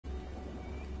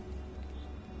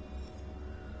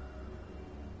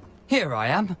Here I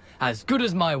am, as good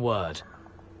as my word.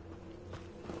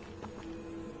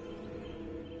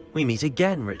 We meet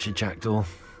again, Richard Jackdaw.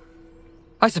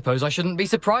 I suppose I shouldn't be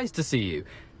surprised to see you.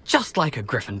 Just like a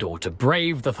Gryffindor to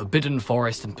brave the Forbidden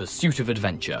Forest in pursuit of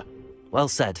adventure. Well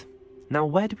said. Now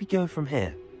where do we go from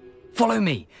here? Follow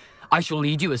me. I shall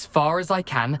lead you as far as I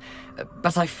can,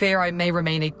 but I fear I may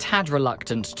remain a tad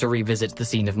reluctant to revisit the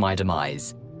scene of my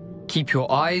demise. Keep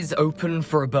your eyes open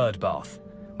for a bird bath.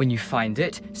 When you find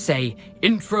it, say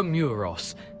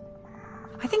intramuros.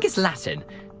 I think it's Latin.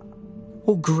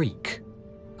 Or Greek.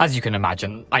 As you can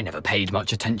imagine, I never paid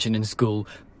much attention in school.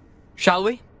 Shall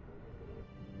we?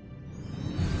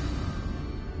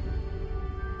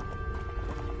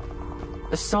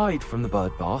 Aside from the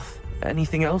bird bath,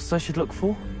 anything else I should look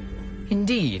for?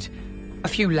 Indeed. A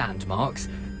few landmarks,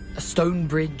 a stone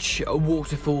bridge, a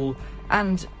waterfall,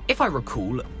 and, if I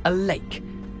recall, a lake.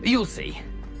 You'll see.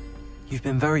 You've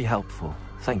been very helpful.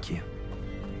 Thank you.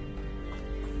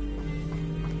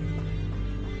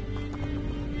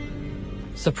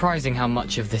 Surprising how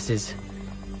much of this is,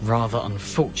 rather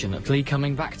unfortunately,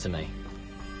 coming back to me.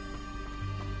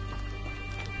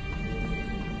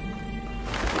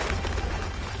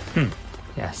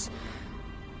 Yes.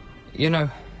 You know,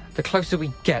 the closer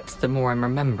we get, the more I'm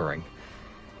remembering.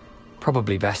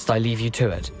 Probably best I leave you to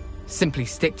it. Simply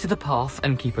stick to the path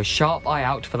and keep a sharp eye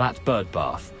out for that bird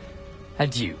bath.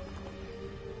 Adieu.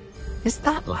 Is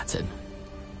that Latin?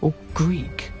 Or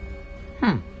Greek?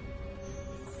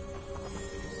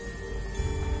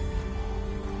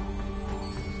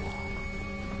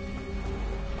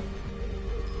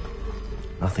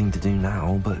 Nothing to do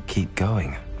now but keep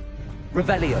going.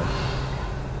 Revelio.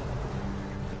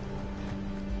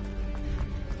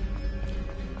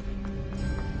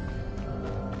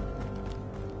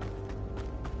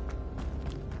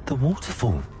 The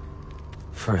waterfall.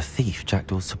 For a thief,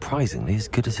 Jackdaw's surprisingly as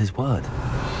good as his word.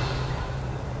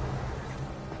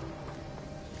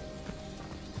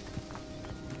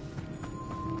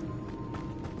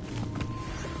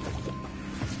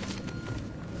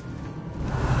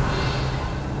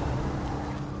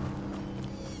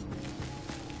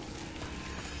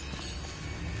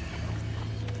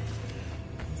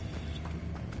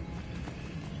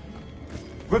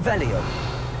 Revelio.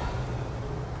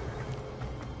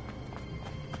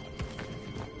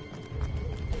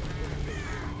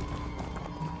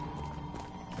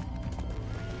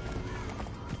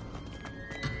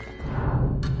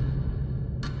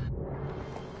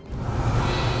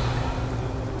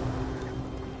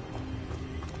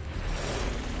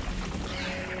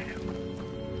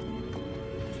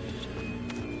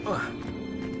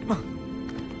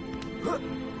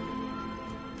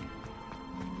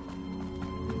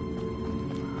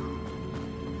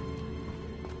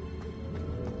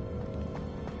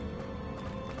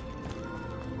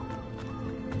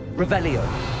 Revelio.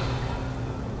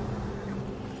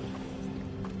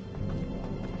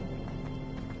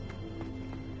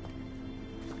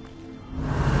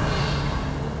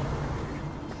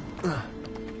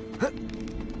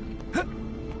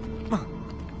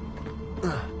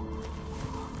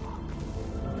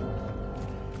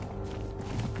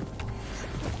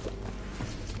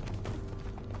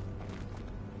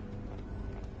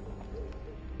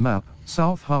 Map,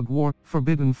 South Hogwarts,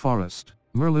 Forbidden Forest,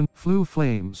 Merlin, Flew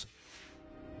Flames.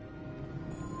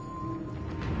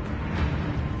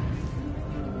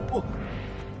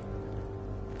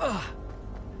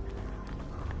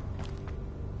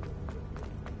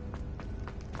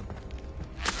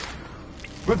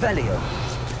 Revelio.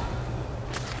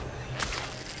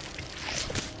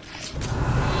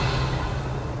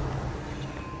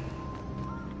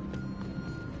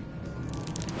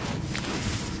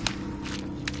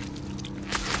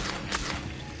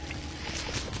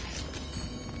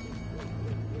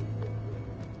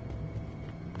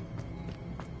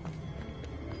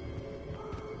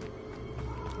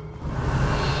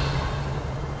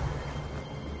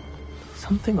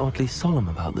 Something oddly solemn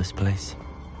about this place.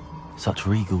 Such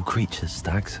regal creatures,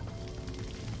 stags.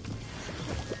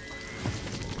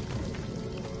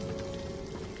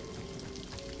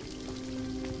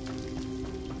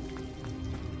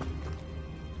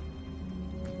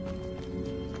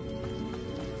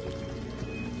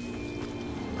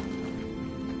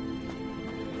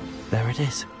 There it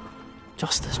is,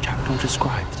 just as Jackdaw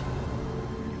described.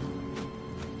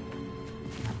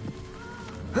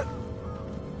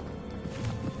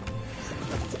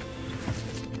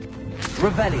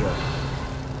 Revelio.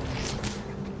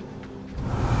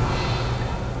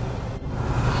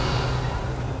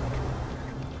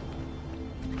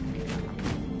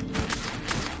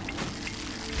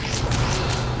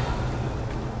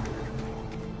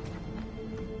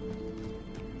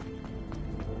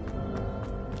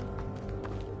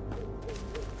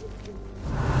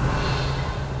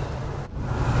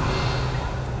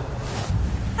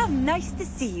 Nice to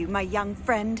see you, my young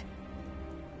friend.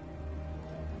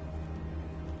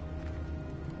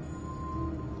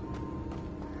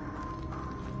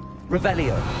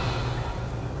 Revelio.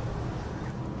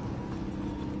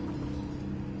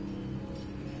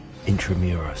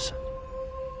 Intramuros.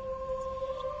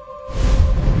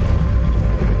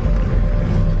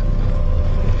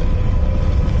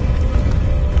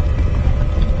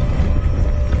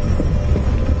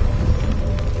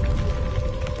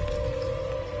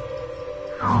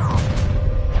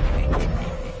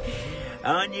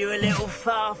 Aren't you a little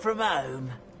far from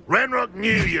home? Ranrock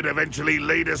knew you'd eventually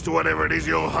lead us to whatever it is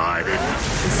you're hiding.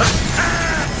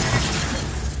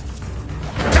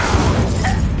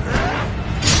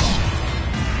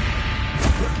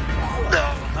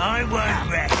 I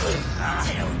won't rest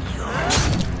until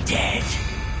you're dead.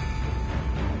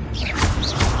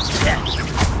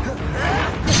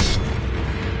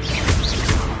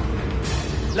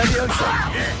 Leviosa.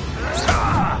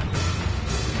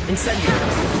 Incendio.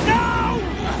 No!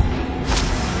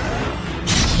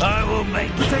 I will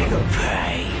make you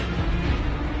pay.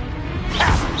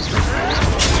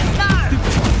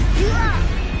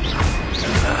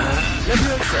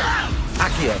 Leviosa.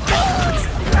 Accio.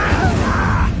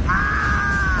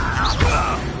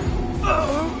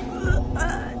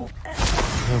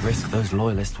 No risk those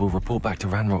loyalists will report back to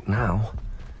Ranrock now.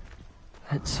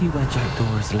 Let's see where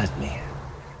Jackdaw has led me.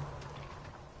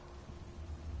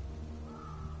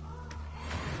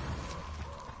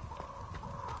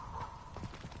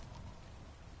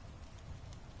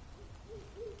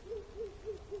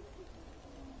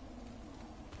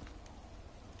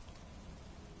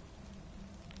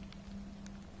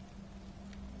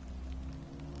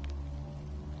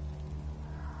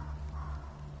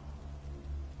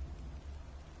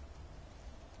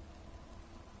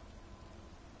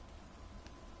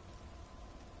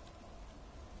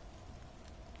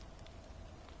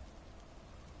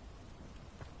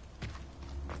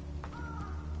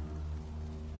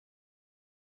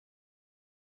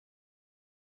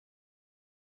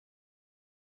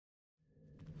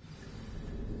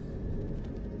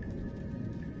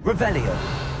 Revelio.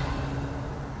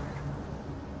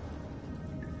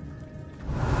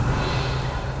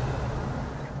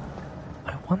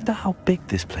 I wonder how big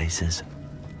this place is.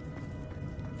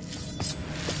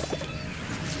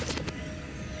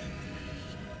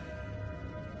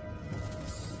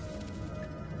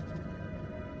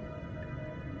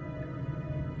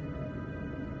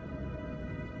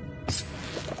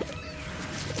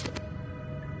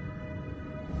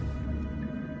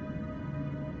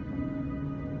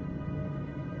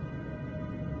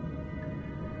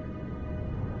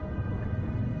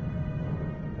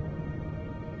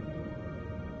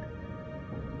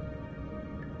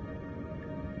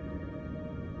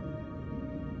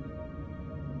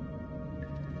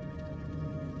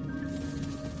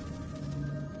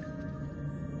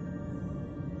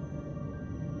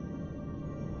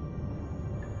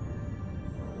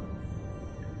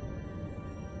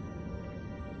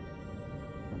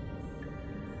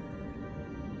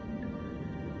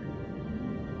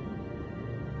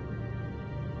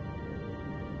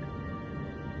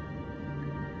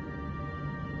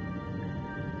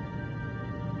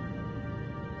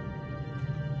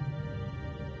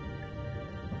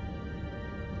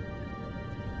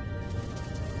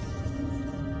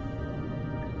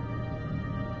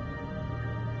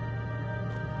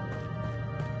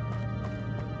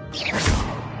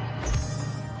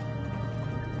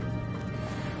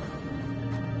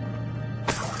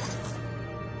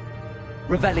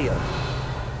 Revelio.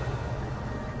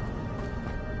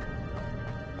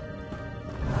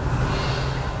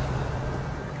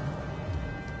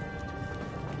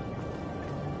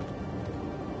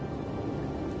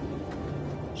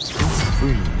 These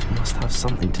runes must have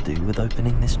something to do with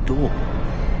opening this door.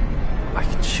 I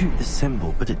can shoot the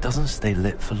symbol, but it doesn't stay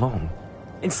lit for long.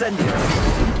 Incendio.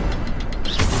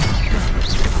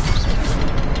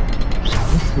 I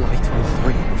need to light all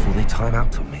three before they time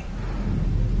out on me.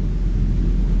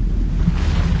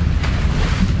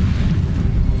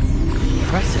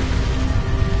 Impressive.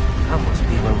 That must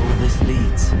be where all this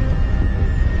leads.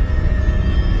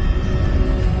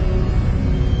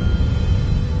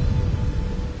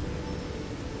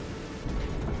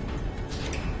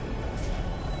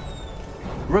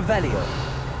 Revelio.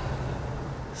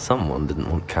 Someone didn't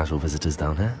want casual visitors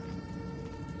down here.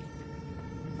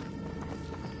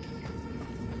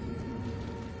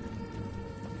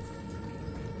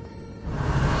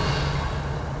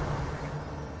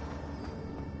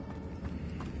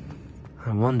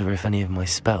 I wonder if any of my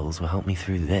spells will help me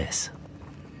through this.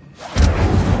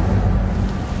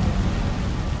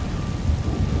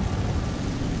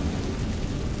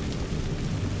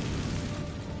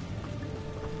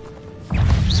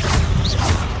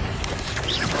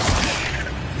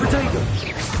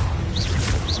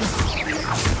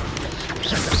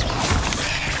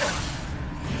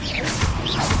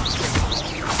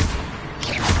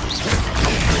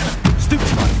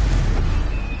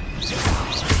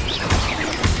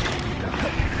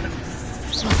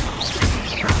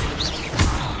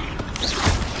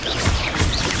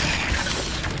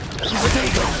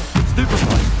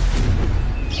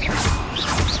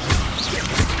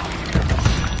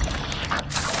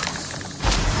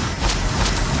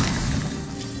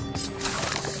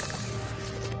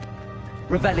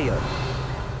 Revelio.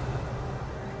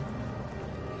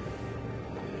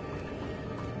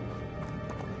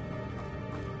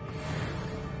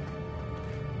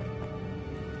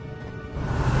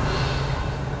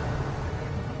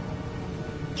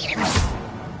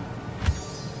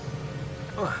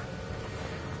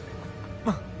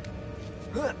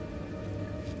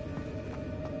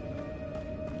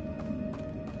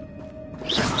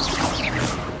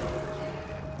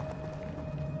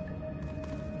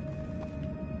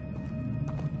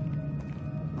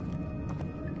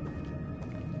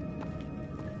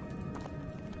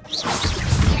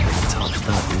 Touch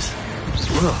those.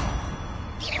 Ugh.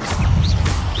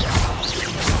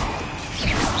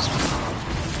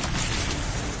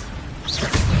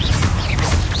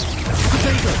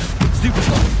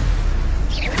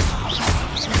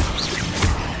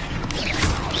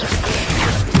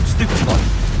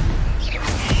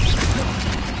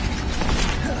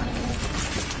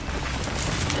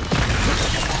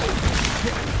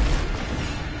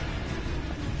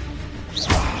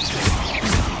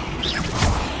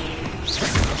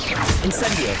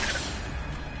 Incendio.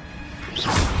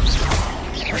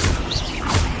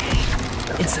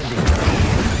 Incendio.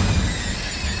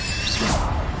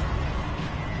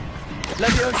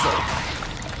 Levioso.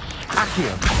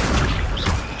 Accio.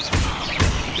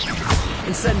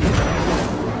 Incendio.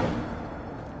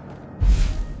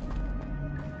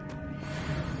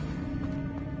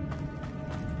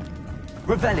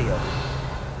 Revelio.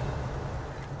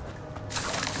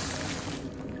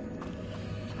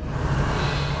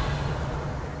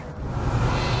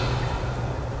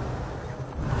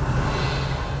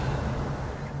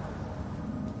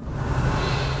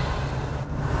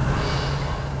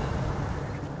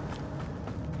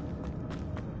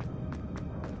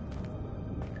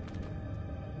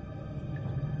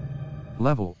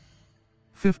 Level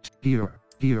 50.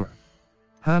 Gear.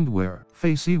 Handwear,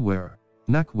 faceywear,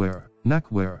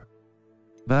 neckwear.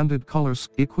 Banded colors,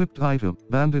 equipped item,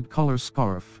 banded color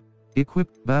scarf.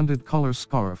 Equipped banded color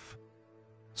scarf.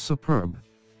 Superb.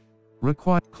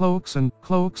 Require cloaks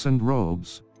and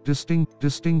robes.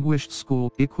 Distinguished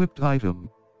school, equipped item.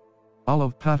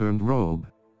 Olive patterned robe.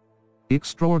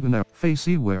 Extraordinary,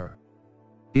 faceywear.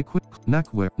 Equipped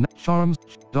neckwear, charms,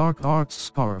 dark arts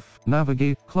scarf,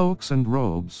 navigate, cloaks and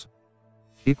robes.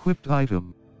 Equipped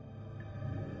item.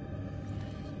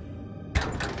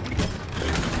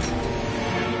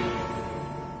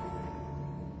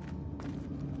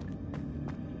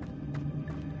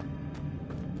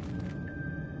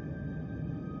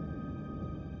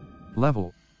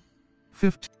 Level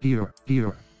 50.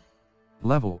 Gear.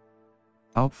 Level.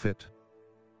 Outfit.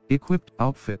 Equipped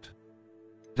outfit.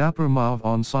 Dapper Mauve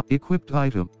Ensemble. Equipped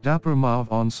item. Dapper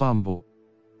Mauve Ensemble.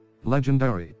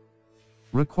 Legendary.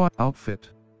 Require outfit.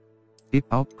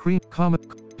 Cream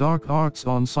Comet. Dark Arts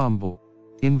Ensemble.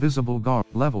 Invisible Guard.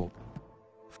 Level.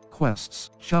 Quests.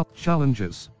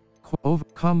 Challenges. Over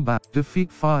combat.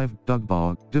 Defeat 5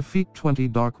 Dugbog. Defeat 20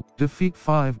 Dark. Defeat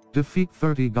 5. Defeat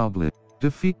 30 Goblin.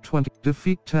 Defeat 20.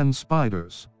 Defeat 10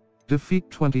 Spiders.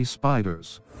 Defeat 20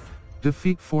 Spiders.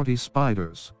 Defeat 40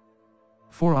 Spiders.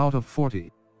 4 out of 40.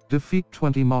 Defeat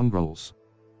 20 Mongrels.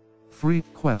 3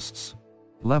 quests.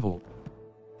 Level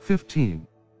 15.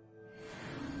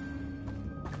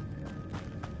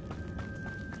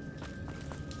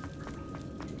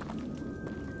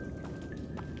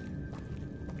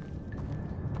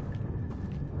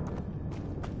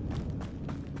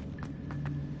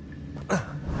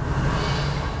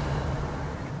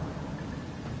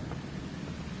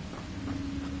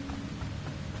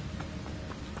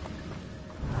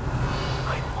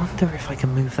 I wonder if I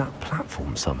can move that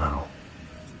platform somehow.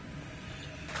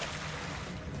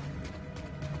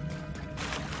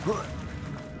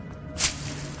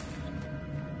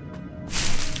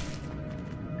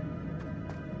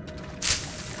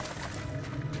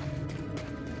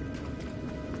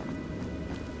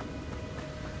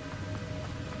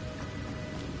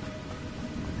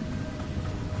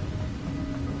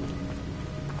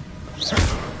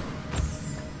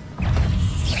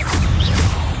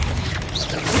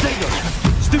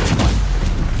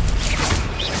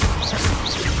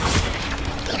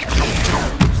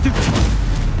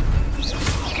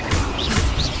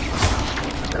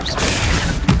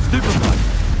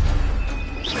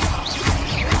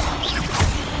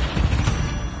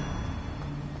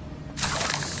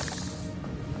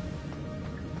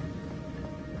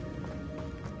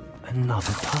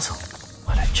 Another puzzle.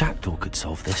 Well, if Jackdaw could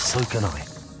solve this, so can I.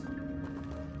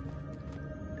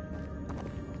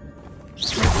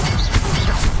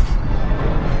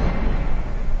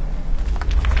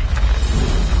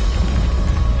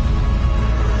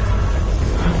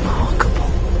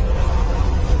 Remarkable.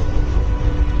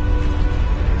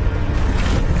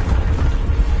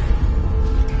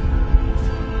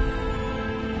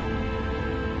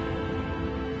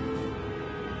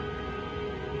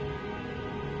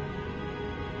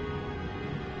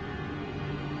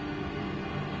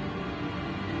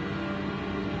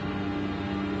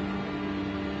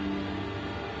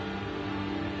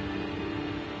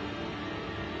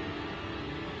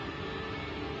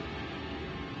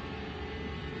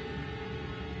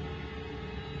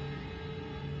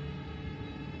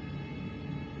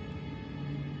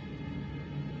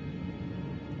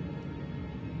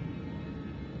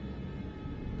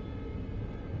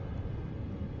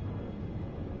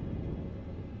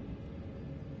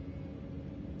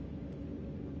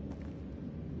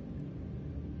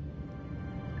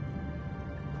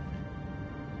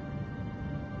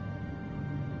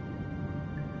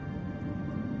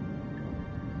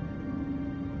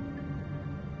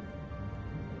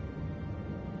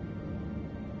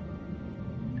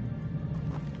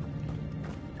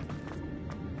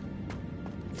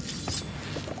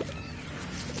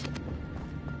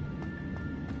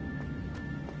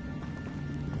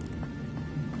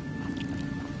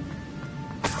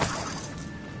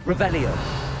 Revelio.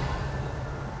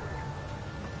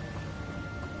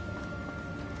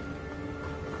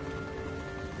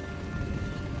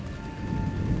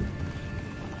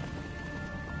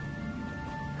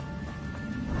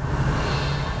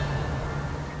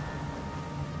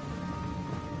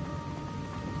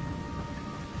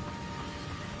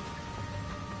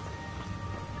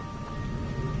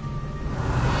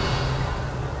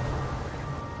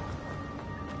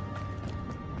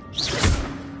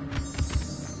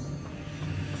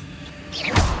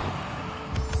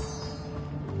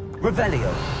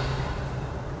 Revelio.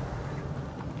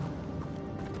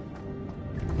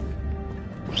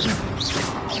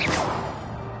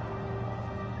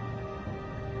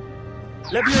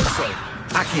 Levioso.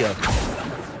 Accio.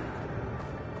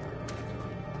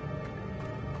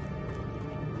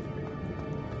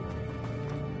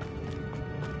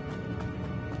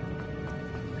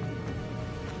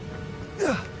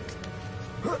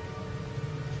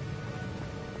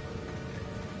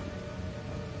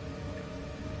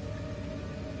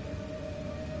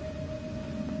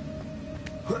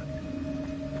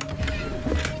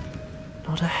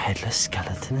 Not a headless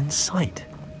skeleton in sight.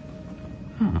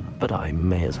 But I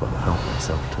may as well help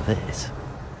myself to this.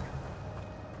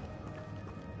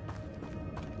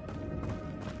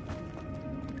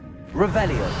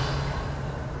 Revelio.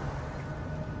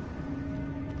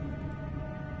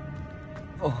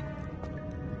 Oh.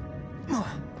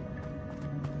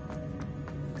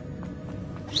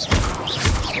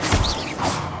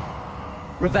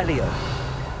 Revelio.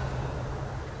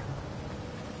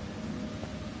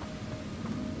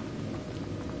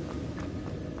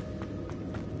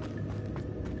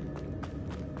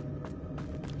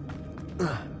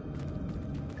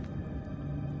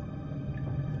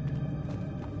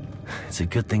 It's a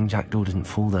good thing Jackdaw didn't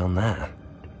fall down there.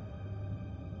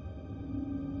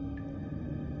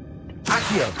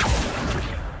 Accio.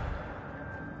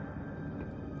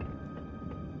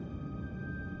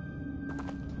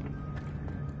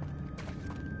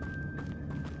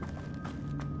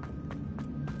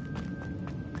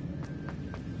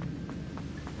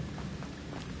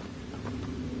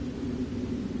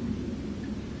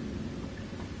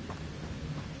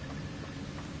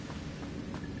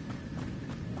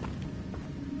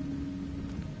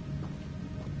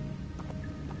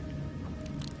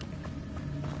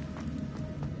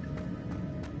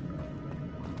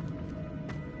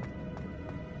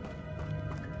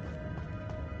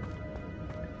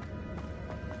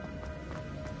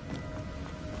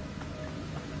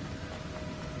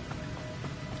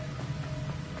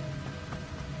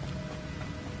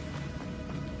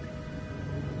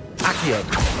 Accio.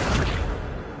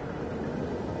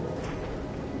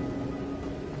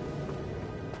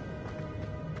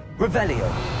 Revelio.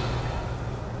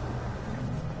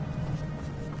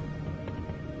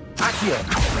 Accio.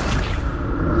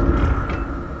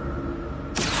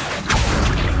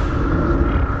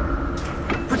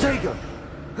 Protego.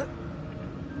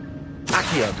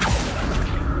 Accio.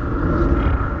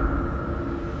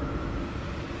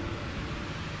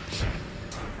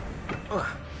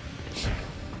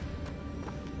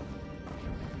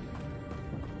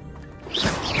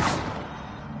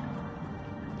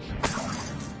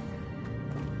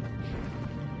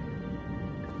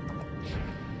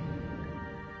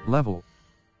 Level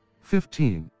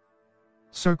 15.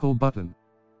 Circle button.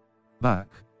 Back.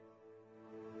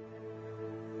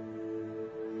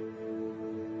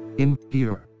 In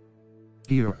gear.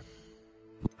 Gear.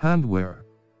 Handwear.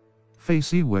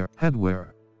 Faceywear.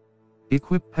 Headwear.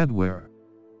 Equip headwear.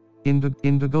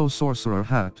 Indigo sorcerer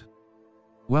hat.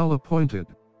 Well appointed.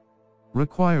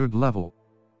 Required level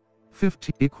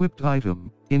 50. Equipped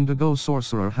item. Indigo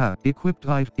sorcerer hat. Equipped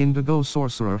item. Indigo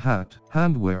sorcerer hat.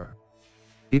 Handwear.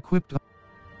 Equipped.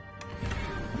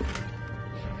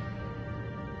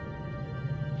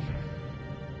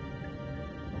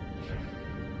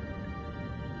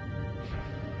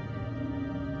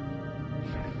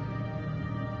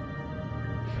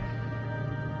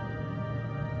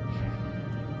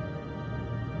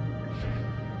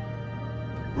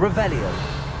 Revelio.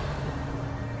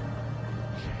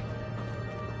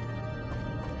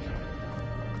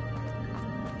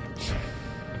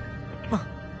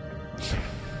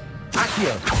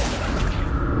 Accio.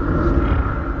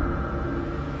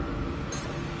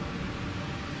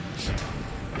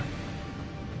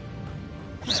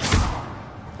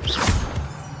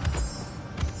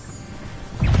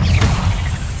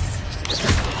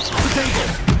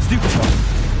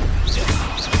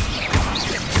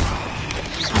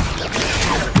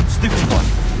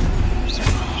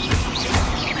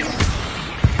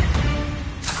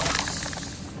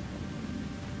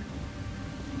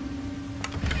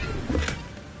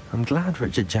 glad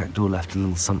Richard Jackdaw left a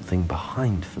little something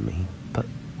behind for me, but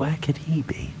where could he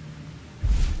be?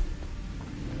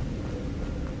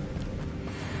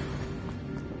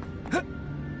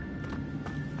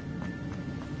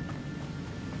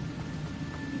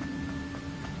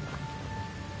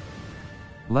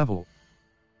 Level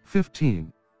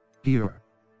 15. Gear.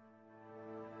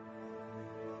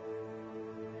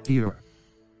 Gear.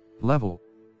 Level.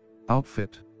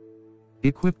 Outfit.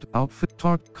 Equipped outfit.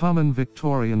 Common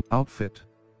Victorian outfit.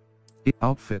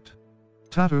 Outfit.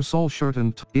 Tattersall shirt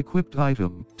and equipped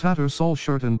item. Tattersall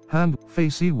shirt and hand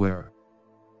facey wear.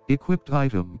 Equipped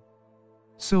item.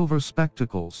 Silver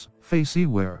spectacles, facey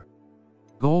wear.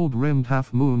 Gold rimmed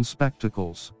half moon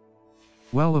spectacles.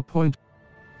 Well appointed.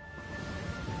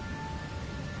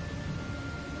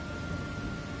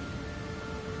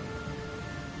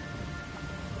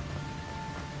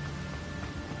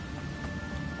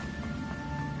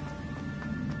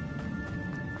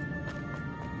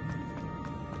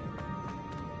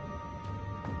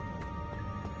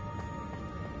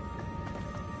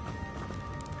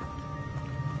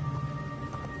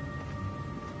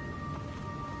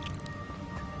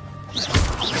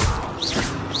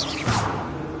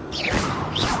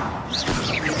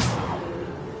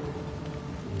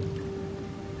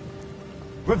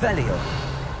 Revelio.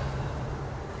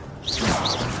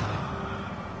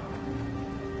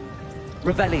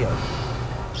 Revelio.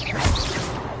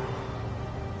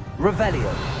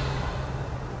 Revelio.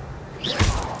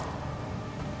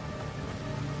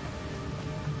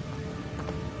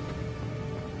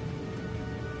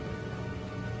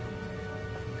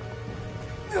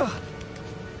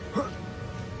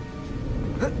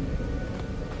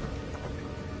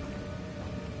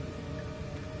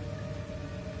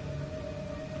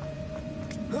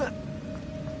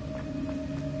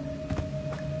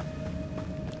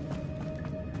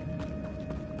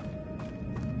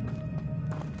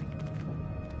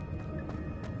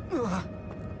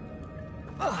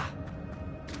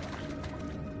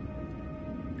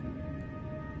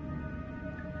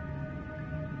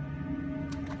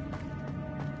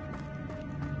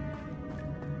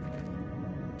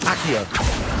 Accio.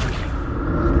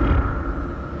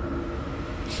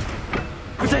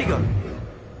 Protego.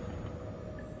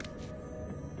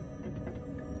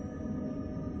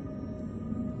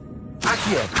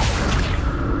 Accio.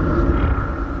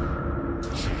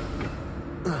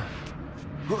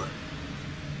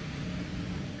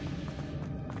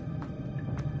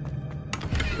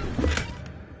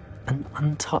 An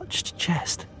untouched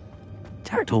chest.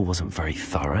 Jackdaw wasn't very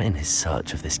thorough in his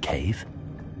search of this cave.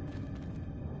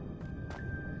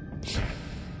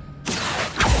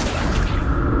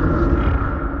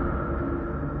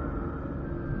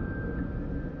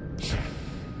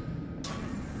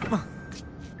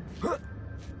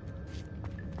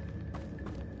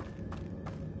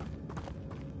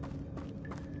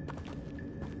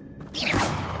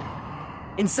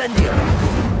 Incendio.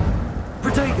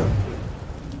 Protego.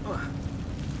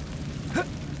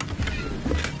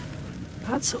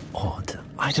 That's odd.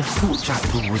 I'd have thought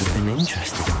Jackdaw would have been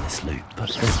interested in this loot, but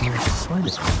there's no sign of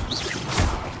it.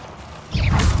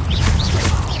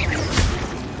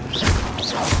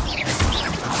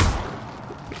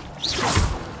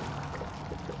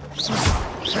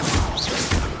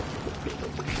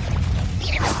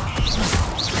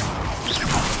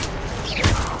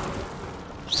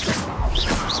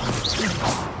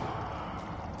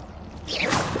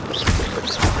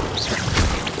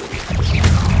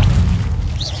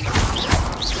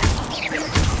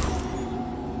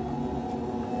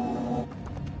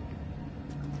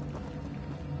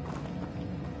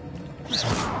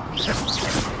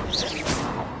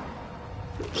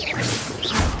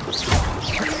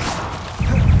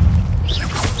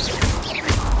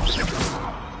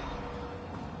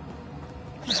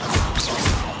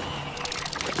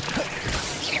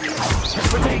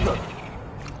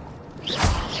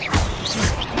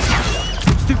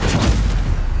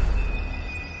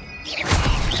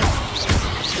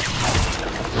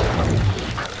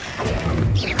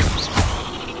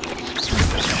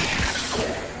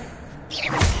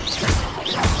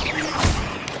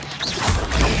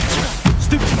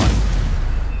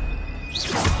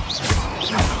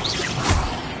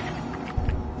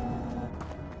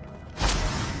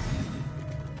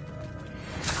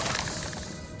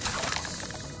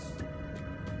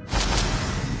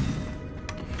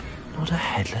 Not a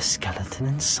headless skeleton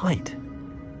in sight.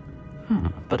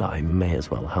 But I may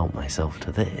as well help myself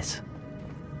to this.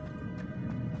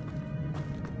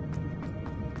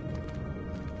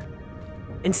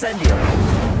 Incendio.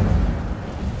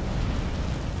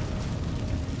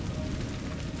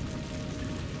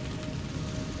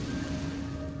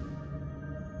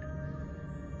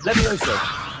 Levioso.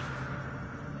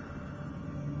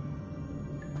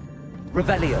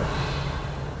 Revelio.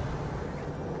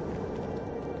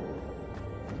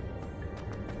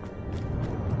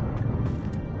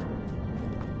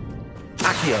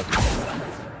 Accio.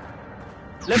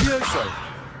 Levioso.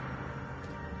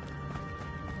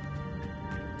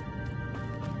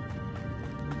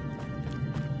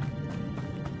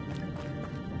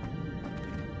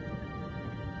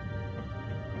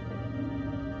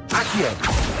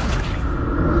 Accio.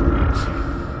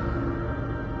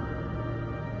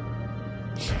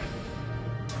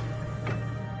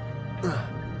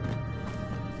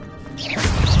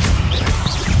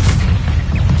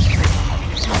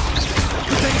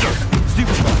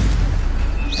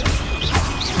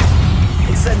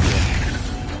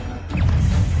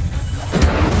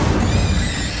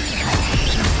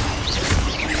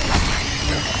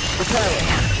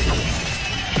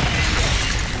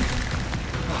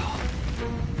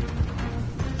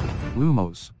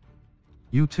 Lumos.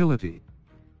 Utility.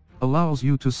 Allows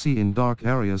you to see in dark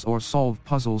areas or solve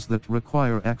puzzles that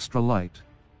require extra light.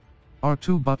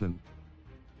 R2 button.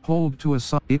 Hold to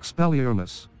assign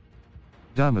Expelliarmus.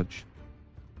 Damage.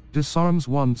 Disarms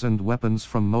wands and weapons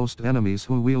from most enemies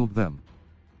who wield them.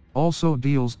 Also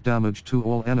deals damage to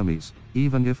all enemies,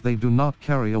 even if they do not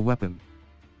carry a weapon.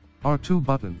 R2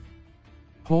 button.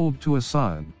 Hold to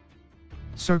assign.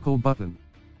 Circle button.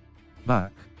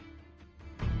 Back.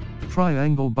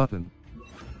 Triangle button.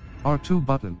 R2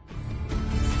 button.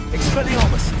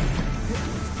 Expelliarmus.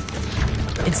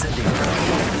 Incendio.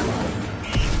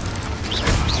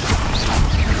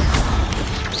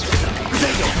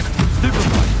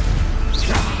 Stupefy.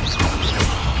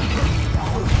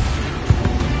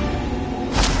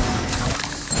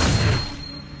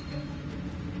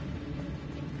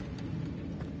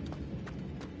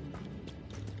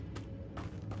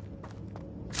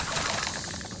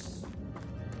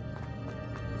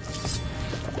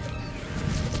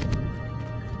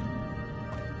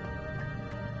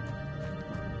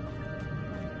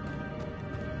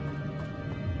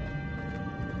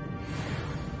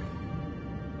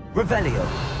 Revelio.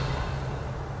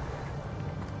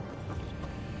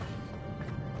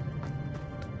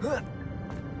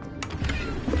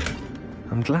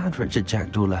 I'm glad Richard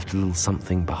Jackdaw left a little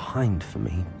something behind for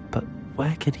me, but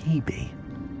where could he be?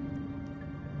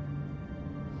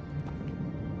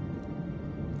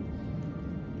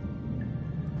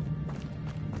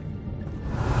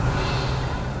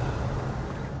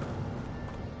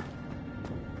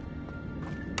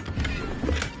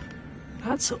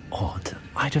 That's odd.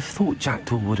 I'd have thought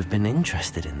Jackdaw would have been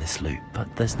interested in this loot,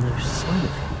 but there's no sign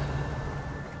of him.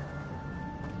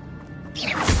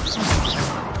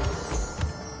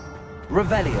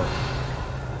 Revelio.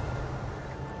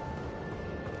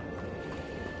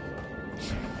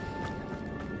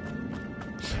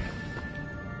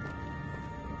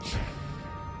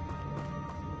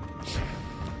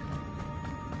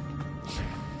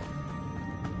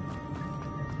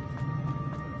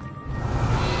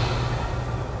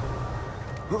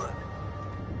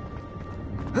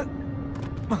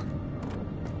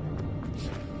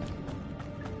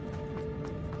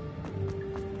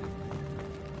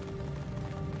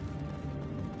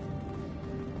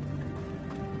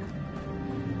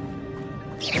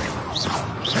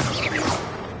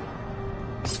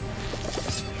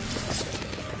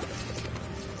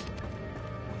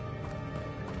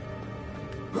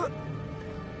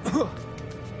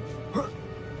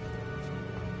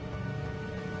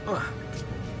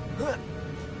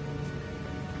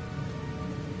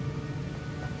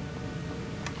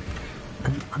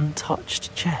 An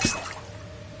untouched chest.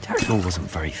 Jackdaw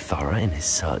wasn't very thorough in his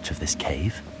search of this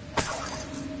cave.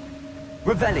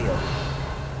 Revelio.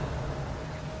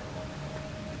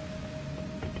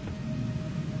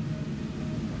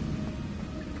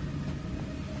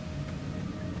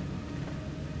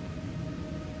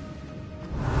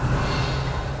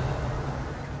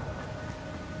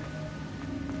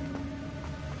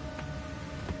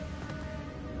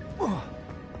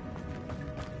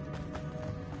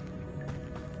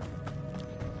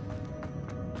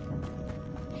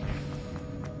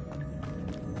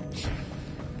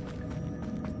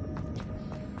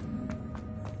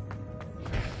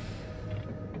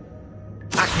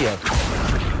 Accio.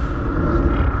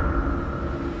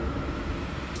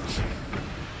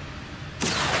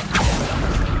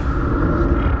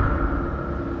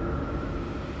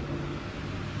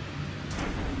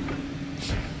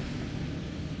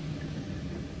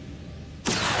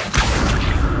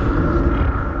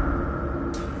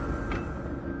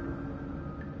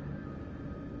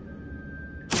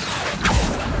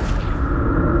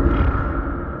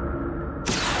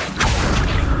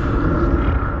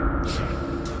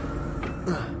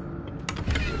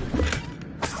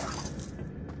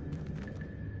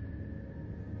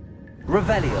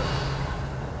 Revelio.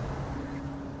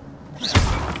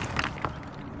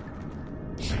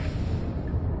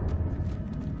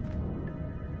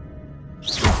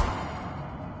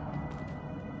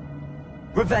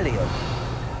 Revelio.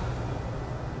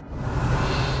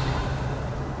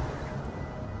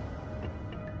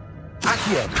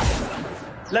 Accio.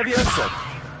 Levioso.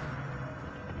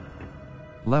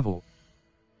 Level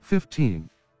 15.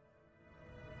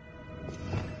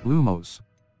 Lumos.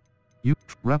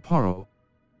 Reparo.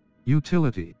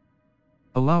 Utility.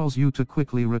 Allows you to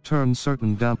quickly return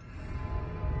certain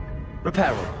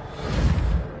Reparo.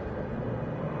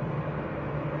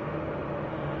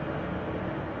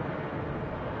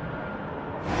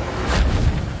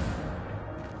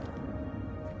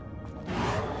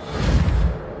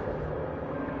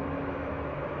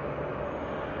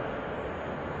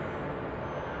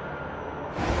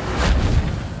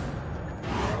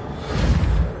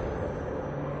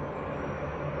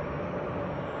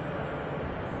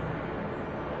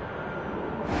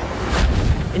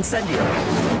 Incendio.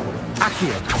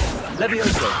 Accio.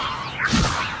 Levioso.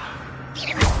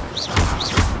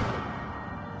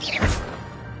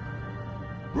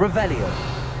 Revelio.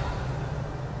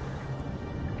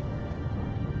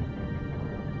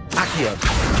 Accio.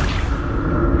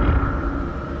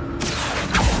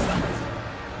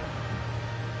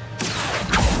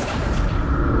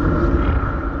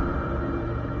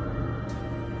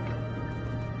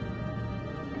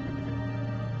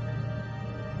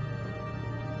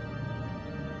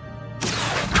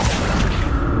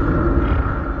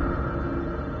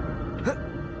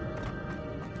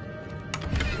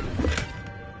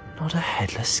 Not a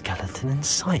headless skeleton in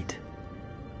sight.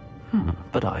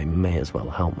 But I may as well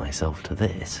help myself to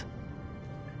this.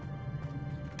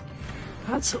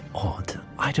 That's odd.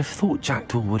 I'd have thought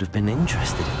Jackdaw would have been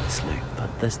interested in this loot,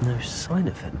 but there's no sign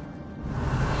of him.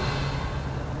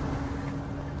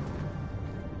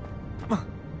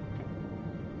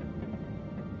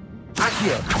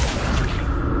 Accio.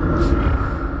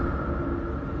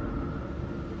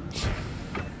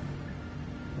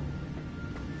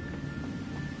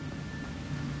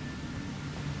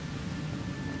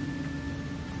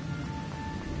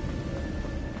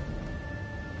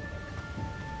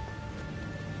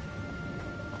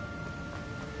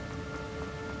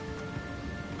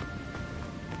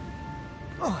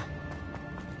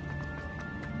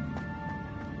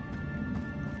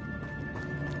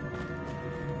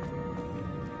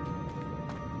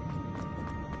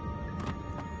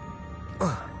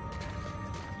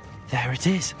 There it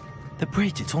is. The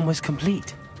bridge, it's almost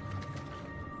complete.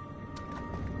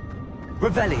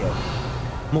 Revelio.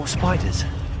 More spiders.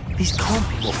 These can't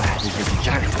be what beheaded little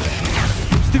Jackdaw.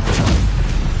 Stupid.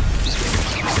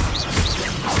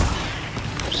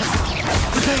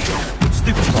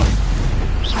 Stupid one.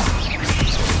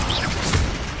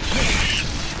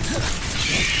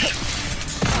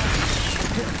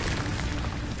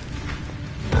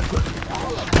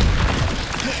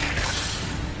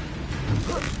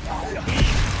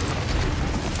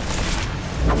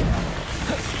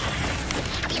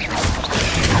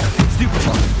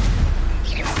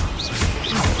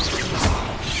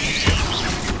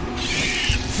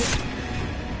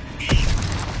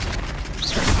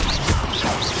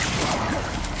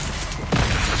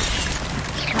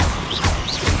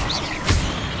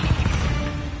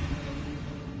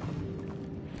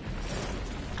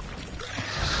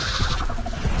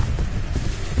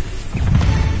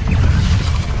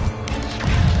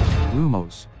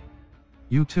 Lumos.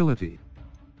 Utility.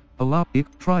 Allow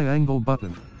triangle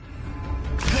button.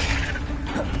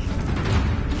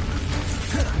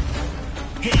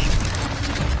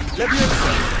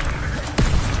 Levioso.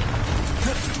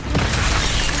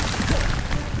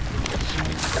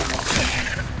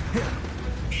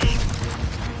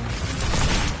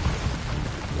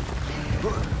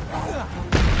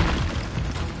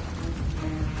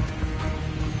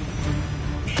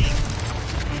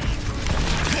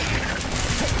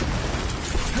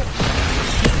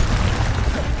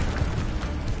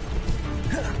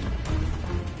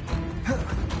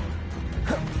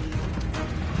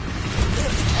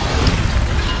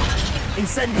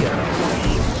 Incendio.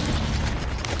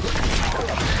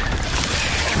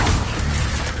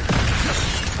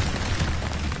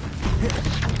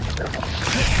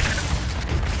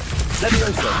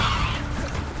 Levioso.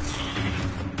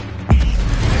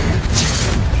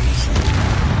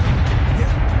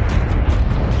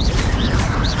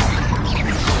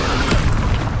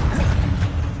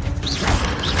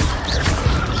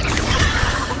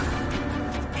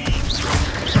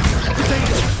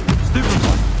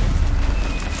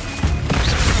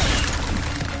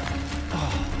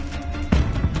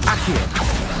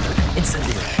 Incendio.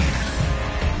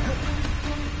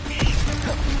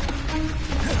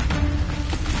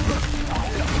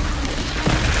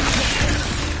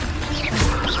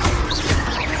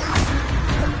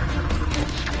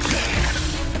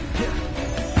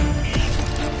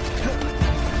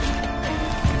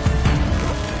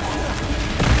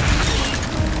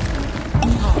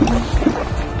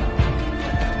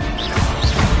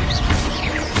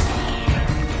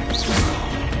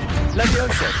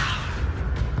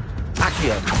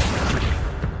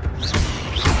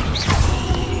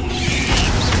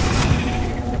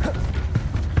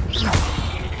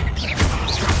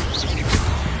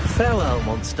 Farewell,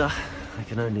 monster. I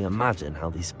can only imagine how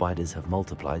these spiders have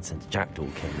multiplied since Jackdaw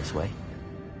came this way.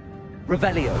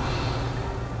 Revelio.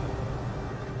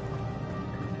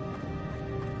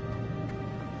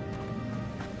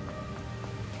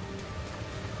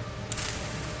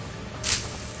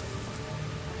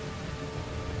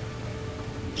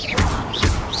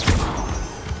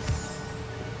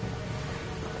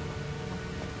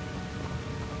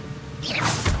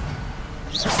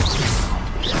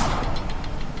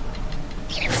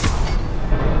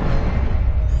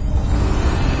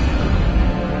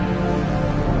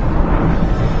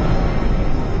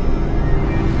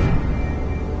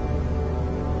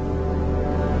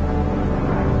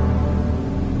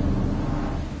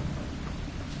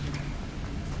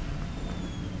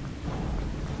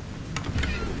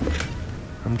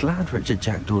 I'm glad Richard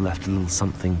Jackdaw left a little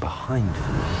something behind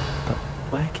for me, but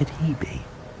where could he be?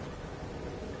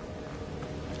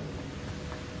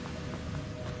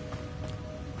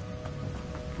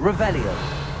 Revelio.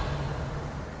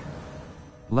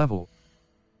 Level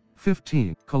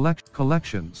 15.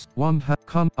 Collections. 1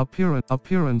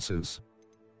 appearances.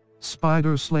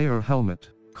 Spider Slayer helmet.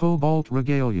 Cobalt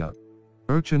regalia.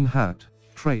 Urchin hat.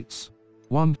 Traits.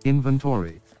 1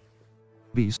 inventory.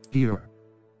 Beast gear.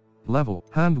 Level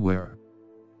handwear.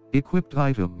 Equipped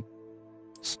item.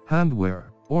 Handwear.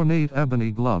 Ornate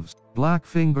ebony gloves. Black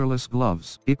fingerless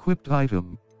gloves. Equipped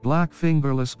item. Black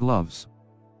fingerless gloves.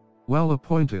 Well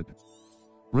appointed.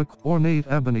 Ornate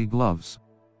ebony gloves.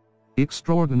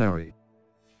 Extraordinary.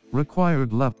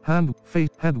 Required face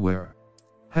headwear.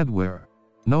 Headwear.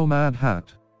 Nomad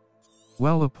hat.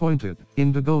 Well appointed.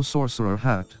 Indigo sorcerer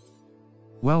hat.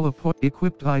 Well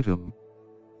equipped item.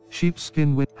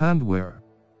 Sheepskin with handwear.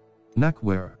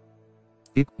 Neckwear.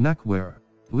 Neckwear.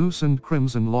 Loosened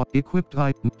crimson lock. Equipped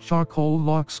item. Charcoal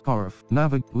lock scarf.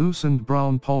 Loosened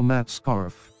brown palmette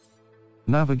scarf.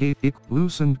 Navigate.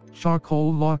 Loosened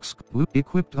charcoal locks.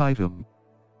 Equipped item.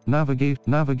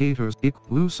 Navigators.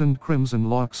 Loosened crimson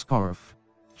lock scarf.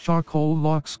 Charcoal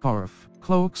lock scarf.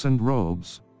 Cloaks and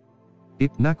robes.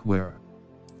 Neckwear.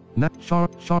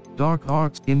 Dark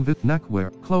arts.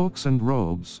 Neckwear. Cloaks and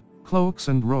robes. Cloaks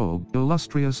and robe.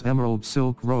 Illustrious emerald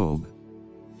silk robe.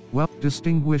 Well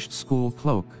distinguished school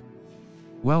cloak.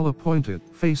 Well appointed.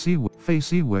 Facey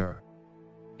wear.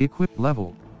 Equip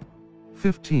level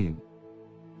 15.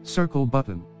 Circle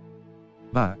button.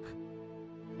 Back.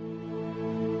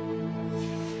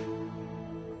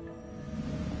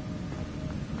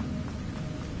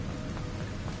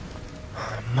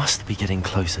 I must be getting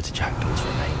closer to Jackdaw's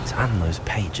remains and those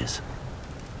pages.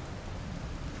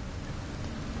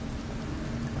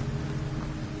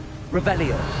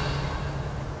 Revelio.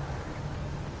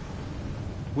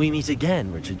 We meet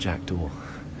again, Richard Jackdaw.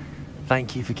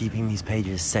 Thank you for keeping these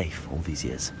pages safe all these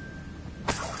years.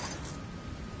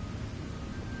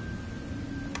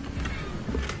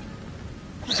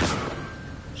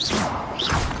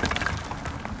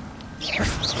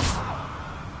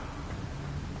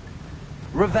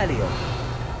 Revelio.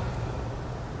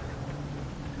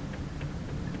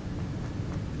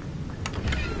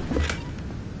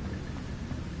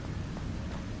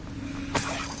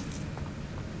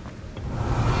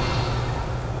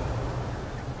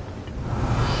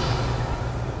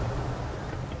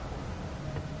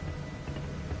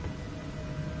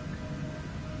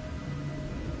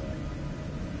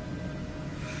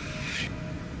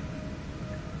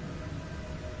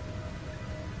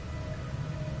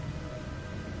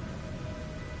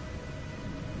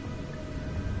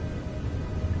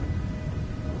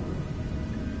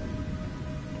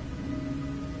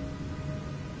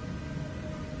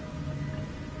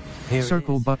 Here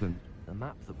Circle it is. button. The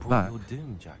map that brought Back. your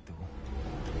doom, Jackdaw.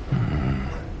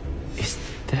 Is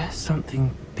there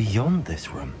something beyond this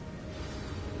room?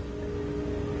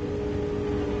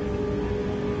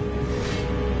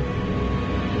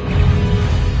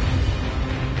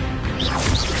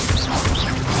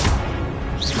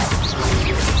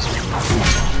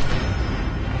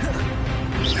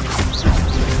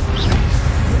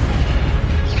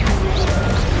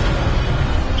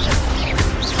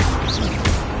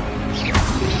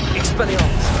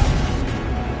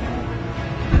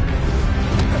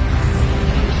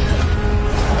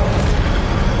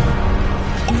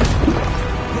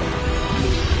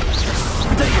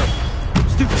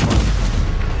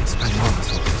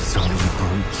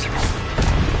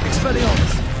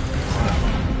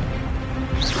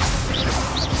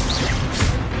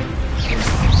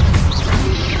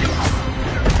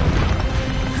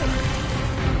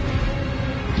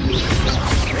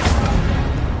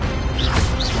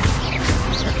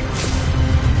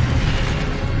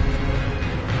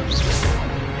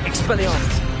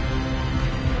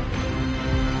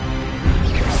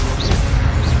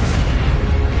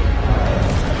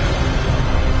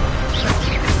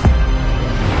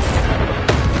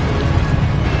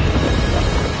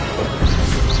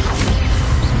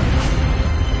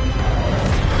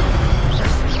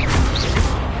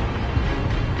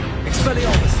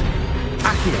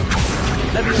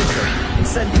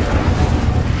 Incendio.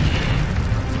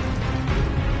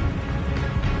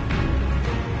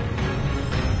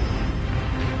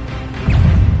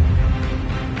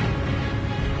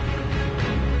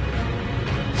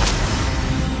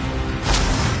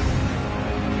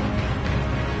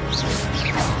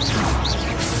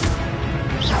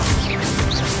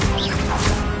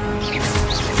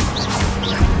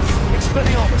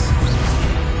 Expelliarmus.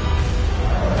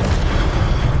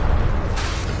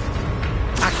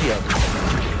 Accio.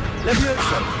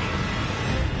 Levioso.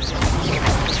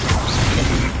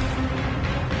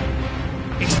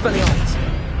 Expelliarmus.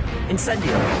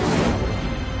 Incendio.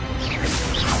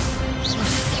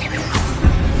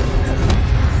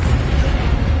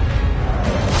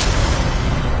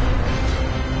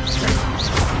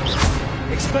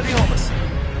 Expelliarmus.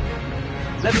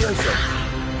 Levioso.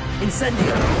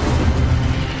 Incendio.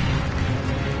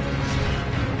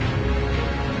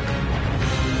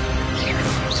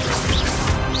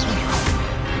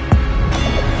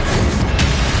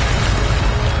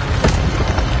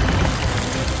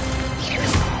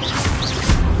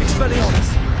 Expelliarmus.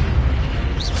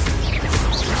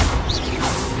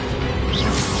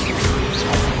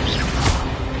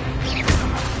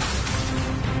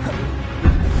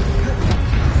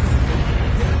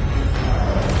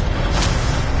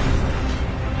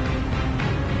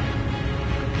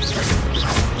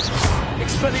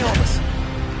 Expelliarmus.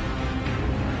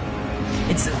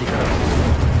 Incendio.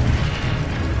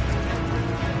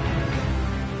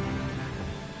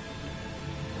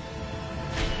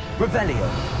 Revelio.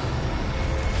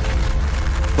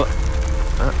 But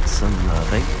that's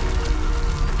unnerving.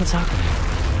 What's happening?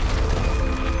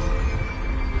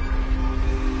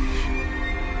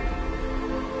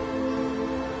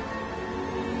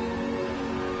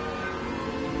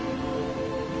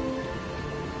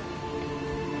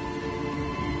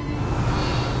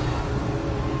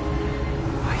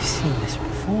 I've seen this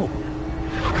before.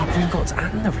 In Gringotts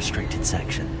and the restricted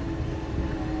section.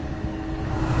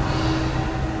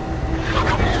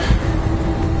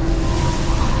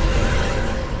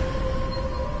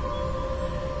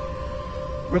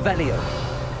 Revelio.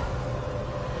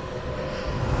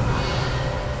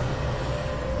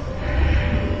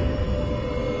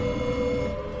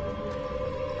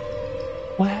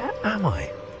 Where am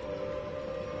I?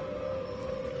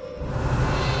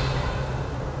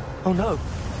 Oh no,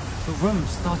 the room's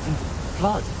starting to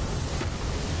flood.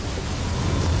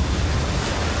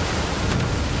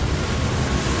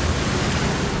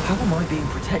 How am I being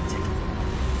protected?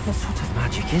 What sort of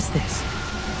magic is this?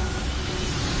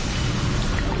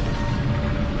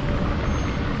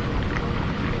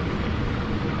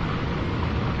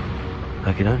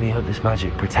 I can only hope this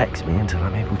magic protects me until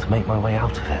I'm able to make my way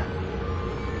out of here.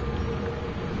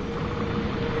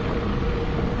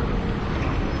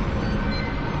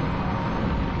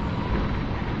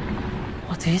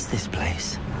 What is this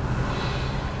place?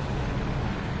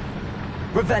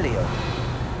 Revelio.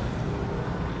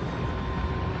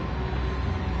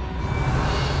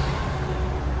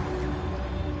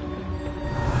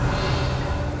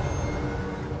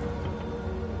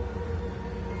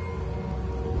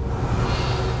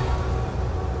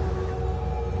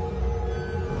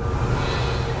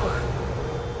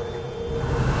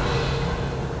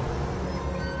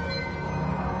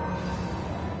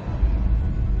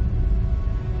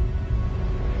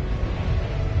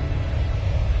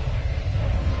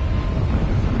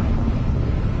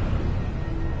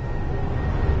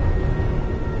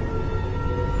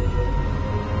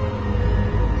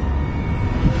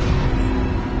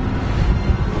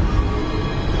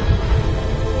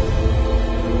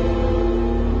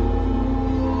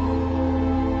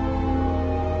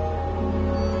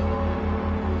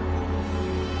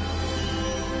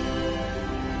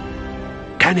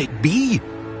 Can it be?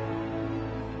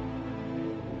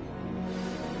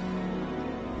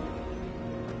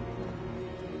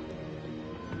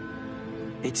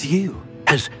 It's you.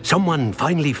 Has someone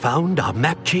finally found our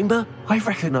map chamber? I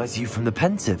recognize you from the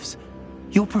Pensives.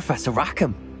 You're Professor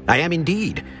Rackham. I am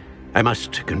indeed. I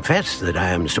must confess that I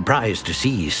am surprised to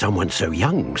see someone so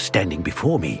young standing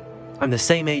before me. I'm the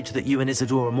same age that you and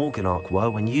Isadora Morganark were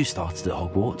when you started at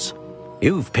Hogwarts.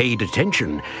 You've paid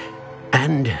attention,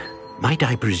 and might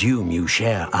I presume you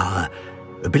share our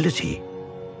ability?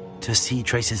 To see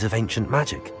traces of ancient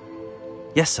magic?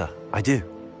 Yes, sir, I do.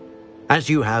 As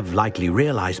you have likely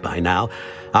realized by now,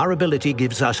 our ability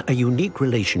gives us a unique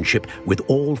relationship with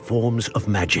all forms of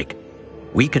magic.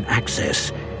 We can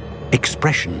access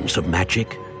expressions of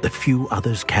magic that few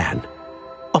others can.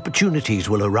 Opportunities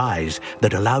will arise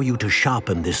that allow you to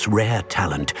sharpen this rare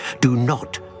talent. Do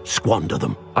not squander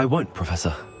them. I won't,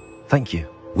 Professor. Thank you.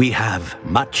 We have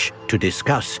much to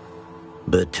discuss.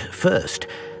 But first,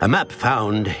 a map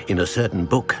found in a certain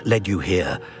book led you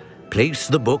here. Place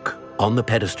the book on the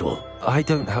pedestal. I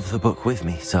don't have the book with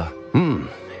me, sir.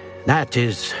 That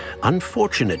is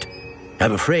unfortunate.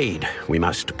 I'm afraid we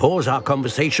must pause our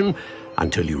conversation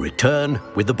until you return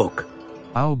with the book.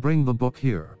 I'll bring the book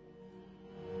here.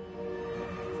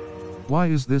 Why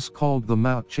is this called the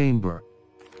map chamber?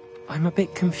 I'm a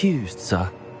bit confused, sir.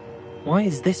 Why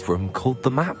is this room called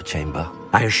the map chamber?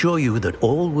 I assure you that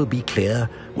all will be clear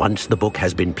once the book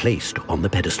has been placed on the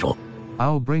pedestal.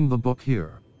 I'll bring the book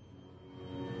here.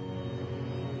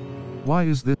 Why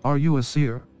is this? Are you a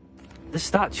seer? The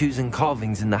statues and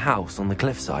carvings in the house on the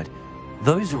cliffside,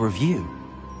 those are of you.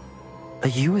 Are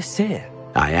you a seer?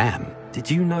 I am.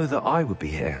 Did you know that I would be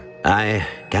here? I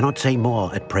cannot say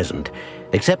more at present,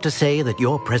 except to say that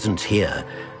your presence here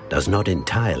does not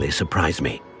entirely surprise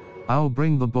me. I'll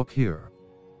bring the book here.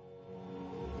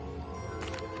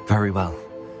 Very well.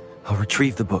 I'll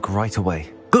retrieve the book right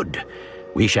away. Good.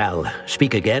 We shall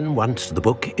speak again once the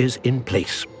book is in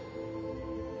place.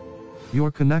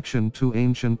 Your connection to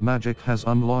ancient magic has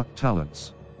unlocked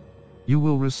talents. You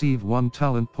will receive 1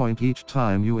 talent point each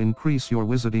time you increase your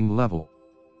wizarding level.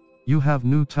 You have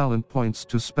new talent points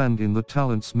to spend in the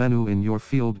Talents menu in your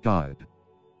field guide.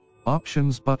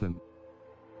 Options button.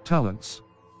 Talents.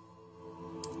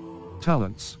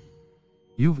 Talents.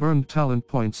 You've earned talent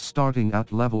points starting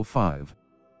at level 5.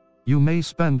 You may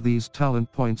spend these talent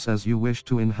points as you wish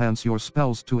to enhance your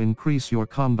spells to increase your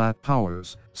combat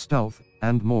powers, stealth,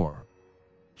 and more.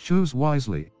 Choose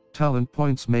wisely. Talent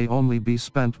points may only be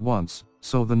spent once,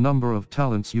 so the number of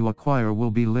talents you acquire will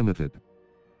be limited.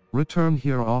 Return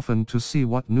here often to see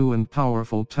what new and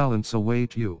powerful talents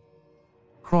await you.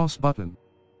 Cross button.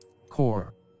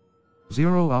 Core.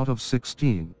 0 out of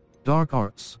 16. Dark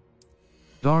Arts.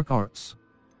 Dark Arts.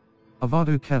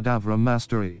 Avada Kedavra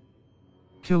Mastery.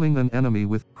 Killing an enemy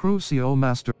with Crucio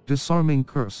Master. Disarming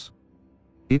Curse.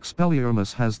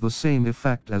 Expelliarmus has the same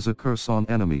effect as a curse on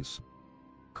enemies.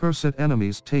 Cursed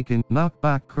enemies take in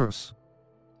Knockback Curse.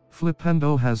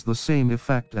 Flipendo has the same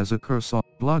effect as a curse on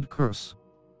Blood Curse.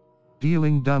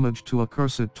 Dealing damage to a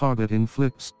cursed target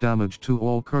inflicts damage to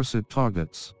all cursed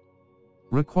targets.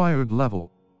 Required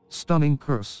level. Stunning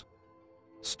Curse.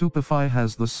 Stupefy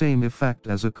has the same effect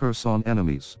as a curse on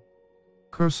enemies.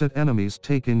 Cursed enemies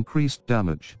take increased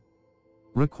damage.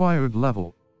 Required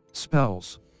level.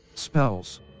 Spells.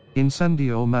 Spells.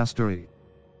 Incendio Mastery.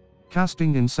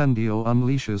 Casting Incendio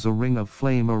unleashes a ring of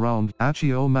flame around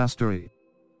Accio Mastery.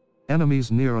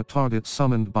 Enemies near a target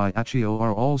summoned by Accio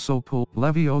are also pulled.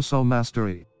 Levioso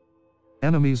Mastery.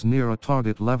 Enemies near a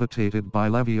target levitated by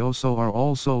Levioso are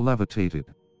also levitated.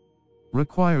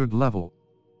 Required level.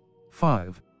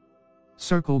 5.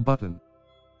 Circle button.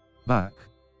 Back.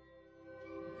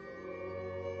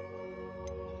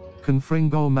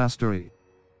 Confringo Mastery.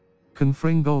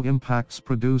 Confringo impacts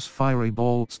produce fiery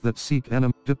bolts that seek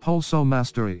enemy. Depulso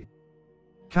Mastery.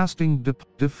 Casting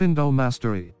Defindo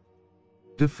Mastery.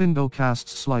 Defindo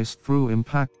casts slice through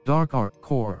impact. Dark Art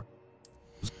Core.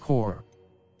 Core.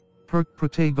 Perk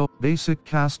Protego. Basic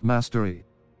Cast Mastery.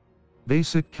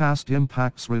 Basic cast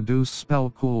impacts reduce spell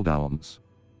cooldowns.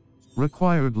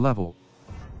 Required level.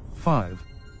 5.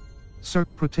 Circ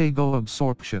Protego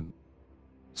Absorption.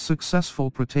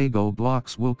 Successful Protego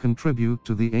blocks will contribute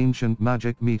to the ancient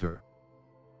magic meter.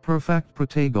 Perfect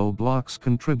Protego blocks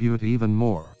contribute even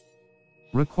more.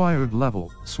 Required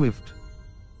level. Swift.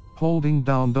 Holding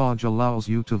down dodge allows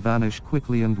you to vanish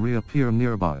quickly and reappear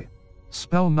nearby.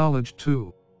 Spell Knowledge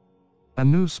 2. A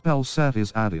new spell set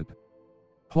is added.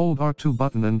 Hold R2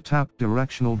 button and tap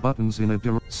directional buttons in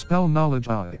a Spell Knowledge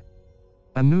I.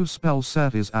 A new spell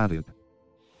set is added.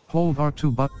 Hold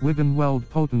R2 but Wiggenweld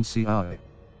Potency I.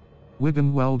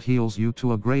 Wiggenweld heals you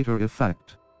to a greater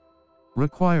effect.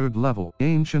 Required level.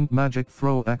 Ancient Magic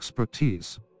Throw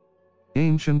Expertise.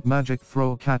 Ancient Magic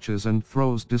Throw catches and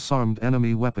throws disarmed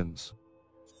enemy weapons.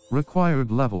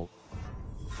 Required level.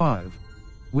 5.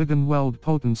 Wiggenweld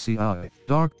Potency I.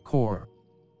 Dark Core.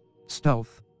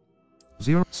 Stealth.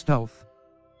 0. Stealth.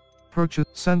 Purchase.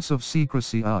 Sense of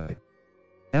Secrecy I.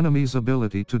 Enemy's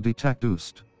ability to detect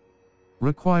boost.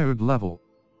 Required level.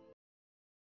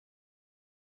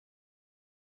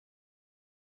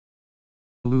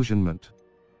 Illusionment.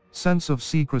 Sense of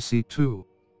Secrecy 2.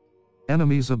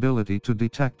 Enemy's ability to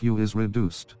detect you is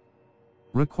reduced.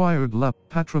 Required level.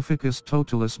 Patrificus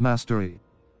Totalis Mastery.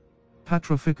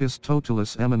 Patrificus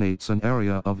Totalis emanates an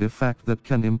area of effect that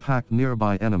can impact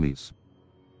nearby enemies.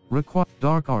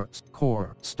 Dark Arts.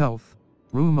 Core. Stealth.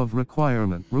 Room of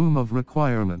Requirement. Room of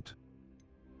Requirement.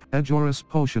 Aegorus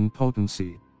Potion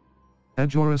Potency.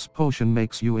 Edgeorus Potion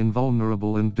makes you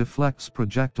invulnerable and deflects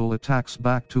projectile attacks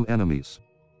back to enemies.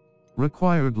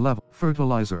 Required level.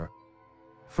 Fertilizer.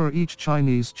 For each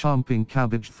Chinese chomping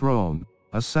cabbage thrown,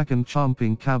 a second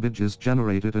chomping cabbage is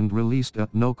generated and released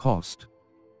at no cost.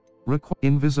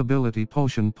 Invisibility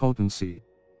Potion Potency.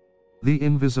 The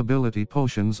invisibility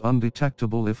potion's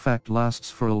undetectable effect lasts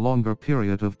for a longer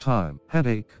period of time.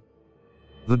 Headache.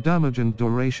 The damage and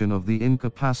duration of the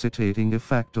incapacitating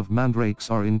effect of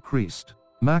mandrakes are increased.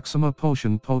 Maxima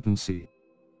Potion Potency.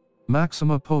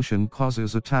 Maxima Potion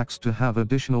causes attacks to have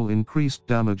additional increased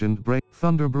damage and break.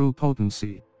 Thunderbrew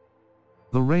Potency.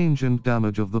 The range and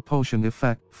damage of the potion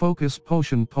effect. Focus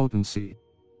Potion Potency.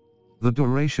 The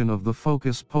duration of the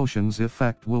focus potion's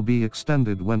effect will be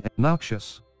extended when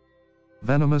noxious.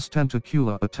 Venomous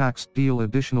Tentacula attacks deal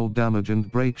additional damage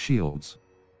and break shields.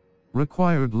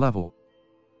 Required level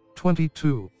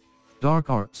 22. Dark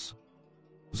Arts.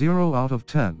 0 out of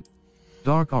 10.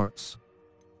 Dark Arts.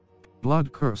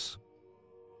 Blood Curse.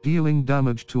 Dealing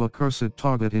damage to a cursed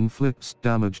target inflicts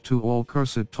damage to all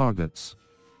cursed targets.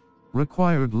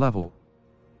 Required level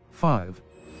 5.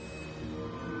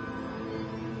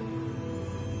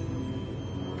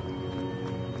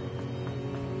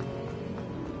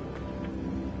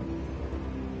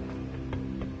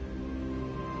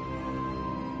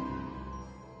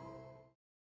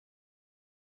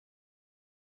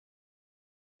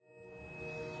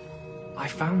 I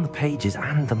found the pages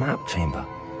and the map chamber.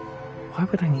 Why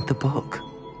would I need the book?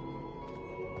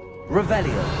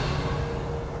 Revelio.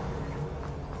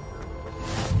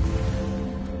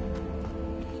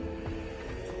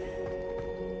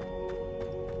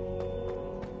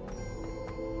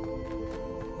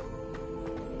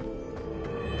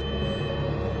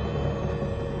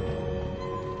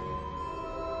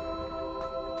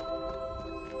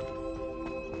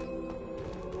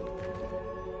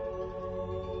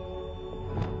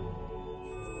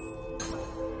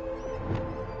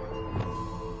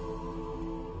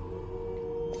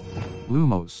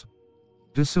 Lumos.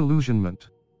 Disillusionment.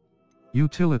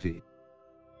 Utility.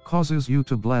 Causes you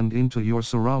to blend into your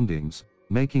surroundings,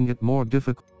 making it more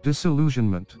difficult.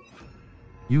 Disillusionment.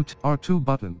 R2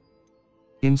 button.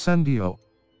 Incendio.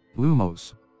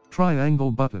 Lumos.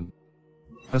 Triangle button.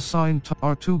 Assign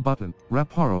R2 button.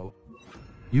 Reparo.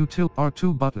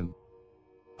 R2 button.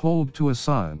 Hold to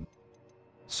assign.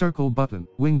 Circle button.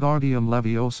 Wingardium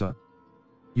Leviosa.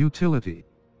 Utility.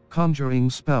 Conjuring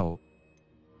spell.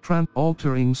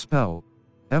 Altering spell.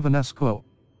 Evanesco.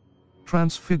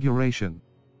 Transfiguration.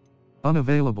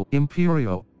 Unavailable.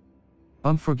 Imperio.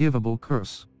 Unforgivable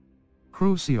curse.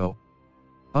 Crucio.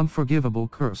 Unforgivable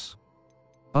curse.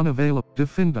 Unavailable.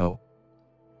 Defindo.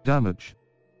 Damage.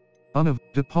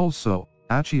 Depulso.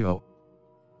 Accio.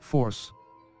 Force.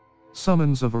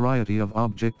 Summons a variety of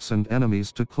objects and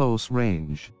enemies to close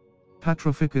range.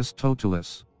 Patrificus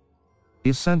Totalis.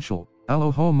 Essential.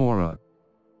 Alohomora.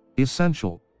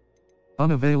 Essential.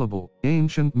 Unavailable.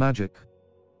 Ancient Magic.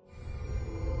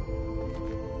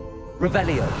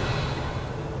 Revelio.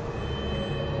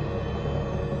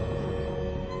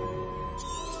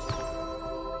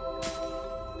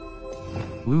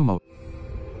 Lumo.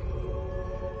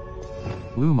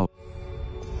 Lumo.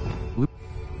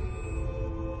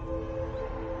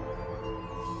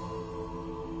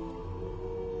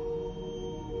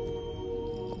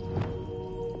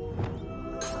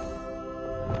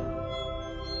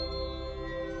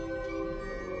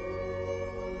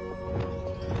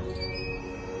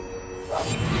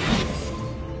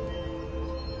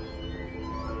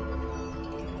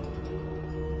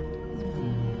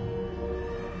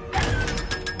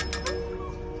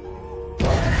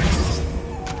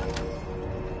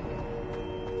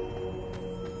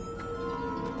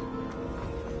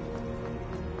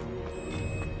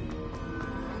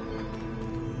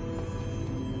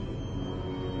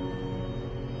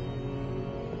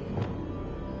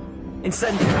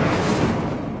 Incendio.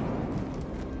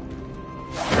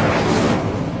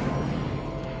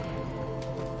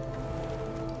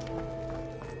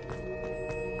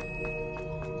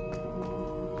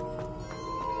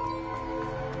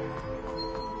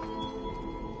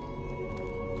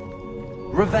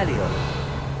 Revelio.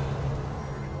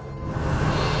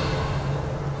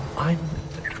 I'm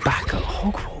back at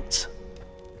Hogwarts.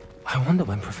 I wonder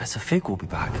when Professor Fig will be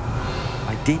back.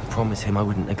 I did promise him I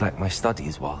wouldn't neglect my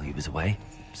studies while he was away.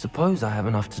 Suppose I have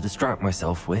enough to distract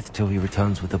myself with till he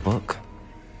returns with a book.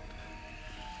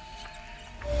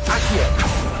 Accio.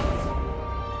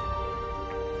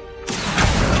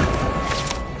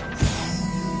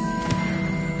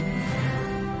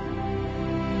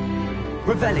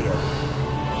 Revelio.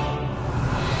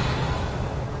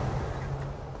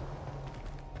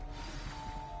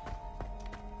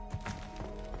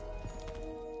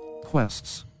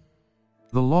 quests.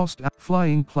 The Lost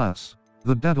Flying Class.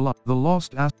 The Daedal. The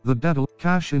Lost The Daedal.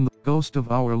 Cash in the Ghost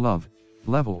of Our Love.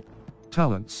 Level.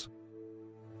 Talents.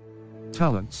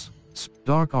 Talents.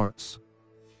 Dark Arts.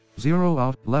 0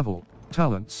 out. Level.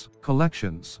 Talents.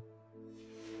 Collections.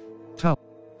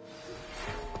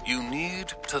 You need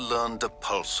to learn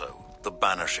Depulso, the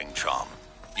banishing charm.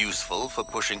 Useful for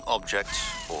pushing objects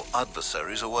or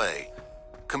adversaries away.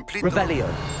 Complete Revelio.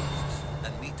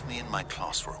 And meet me in my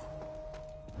classroom.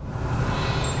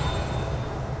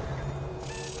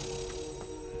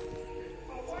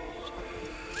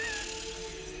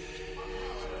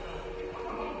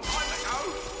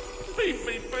 Leave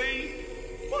me be!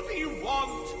 What do you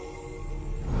want?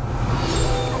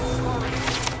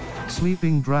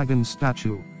 Sleeping Dragon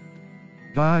Statue.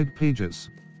 Guide pages.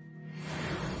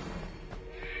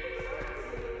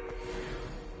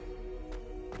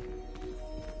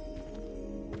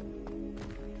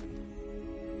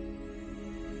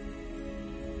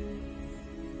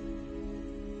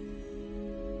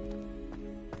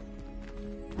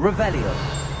 Revelio.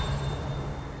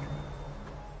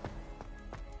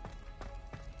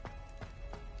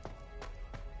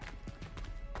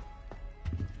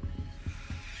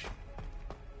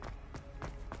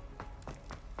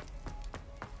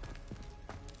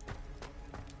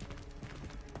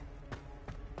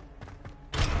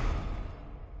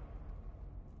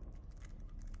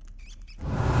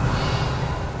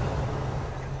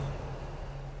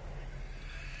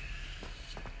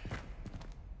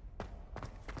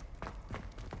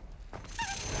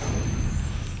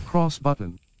 Cross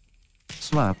button.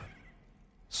 Slap.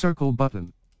 Circle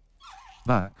button.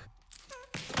 Back.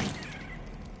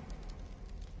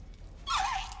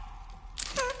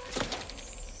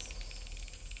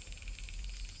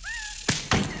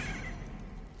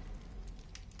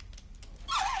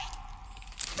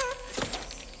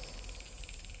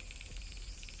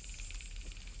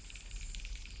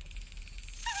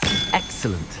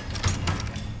 Excellent.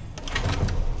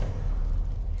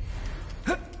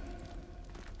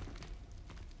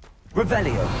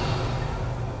 Revelio.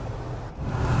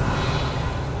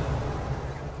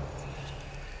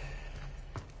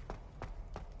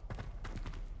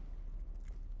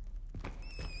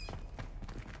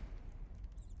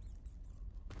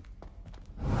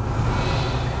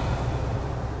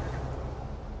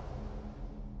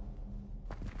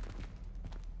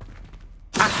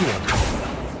 Accio.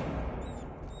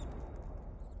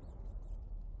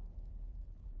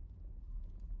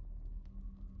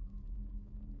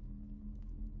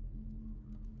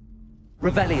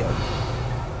 Revelio.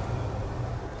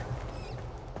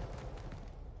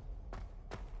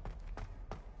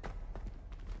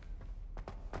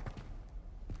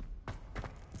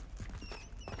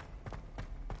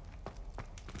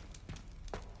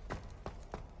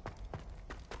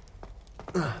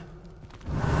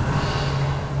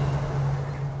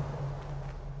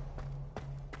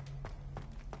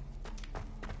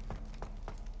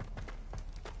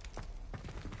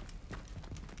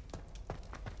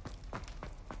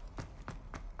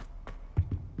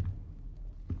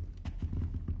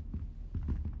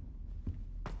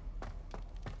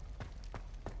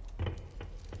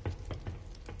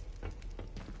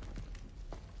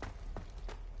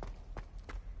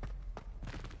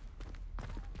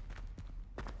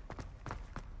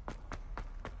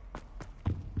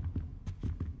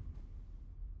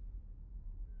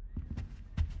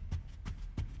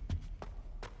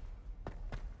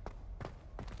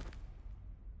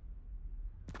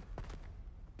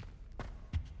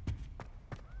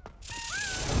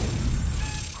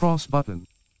 Cross button.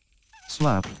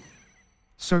 Slap.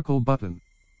 Circle button.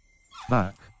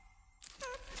 Back.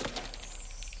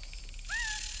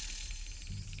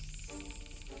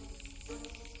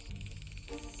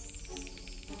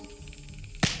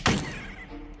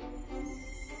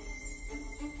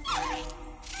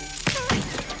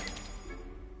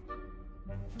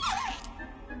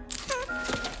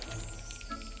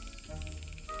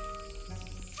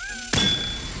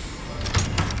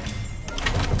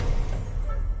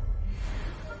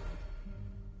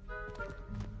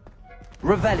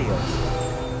 Revelio.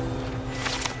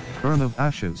 Urn of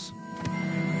Ashes.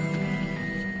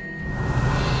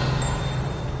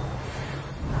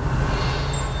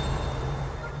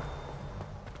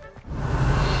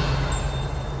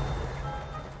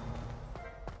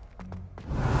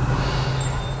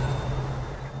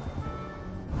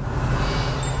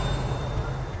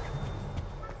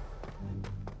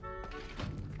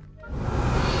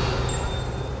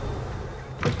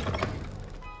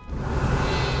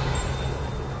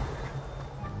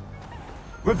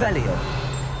 Revelio.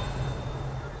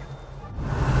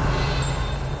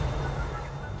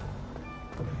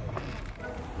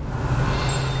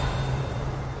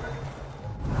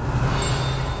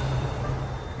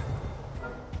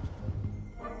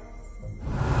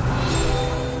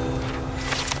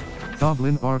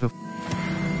 Goblin artifact.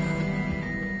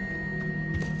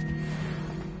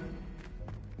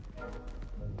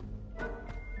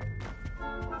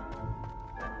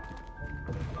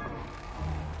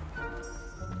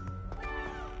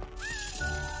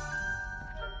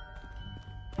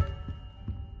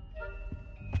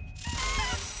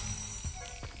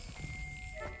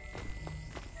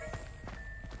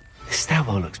 This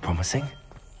stairwell looks promising.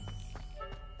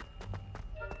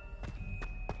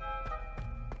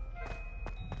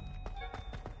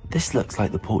 This looks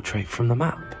like the portrait from the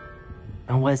map.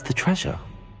 Now where's the treasure?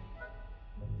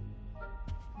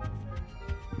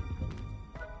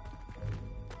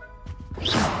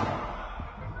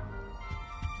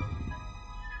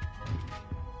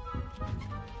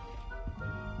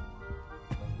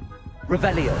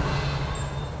 Revelio.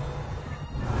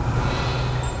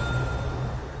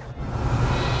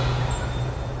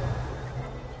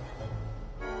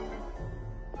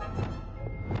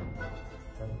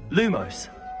 Lumos.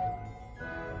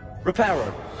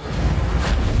 Reparo.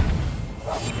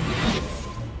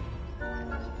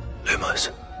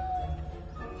 Lumos.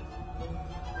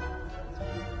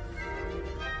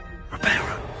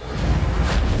 Reparo.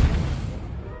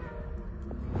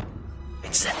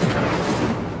 Incendio.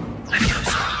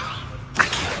 Leviosa.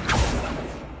 Accio.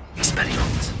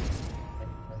 Expelliarmus.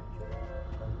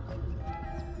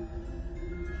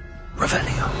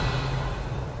 Revelio.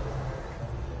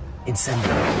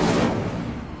 Incendio.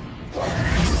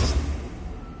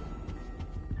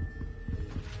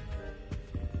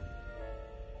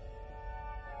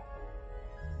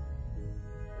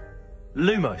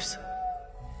 Lumos.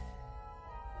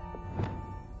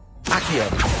 Accio.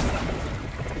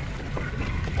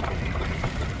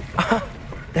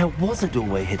 There was a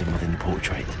doorway hidden within the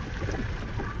portrait.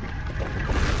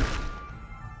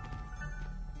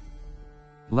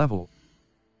 Level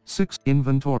 6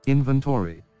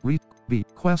 inventory B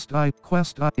quest I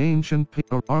ancient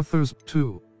or Arthur's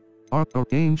 2 or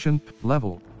ancient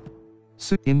level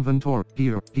 6 inventory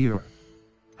gear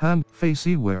hand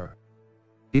facey wear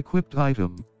equipped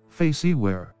item facey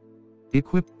wear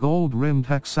equipped gold rimmed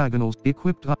hexagonals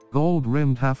equipped gold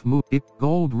rimmed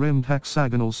gold rimmed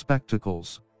hexagonal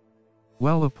spectacles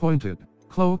well appointed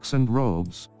cloaks and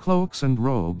robes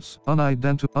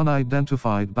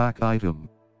unidentified back item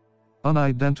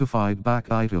unidentified back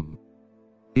item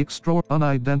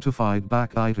unidentified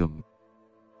back item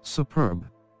superb.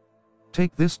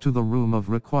 Take this to the room of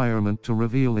requirement to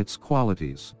reveal its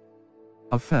qualities.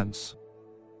 Offense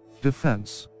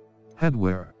defense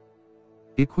headwear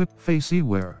equip facey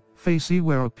wear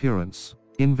appearance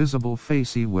invisible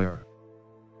facey wear.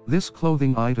 This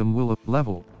clothing item will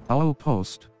level owl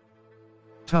post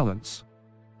talents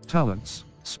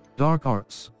dark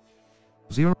arts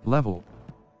 0 level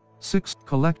 6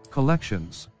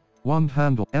 collections 1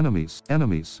 handle enemies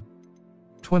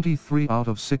 23 out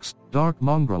of 6 dark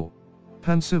mongrel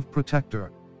pensive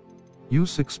protector.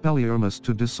 Use Expelliarmus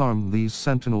to disarm these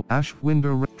sentinel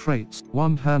Ashwinder traits.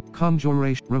 1 hand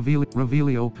conjuration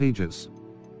revelio pages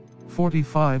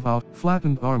 45 out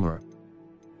flattened armor.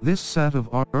 This set of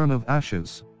urn of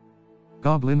ashes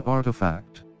goblin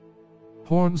artifact.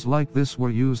 Horns like this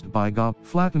were used by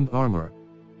flattened armor.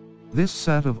 This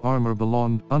set of armor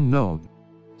belonged unknown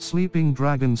sleeping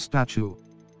dragon statue.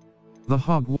 The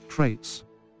Hogwarts traits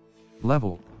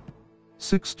level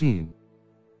 16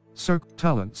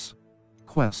 talents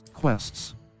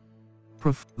quests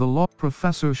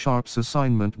Professor Sharp's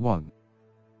assignment 1.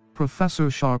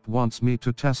 Professor Sharp wants me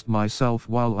to test myself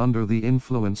while under the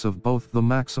influence of both the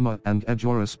Maxima and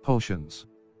Ejoris potions.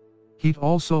 He'd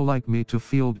also like me to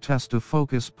field test a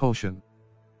focus potion.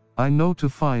 I know to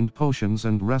find potions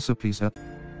and recipes at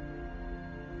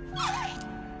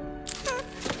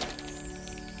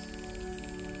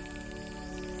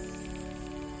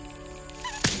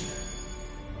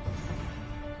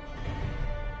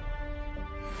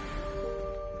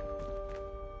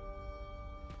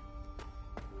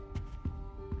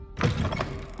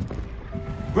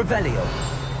Revelio.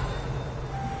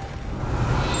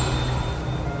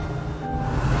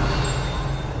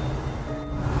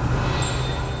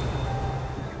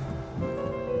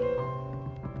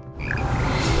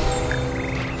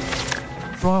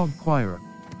 Frog Choir.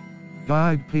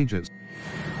 Guide pages.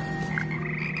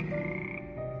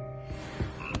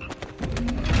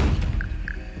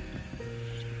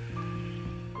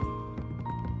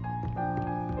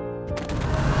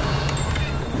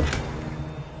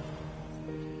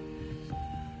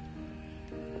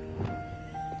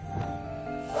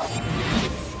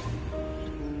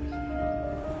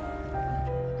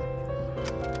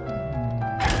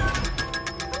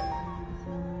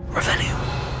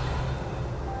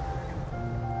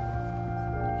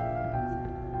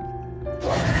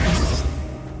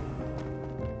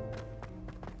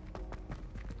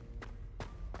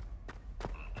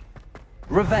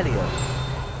 Revelio.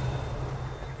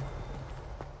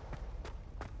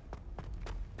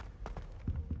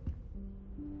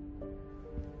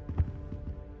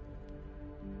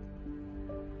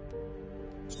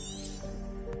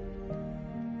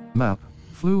 Map.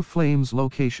 Flu Flames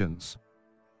locations.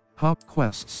 Hub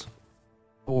quests.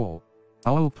 All.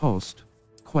 Owl Post.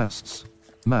 Quests.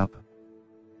 Map.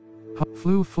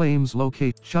 Flu Flames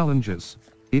locate challenges.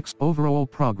 Overall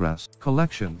progress.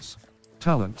 Collections.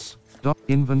 Talents.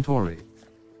 Inventory.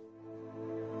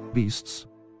 Beasts.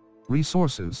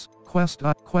 Resources. Quest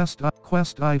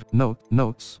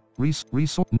notes.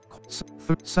 Resource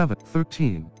 7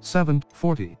 13 7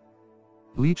 40.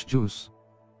 Leech juice.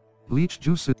 Leech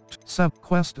juice 7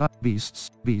 quest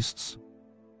beasts.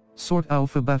 Sort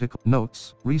alphabetical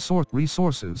notes.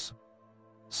 Resources.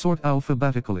 Sort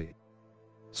alphabetically.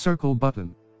 Circle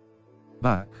button.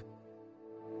 Back.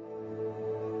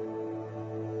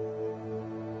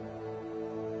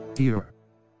 Here.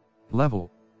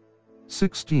 Level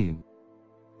 16.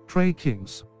 Trey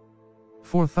Kings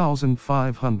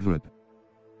 4,500.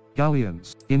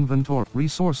 Galleons. Inventory.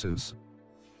 Resources.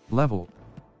 Level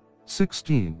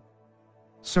 16.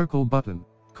 Circle button.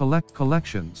 Collect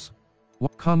collections.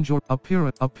 Conjure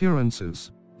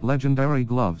appearances. Legendary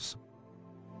gloves.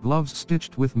 Gloves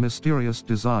stitched with mysterious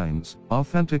designs.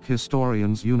 Authentic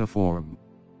historian's uniform.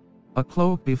 A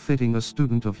cloak befitting a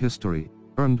student of history,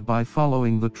 earned by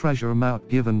following the treasure map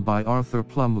given by Arthur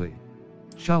Plumley.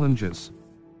 Challenges.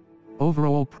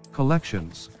 Overall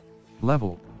collections.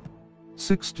 Level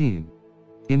 16.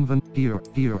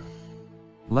 Gear.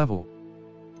 Level.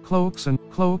 Cloaks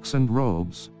and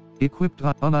robes. Equipped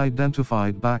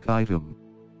unidentified back item.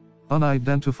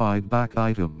 Unidentified back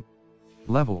item.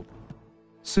 Level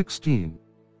 16.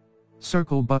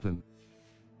 Circle button.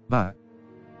 Back.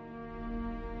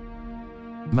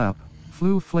 Map.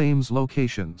 Flu Flames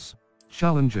locations.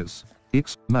 Challenges.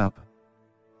 Map.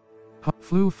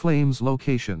 Flu Flames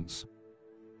locations.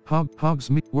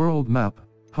 Hogsmeade World Map.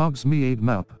 Hogsmeade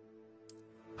Map.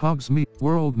 Hogsmeade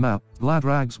World Map.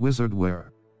 Gladrag's Wizardwear.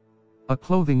 A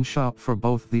clothing shop for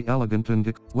both the elegant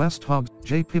and West Hogs.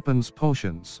 J. Pippin's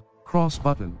Potions. Cross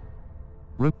button.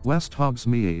 West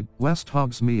Hogsmeade. West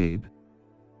Hogsmeade.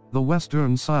 The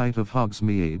western side of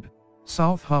Hogsmeade.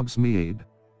 South Hogsmeade.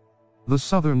 The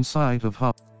southern side of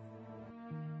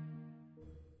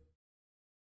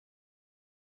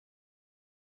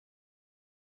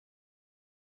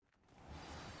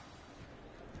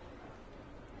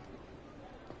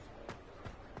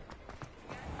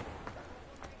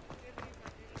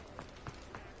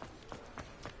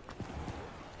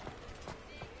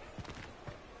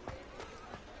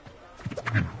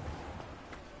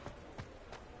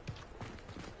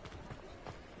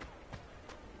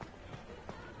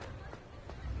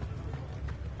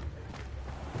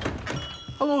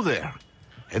Hello there.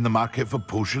 In the market for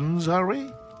potions, are we?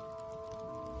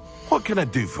 What can I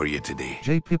do for you today?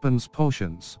 J. Pippin's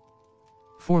Potions.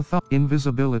 4th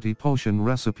Invisibility Potion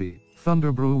Recipe.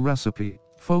 Thunderbrew Recipe.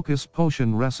 Focus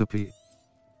Potion Recipe.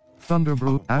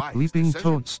 Thunderbrew. Leaping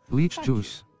Toads. Leech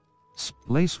Juice.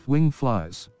 Lace Wing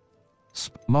Flies.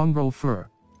 Mongrel Fur.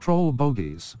 Troll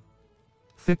Bogies.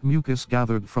 Thick mucus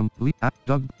gathered from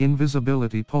dug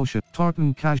invisibility potion.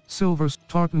 Tartan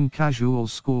casual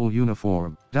school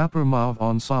uniform. Dapper Mauve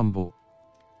ensemble.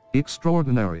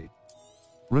 Extraordinary.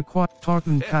 Require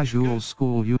tartan casual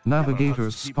school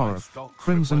navigator's scarf.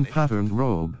 Crimson patterned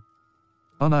robe.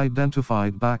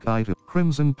 Unidentified back item.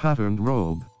 Crimson patterned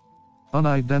robe.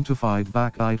 Unidentified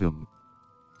back item.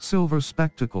 Silver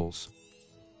spectacles.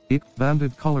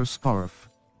 Banded color scarf.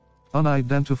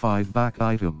 Unidentified back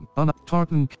item.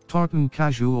 Tartan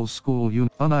casual school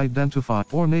unidentified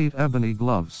ornate ebony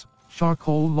gloves.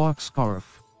 Charcoal lock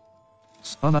scarf.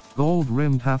 Gold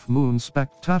rimmed half moon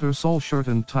spectator soul shirt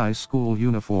and tie school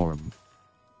uniform.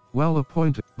 Well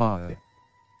appointed by.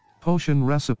 Potion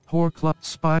recipe. Pour club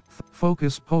spy.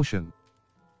 Focus potion.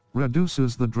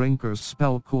 Reduces the drinker's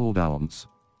spell cooldowns.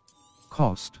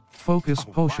 Cost. Focus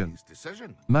potion.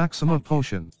 Maxima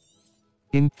potion.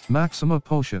 Maxima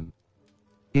potion.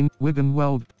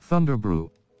 Wiggenweld, Thunderbrew.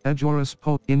 Edgeoris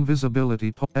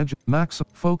invisibility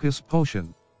focus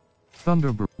potion.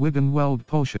 Thunderbrew, Wiggenweld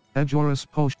potion. Edgeoris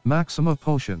potion. Maxima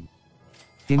potion.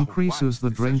 Increases the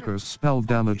drinker's spell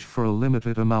damage for a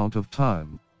limited amount of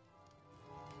time.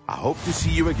 I hope to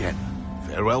see you again.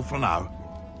 Farewell for now.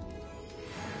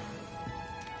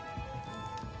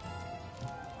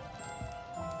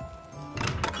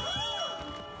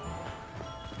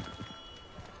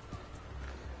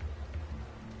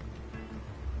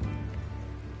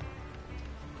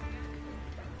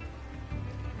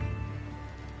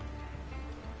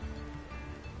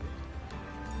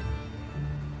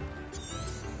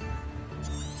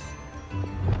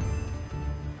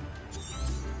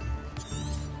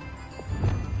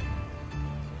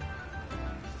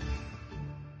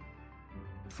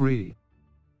 3.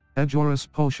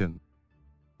 Edgeorus Potion.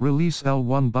 Release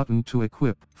L1 button to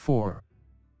equip. 4.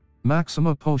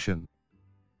 Maxima Potion.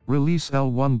 Release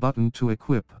L1 button to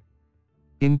equip.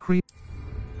 Increase.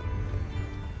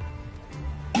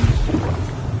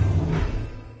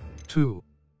 2.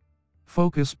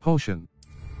 Focus Potion.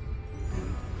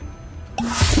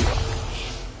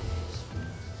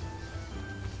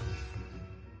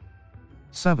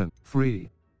 7. 3.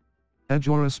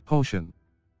 Edgeorus Potion.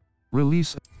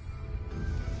 Release.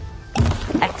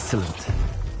 Excellent.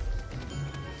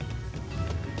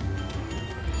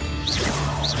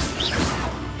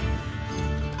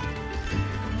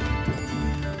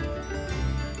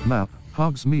 Map,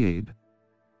 Hogsmeade.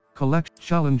 Collect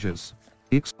challenges.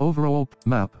 X overall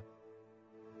map.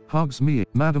 Hogsmeade,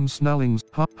 Madam Snelling's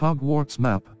Hogwarts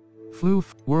map.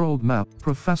 Floof, world map.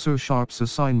 Professor Sharp's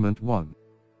assignment 1.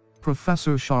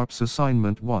 Professor Sharp's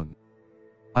assignment 1.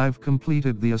 I've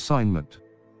completed the assignment.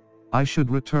 I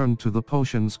should return to the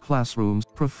potions classrooms.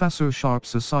 Professor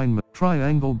Sharp's assignment.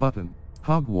 Triangle button.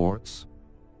 Hogwarts.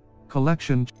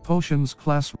 Collection. Potions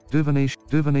class.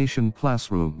 Divination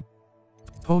classroom.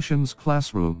 Potions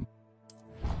classroom.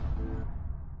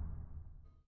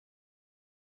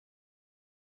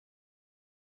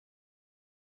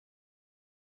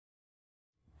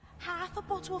 Half a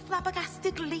bottle of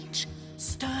flabbergasted leech,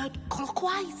 stirred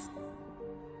clockwise.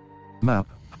 Map.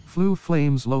 Flue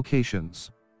Flames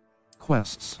locations.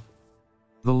 Quests.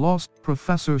 The Lost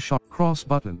Professor Sharp cross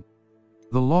button.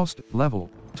 The Lost level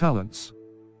talents.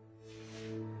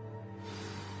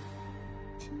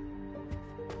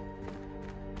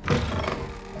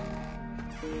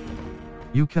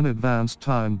 You can advance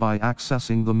time by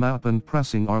accessing the map and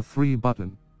pressing R3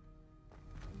 button.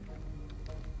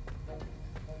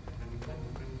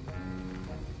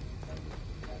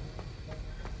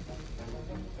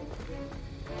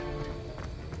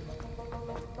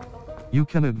 You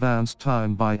can advance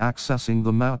time by accessing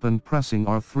the map and pressing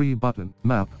R3 button.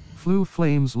 Map, Flue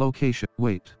Flames location.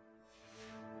 Wait.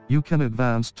 You can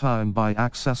advance time by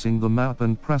accessing the map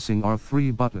and pressing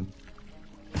R3 button.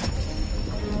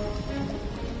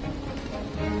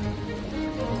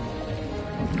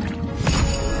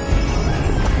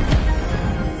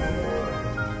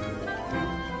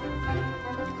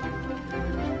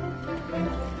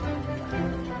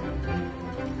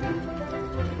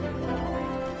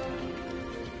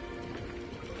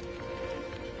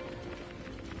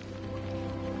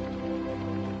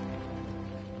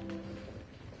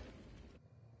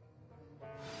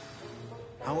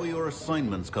 How are your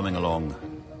assignments coming along?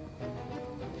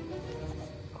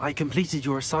 I completed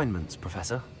your assignments,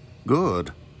 Professor.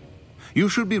 Good. You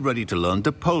should be ready to learn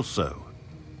Depulso.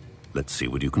 Let's see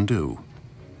what you can do.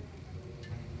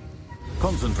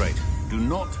 Concentrate. Do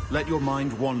not let your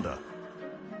mind wander.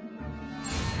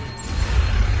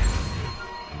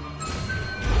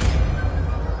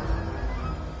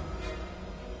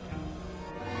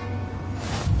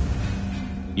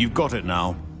 You've got it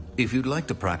now. If you'd like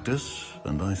to practice,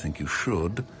 and I think you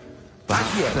should,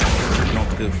 perhaps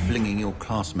not go flinging your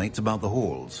classmates about the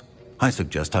halls. I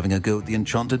suggest having a go at the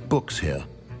enchanted books here.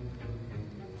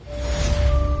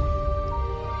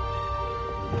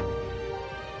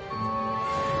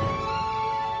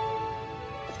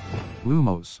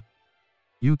 Lumos.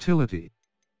 Utility.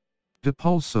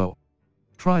 Depulso.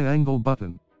 Triangle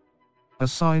button.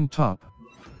 Assign top.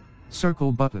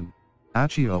 Circle button.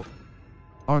 Accio.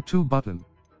 R2 button.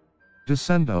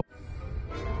 Descendo.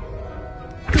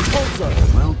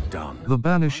 Depulso! Well done. The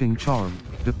Banishing Charm,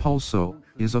 Depulso,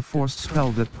 is a forced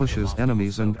spell that pushes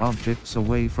enemies and objects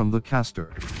away from the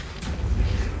caster.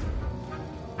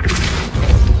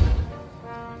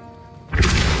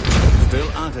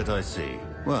 Still at it, I see.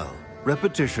 Well,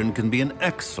 repetition can be an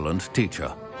excellent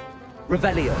teacher.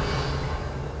 Revelio.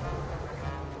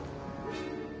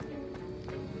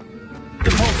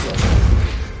 Depulso.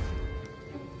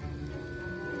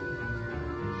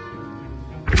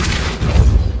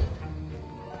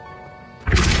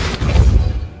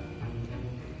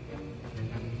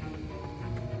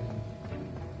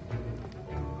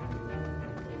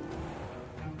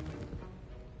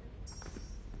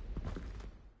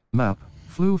 Map,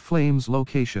 Flue Flames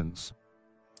locations.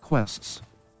 Quests.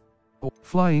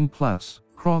 Flying Class,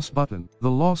 cross button, The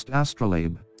Lost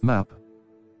Astrolabe, map.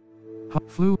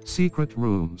 Flue, secret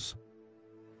rooms.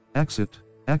 Exit,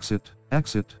 exit,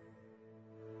 exit.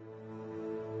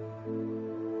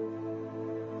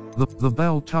 The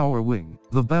Bell Tower Wing,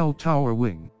 the Bell Tower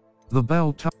Wing, the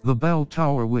Bell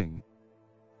Tower Wing.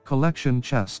 Collection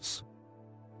chests.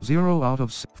 0 out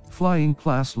of 6. Flying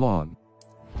Class lawn.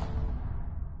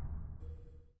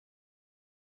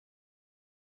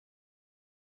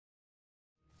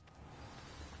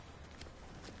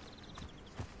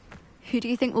 Who do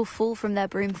you think will fall from their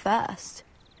broom first?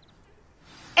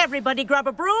 Everybody grab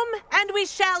a broom, and we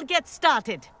shall get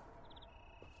started.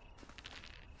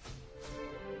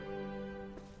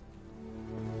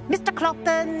 Mr.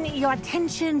 Clopton, your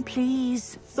attention,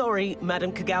 please. Sorry,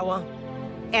 Madam Kagawa.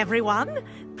 Everyone,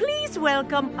 please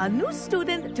welcome a new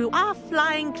student to our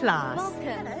flying class.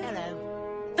 Welcome.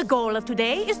 Hello. The goal of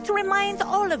today is to remind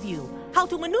all of you how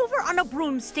to maneuver on a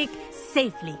broomstick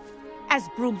safely, as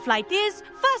broom flight is,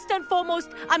 first and foremost,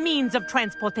 a means of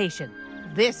transportation.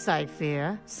 This, I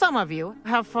fear, some of you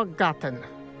have forgotten.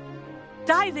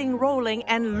 Diving, rolling,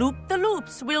 and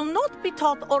loop-the-loops will not be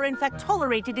taught or in fact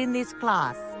tolerated in this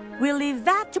class. We'll leave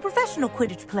that to professional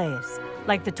Quidditch players,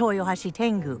 like the Toyohashi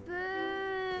Tengu.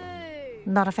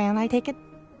 Not a fan, I take it?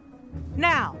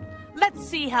 Now, let's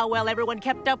see how well everyone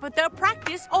kept up with their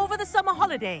practice over the summer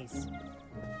holidays.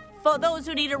 For those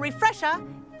who need a refresher,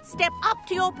 step up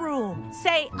to your broom,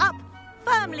 say up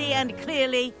firmly and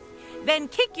clearly, then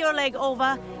kick your leg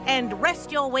over and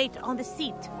rest your weight on the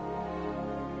seat.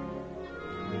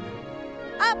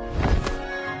 Up!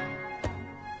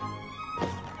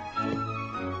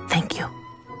 Thank you.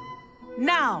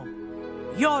 Now,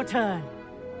 your turn.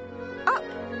 Up!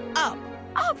 Up!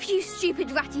 Up, you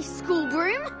stupid ratty school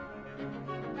broom!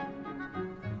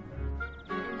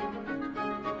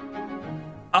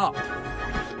 Up!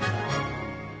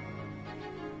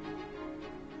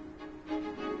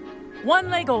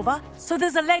 One leg over, so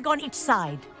there's a leg on each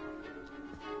side.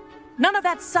 None of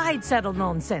that side saddle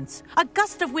nonsense. A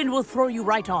gust of wind will throw you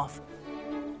right off.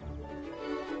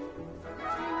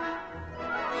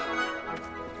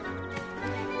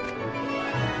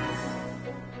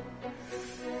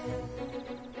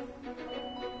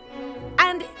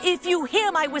 And if you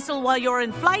hear my whistle while you're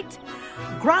in flight,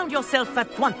 ground yourself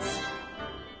at once.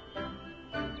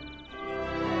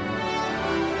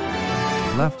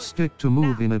 Left stick to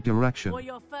move in a direction.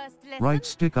 Right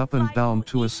stick up and down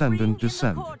to ascend and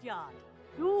descend.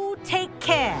 You take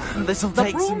care. This'll The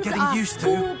take some brooms getting are used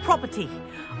school to. property.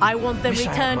 I want them Wish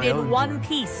I had returned my in own one broom.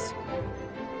 piece.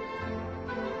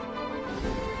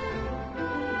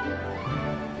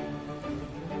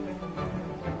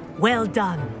 Well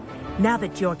done. Now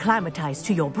that you're acclimatized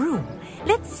to your broom,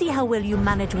 let's see how well you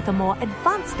manage with a more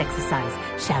advanced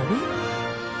exercise, shall we?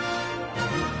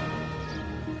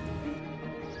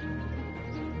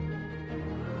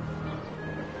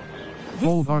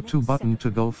 Hold R2 button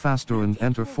to go faster and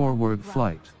enter forward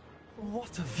flight.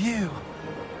 What a view!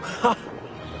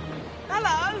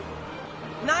 Hello!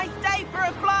 Nice day for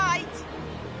a flight!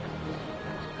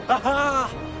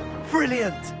 Aha!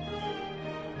 Brilliant!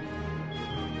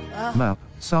 Map,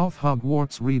 South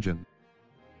Hogwarts region.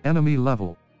 Enemy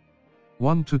level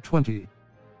 1 to 20.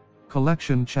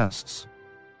 Collection chests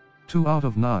 2 out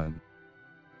of 9.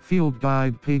 Field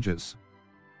guide pages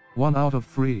 1 out of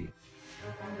 3.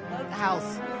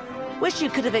 House. Wish you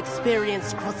could have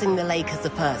experienced crossing the lake as a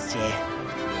first year.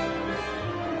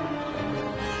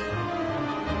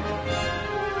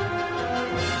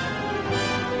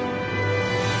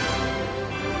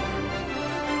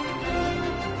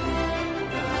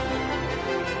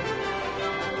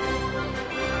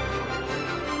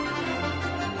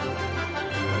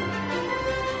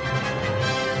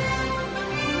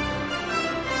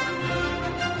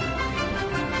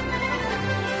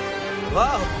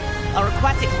 Whoa! Our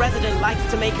aquatic resident likes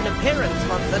to make an appearance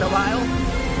once in a while.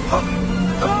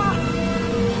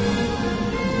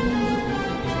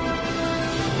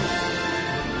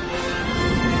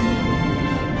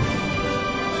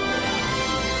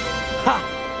 Ha!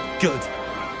 Good.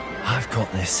 I've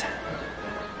got this.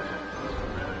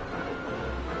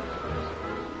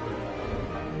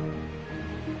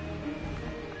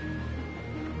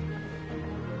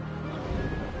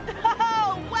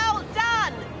 Oh, well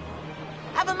done!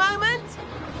 Have a moment?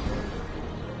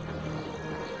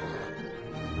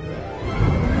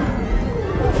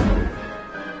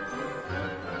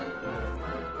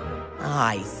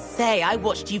 I say, I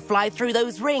watched you fly through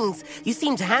those rings. You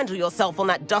seem to handle yourself on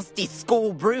that dusty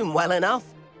school broom well enough.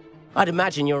 I'd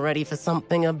imagine you're ready for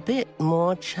something a bit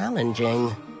more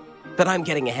challenging. But I'm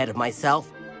getting ahead of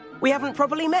myself. We haven't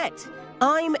properly met.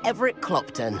 I'm Everett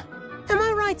Clopton. Am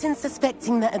I right in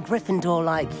suspecting that a Gryffindor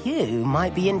like you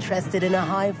might be interested in a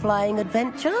high-flying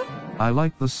adventure? I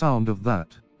like the sound of that.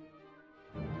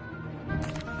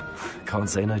 Can't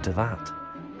say no to that.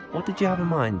 What did you have in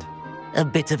mind? A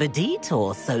bit of a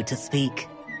detour, so to speak.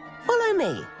 Follow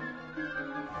me.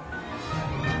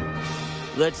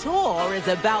 The tour is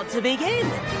about to begin.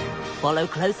 Follow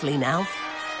closely now.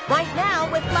 Right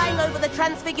now, we're flying over the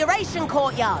Transfiguration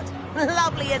Courtyard.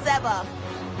 Lovely as ever.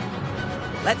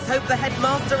 Let's hope the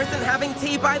headmaster isn't having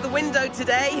tea by the window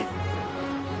today.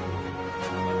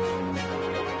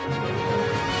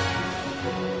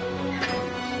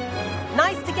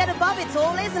 nice to get above it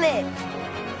all, isn't it?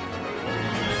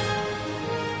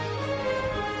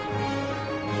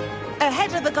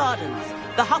 Ahead of the gardens,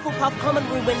 the Hufflepuff common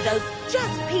room windows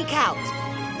just peek out.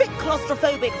 Bit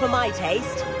claustrophobic for my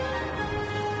taste.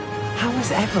 How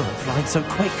is Everett flying so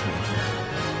quickly?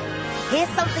 Here's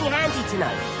something handy to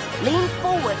know. Lean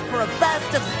forward for a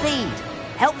burst of speed.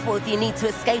 Helpful if you need to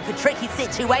escape a tricky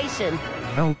situation.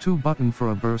 L2 button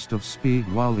for a burst of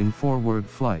speed while in forward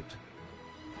flight.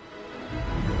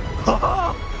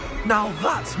 Now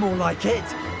that's more like it.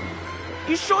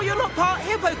 You sure you're not part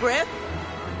hippogriff?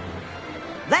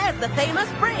 There's the famous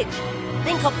bridge.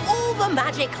 Think of all the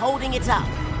magic holding it up.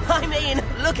 I mean,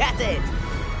 look at it.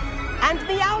 And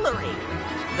the owlery.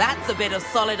 That's a bit of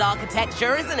solid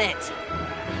architecture, isn't it?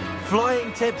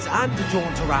 Flying tips and a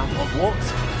jaunt around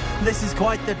Hogwarts. This is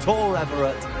quite the tour,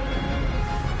 Everett.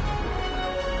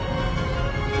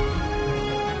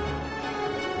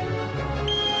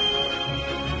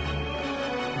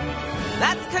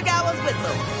 That's Kagawa's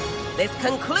whistle. This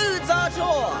concludes our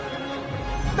tour.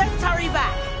 Let's hurry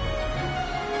back.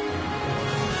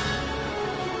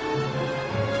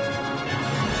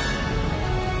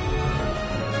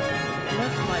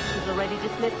 Looks like she's already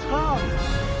dismissed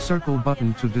class. Circle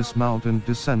button to dismount and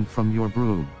descend from your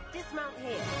broom. Dismount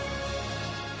here.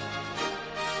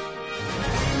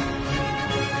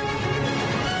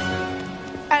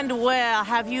 And where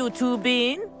have you two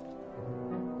been?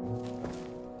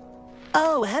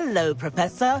 Oh, hello,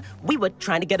 Professor. We were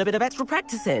trying to get a bit of extra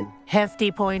practice in. Hefty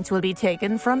points will be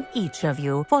taken from each of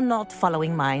you for not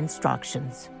following my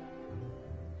instructions.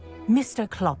 Mr.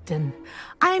 Clopton,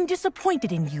 I am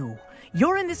disappointed in you.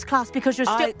 You're in this class because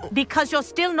you're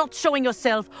still not showing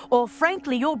yourself, or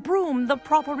frankly, your broom the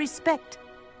proper respect.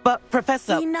 But,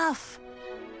 Professor... Enough.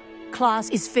 Class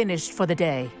is finished for the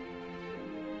day.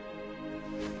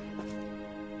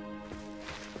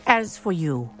 As for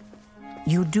you,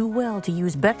 you do well to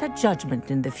use better judgment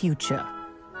in the future.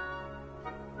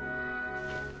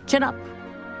 Chin up.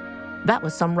 That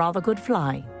was some rather good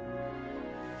flying.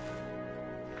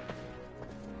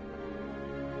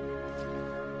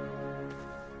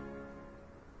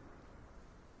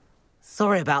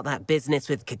 Sorry about that business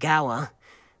with Kagawa,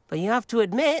 but you have to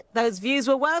admit, those views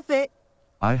were worth it.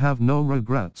 I have no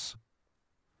regrets.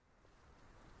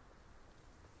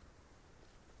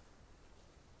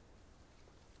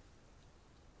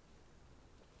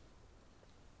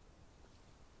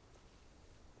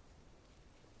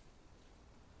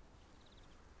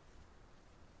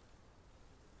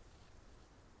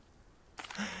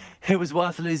 It was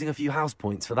worth losing a few house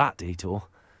points for that detour.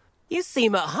 You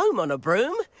seem at home on a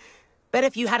broom. Bet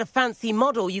if you had a fancy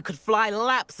model, you could fly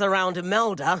laps around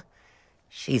Imelda.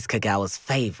 She's Kagawa's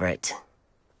favorite.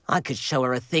 I could show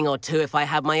her a thing or two if I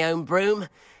had my own broom.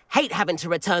 Hate having to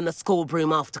return the school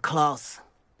broom after class.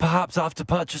 Perhaps I have to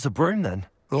purchase a broom then?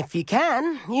 If you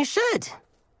can, you should.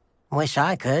 Wish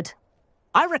I could.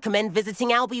 I recommend visiting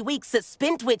Albie Weeks at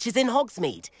Spintwitches in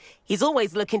Hogsmeade. He's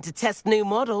always looking to test new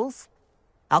models.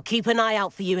 I'll keep an eye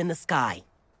out for you in the sky.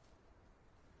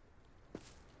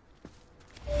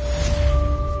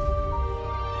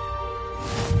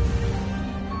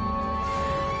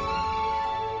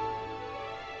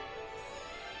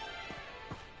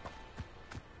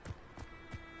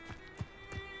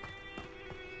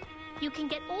 You can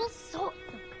get all sorts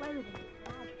of clothing.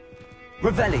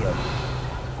 Revelio.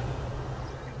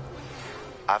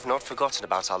 I've not forgotten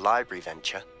about our library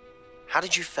venture. How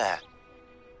did you fare?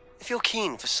 If you're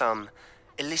keen for some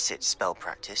illicit spell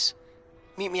practice,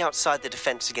 meet me outside the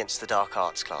Defense Against the Dark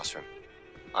Arts classroom.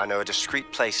 I know a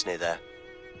discreet place near there.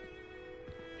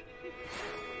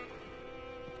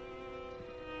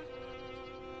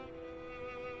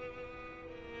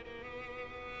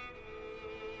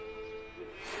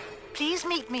 Please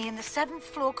meet me in the 7th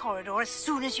floor corridor as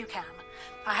soon as you can.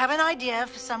 I have an idea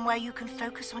for somewhere you can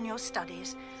focus on your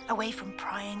studies, away from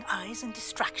prying eyes and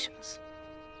distractions.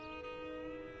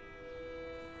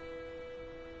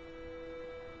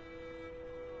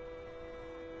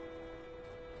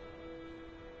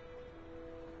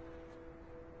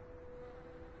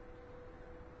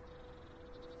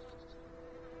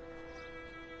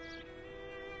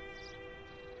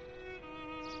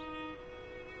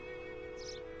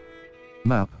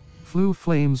 Map, Flue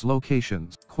Flames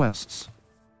locations, quests.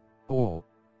 All.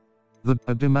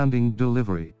 A demanding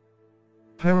delivery.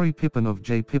 Perry Pippin of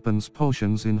J. Pippin's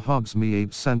Potions in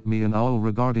Hogsmeade sent me an owl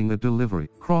regarding a delivery.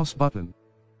 Cross button.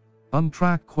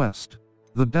 Untrack quest.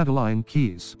 The Deadline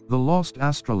Keys, the Lost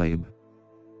Astrolabe.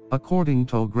 According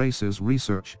to Grace's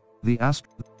research, the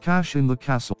cache in the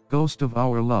castle, Ghost of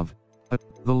Our Love.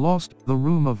 The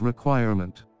Room of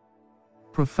Requirement.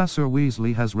 Professor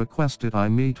Weasley has requested I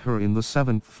meet her in the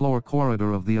 7th floor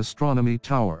corridor of the Astronomy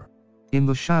Tower, in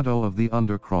the shadow of the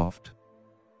Undercroft.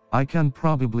 I can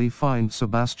probably find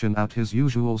Sebastian at his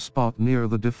usual spot near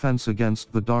the Defense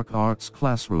Against the Dark Arts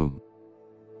classroom.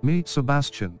 Meet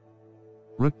Sebastian.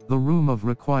 The Room of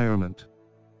Requirement.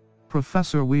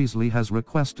 Professor Weasley has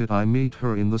requested I meet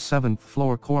her in the 7th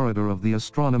floor corridor of the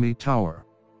Astronomy Tower.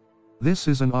 This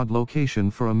is an odd location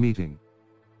for a meeting.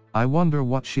 I wonder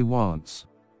what she wants.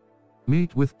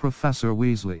 Meet with Professor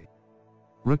Weasley.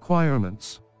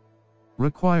 Requirements.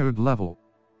 Required level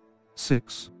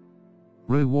 6.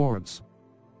 Rewards.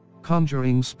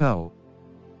 Conjuring spell.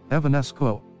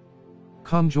 Evanesco.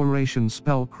 Conjuration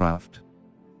spellcraft.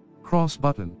 Cross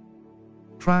button.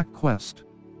 Track quest.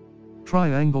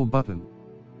 Triangle button.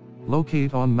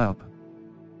 Locate on map.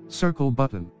 Circle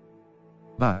button.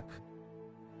 Back.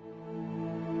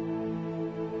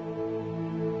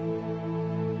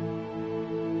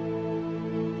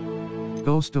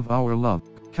 Ghost of Our Love.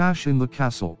 Cash in the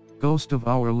Castle. Ghost of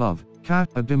Our Love.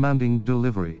 A demanding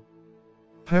delivery.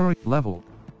 Parry level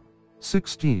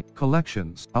 16.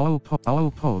 Collections. Owl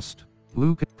Post.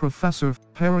 Luke. Professor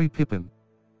Perry Pippin.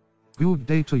 Good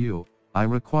day to you. I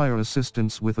require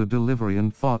assistance with a delivery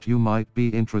and thought you might be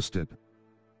interested.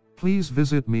 Please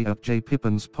visit me at J.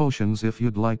 Pippin's Potions if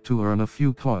you'd like to earn a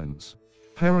few coins.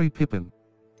 Perry Pippin.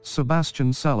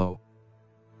 Sebastian Sallow.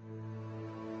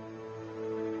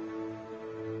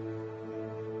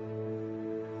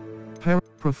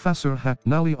 Professor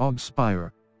Nelly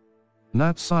Ogspire.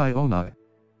 Nat Onai.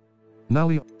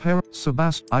 Nelly,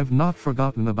 Sebast. I've not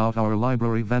forgotten about our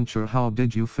library venture. How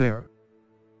did you fare?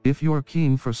 If you're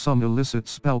keen for some illicit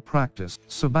spell practice,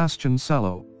 Sebastian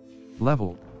Sallow.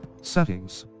 Level.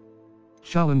 Settings.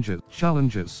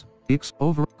 Challenges.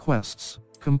 Over quests.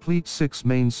 Complete 6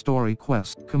 main story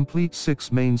quests. Complete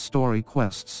 6 main story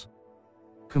quests.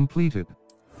 Completed.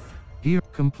 Here,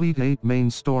 complete 8 main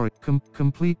story.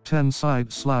 Complete 10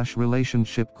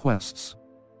 side/relationship quests.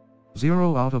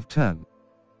 0 out of 10.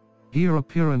 Here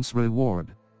appearance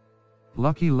reward.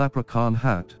 Lucky leprechaun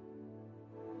hat.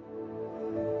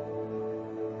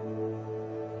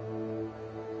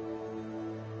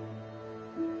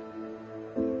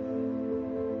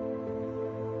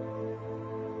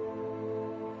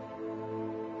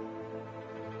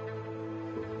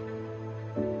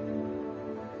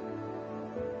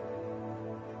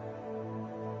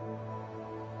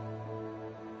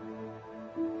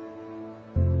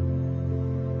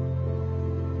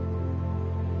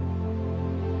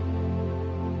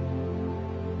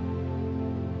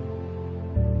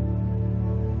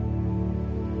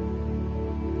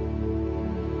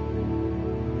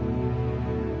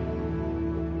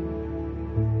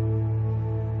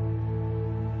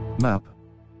 Map.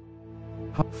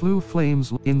 Flew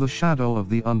flames in the shadow of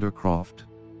the Undercroft.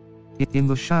 In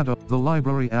the shadow, the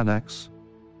library annex.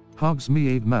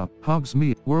 Hogsmeade map.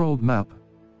 Hogsmeade world map.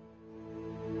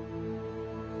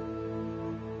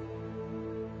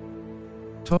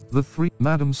 The 3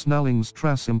 Madame Snelling's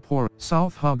Tress Emporium.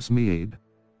 South Hogsmeade.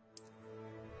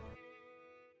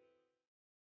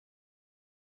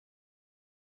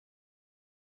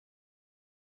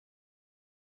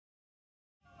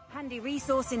 Handy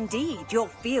resource indeed, your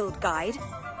field guide.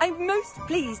 I'm most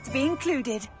pleased to be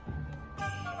included.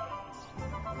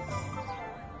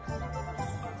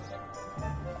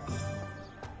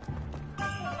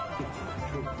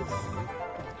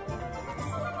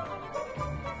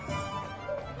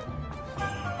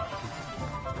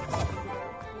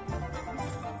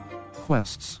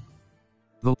 Quests.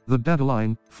 The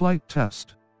deadline, flight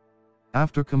test.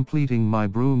 After completing my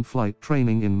broom flight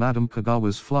training in Madame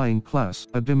Kagawa's flying class,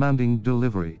 a demanding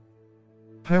delivery.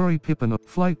 Perry Pippin,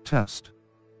 flight test.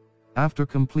 After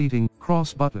completing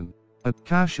cross button, a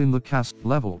cash in the cast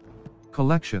level.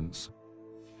 Collections.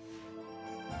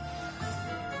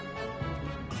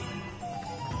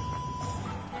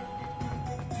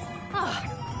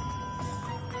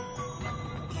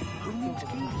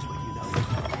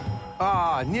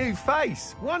 New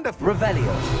face. Wonderful.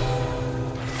 Revelio.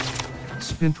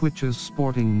 Spintwitch's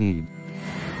sporting need.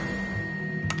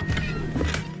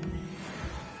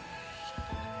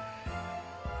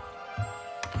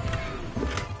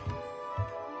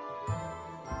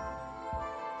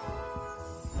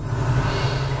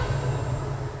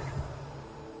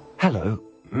 Hello,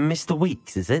 Mr.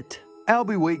 Weeks, is it?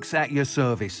 Albie Weeks at your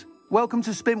service. Welcome to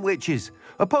Spintwitches.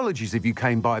 Apologies if you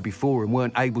came by before and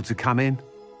weren't able to come in.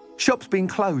 Shop's been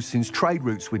closed since trade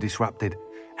routes were disrupted.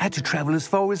 Had to travel as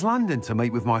far as London to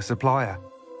meet with my supplier.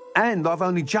 And I've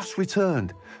only just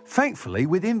returned, thankfully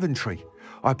with inventory.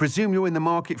 I presume you're in the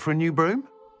market for a new broom?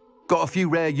 Got a few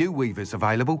rare U-weavers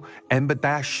available. Ember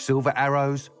Dash, Silver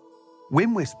Arrows.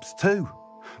 Wind Wisps too.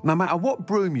 No matter what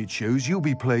broom you choose, you'll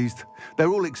be pleased. They're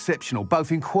all exceptional,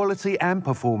 both in quality and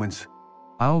performance.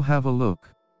 I'll have a look.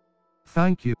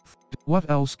 Thank you. What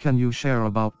else can you share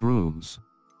about brooms?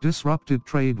 Disrupted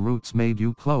trade routes made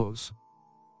you close.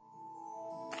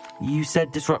 You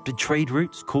said disrupted trade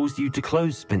routes caused you to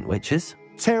close, Spintwitches?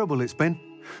 Terrible it's been.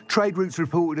 Trade routes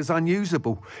reported as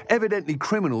unusable. Evidently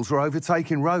criminals are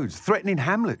overtaking roads, threatening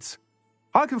hamlets.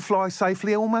 I can fly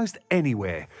safely almost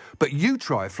anywhere, but you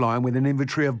try flying with an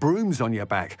inventory of brooms on your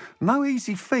back. No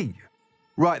easy feat.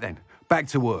 Right then, back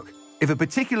to work. If a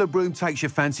particular broom takes your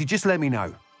fancy, just let me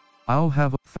know. I'll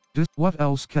have a... What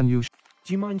else can you...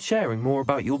 Do you mind sharing more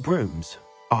about your brooms?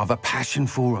 I have a passion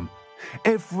for them.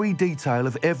 Every detail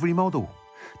of every model.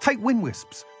 Take Wind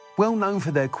Wisps, well known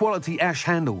for their quality ash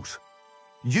handles.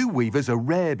 U-weavers are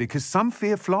rare because some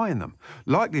fear flying them,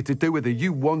 likely to do with the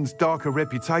U-wand's darker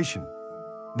reputation.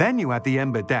 Then you have the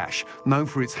Ember Dash, known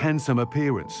for its handsome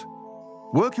appearance.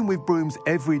 Working with brooms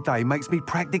every day makes me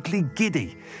practically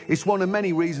giddy. It's one of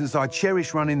many reasons I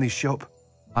cherish running this shop.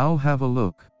 I'll have a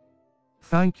look.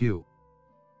 Thank you.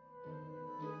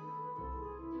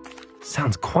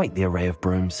 Sounds quite the array of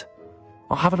brooms.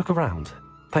 I'll have a look around.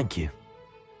 Thank you.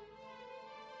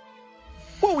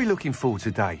 What are we looking for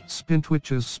today?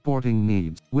 Spintwitch's sporting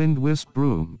needs. Wind Wisp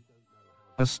broom.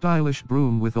 A stylish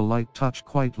broom with a light touch,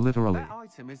 quite literally. That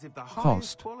item is of the highest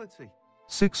Cost quality.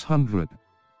 600.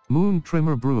 Moon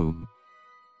trimmer broom.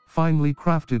 Finely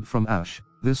crafted from ash,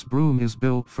 this broom is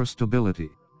built for stability.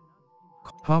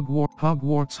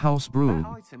 Hogwarts house broom.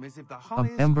 That item is of the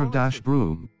highest Ember quality. Dash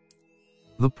broom.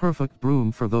 The perfect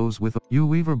broom for those with a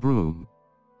U-weaver broom.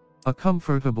 A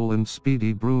comfortable and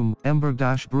speedy broom, Ember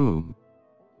Dash broom.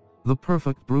 The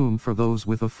perfect broom for those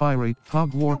with a fiery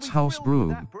Hogwarts house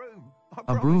broom.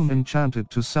 A broom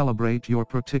enchanted to celebrate your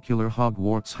particular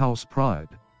Hogwarts house pride.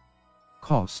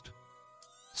 Cost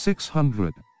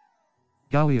 600.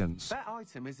 Galleons. That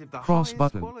item is of the Cross highest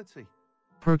button. quality.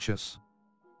 Purchase.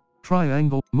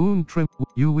 Triangle moon trim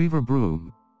U-weaver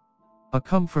broom. A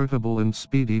comfortable and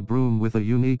speedy broom with a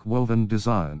unique woven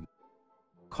design.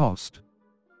 Cost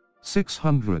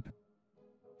 600.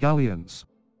 Galleons.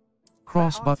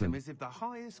 Cross That button. item is of the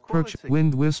highest Purchase quality.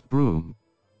 Wind Wisp broom.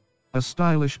 A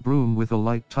stylish broom with a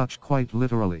light touch, quite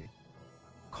literally.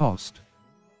 Cost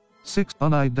 6.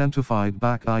 Unidentified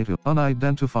back item.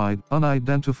 Unidentified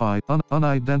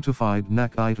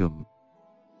neck item.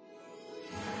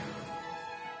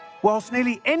 Whilst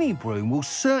nearly any broom will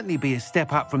certainly be a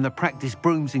step up from the practice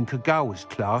brooms in Kagawa's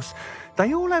class,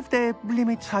 they all have their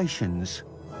limitations.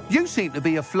 You seem to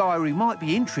be a flyer who might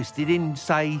be interested in,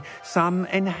 say, some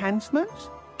enhancements?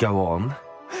 Go on.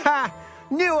 Ha!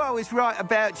 Knew I was right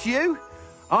about you.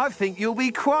 I think you'll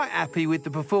be quite happy with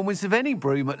the performance of any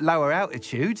broom at lower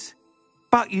altitudes.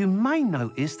 But you may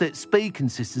notice that speed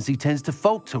consistency tends to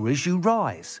falter as you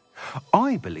rise.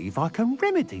 I believe I can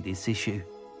remedy this issue.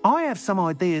 I have some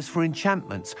ideas for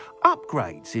enchantments,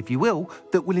 upgrades, if you will,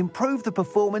 that will improve the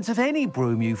performance of any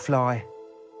broom you fly.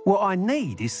 What I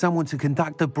need is someone to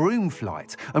conduct a broom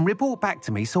flight and report back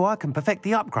to me so I can perfect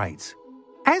the upgrades.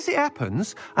 As it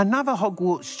happens, another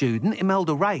Hogwarts student,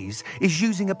 Imelda Reyes, is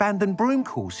using abandoned broom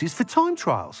courses for time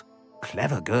trials.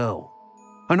 Clever girl.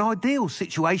 An ideal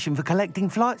situation for collecting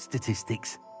flight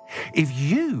statistics. If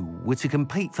you were to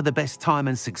compete for the best time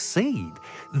and succeed,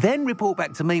 then report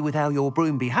back to me with how your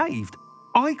broom behaved,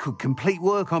 I could complete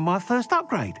work on my first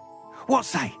upgrade. What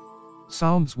say?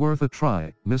 Sounds worth a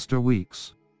try, Mr.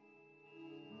 Weeks.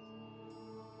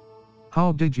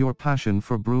 How did your passion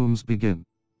for brooms begin?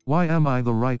 Why am I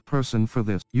the right person for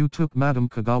this? You took Madame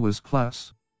Kagawa's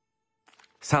class?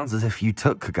 Sounds as if you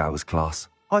took Kagawa's class.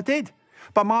 I did,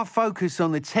 but my focus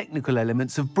on the technical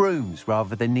elements of brooms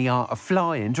rather than the art of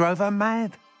flying drove her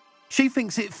mad. She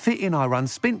thinks it fitting I run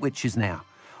Spintwitches now.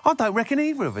 I don't reckon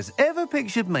either of us ever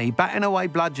pictured me batting away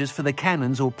bludgers for the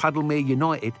Cannons or Puddlemere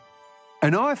United.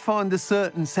 And I find a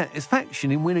certain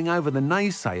satisfaction in winning over the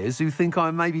naysayers who think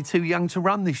I may be too young to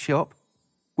run this shop.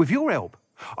 With your help,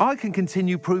 I can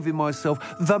continue proving myself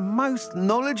the most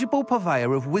knowledgeable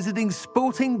purveyor of wizarding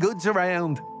sporting goods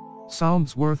around.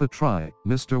 Sounds worth a try,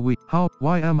 Mr. Weeks.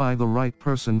 Why am I the right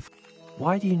person?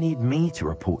 Why do you need me to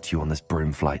report to you on this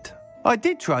broom flight? I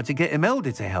did try to get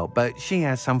Imelda to help, but she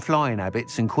has some flying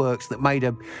habits and quirks that made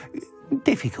her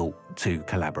difficult to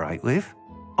collaborate with.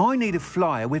 I need a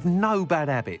flyer with no bad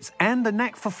habits and the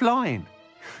knack for flying.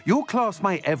 Your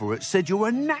classmate Everett said you're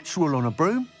a natural on a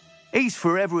broom. He's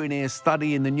forever in here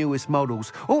studying the newest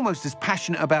models, almost as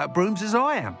passionate about brooms as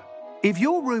I am. If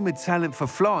your rumoured talent for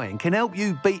flying can help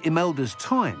you beat Imelda's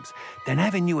times, then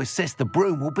having you assess the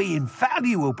broom will be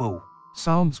invaluable.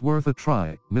 Sounds worth a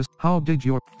try, Miss. How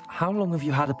long have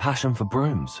you had a passion for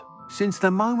brooms? Since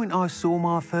the moment I saw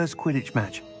my first Quidditch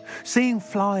match. Seeing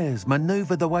flyers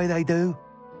manoeuvre the way they do.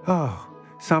 Oh,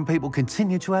 some people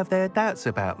continue to have their doubts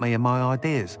about me and my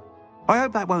ideas. I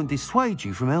hope that won't dissuade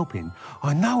you from helping.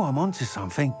 I know I'm onto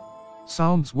something.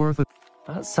 Sounds worth it.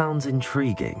 That sounds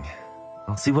intriguing.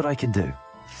 I'll see what I can do.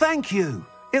 Thank you.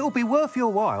 It'll be worth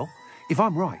your while. If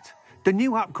I'm right, the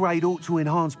new upgrade ought to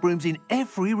enhance brooms in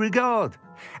every regard.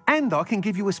 And I can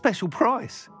give you a special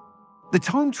price. The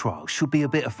time trial should be a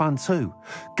bit of fun too.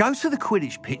 Go to the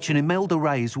Quidditch pitch and Imelda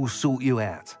Reyes will sort you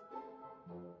out.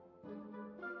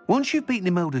 Once you've beaten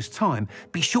Imelda's time,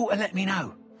 be sure to let me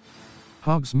know.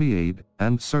 Hogsmeade,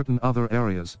 and certain other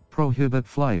areas, prohibit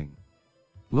flying.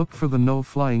 Look for the no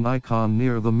flying icon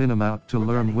near the minimap to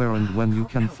learn where and when you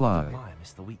can fly.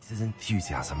 Mr. Weeks'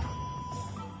 enthusiasm.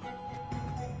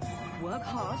 Work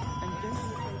hard and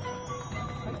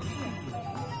don't be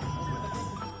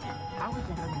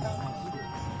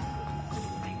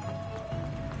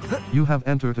You have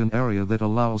entered an area that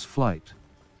allows flight.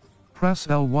 Press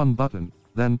L1 button,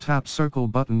 then tap circle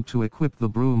button to equip the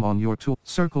broom on your tool.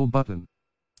 Circle button.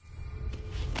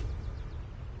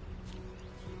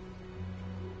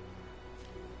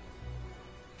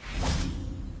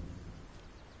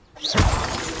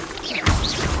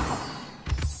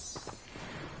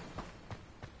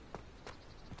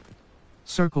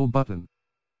 Circle button.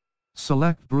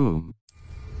 Select broom.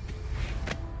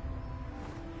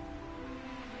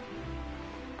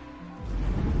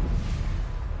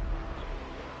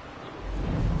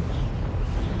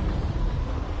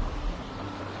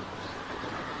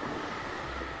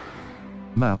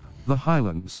 Map, the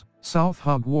Highlands, South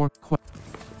Hogwarts.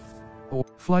 Or,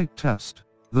 flight test,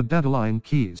 the deadline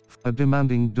keys, a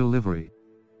demanding delivery.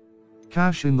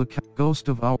 Cash in the ghost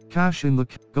of our, cash in the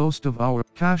ghost of our,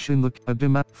 cash in the a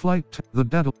demand flight,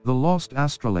 the lost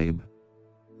astrolabe.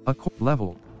 A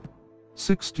level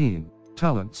 16,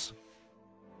 talents.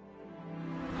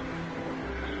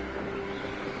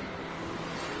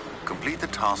 Complete the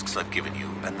tasks I've given you,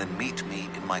 and then meet me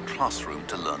in my classroom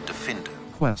to learn Defendo.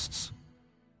 Quests.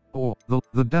 Or,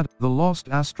 the lost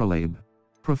astrolabe.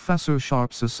 Professor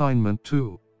Sharp's assignment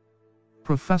 2.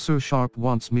 Professor Sharp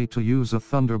wants me to use a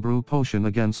Thunderbrew potion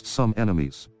against some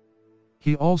enemies.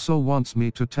 He also wants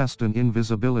me to test an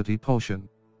invisibility potion.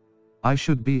 I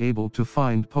should be able to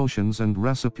find potions and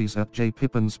recipes at J.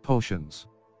 Pippin's Potions.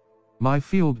 My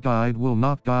field guide will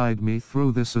not guide me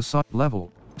through this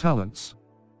level, talents.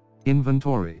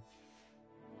 Inventory.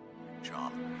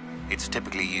 John, it's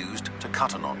typically used to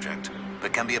cut an object,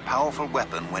 but can be a powerful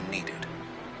weapon when needed.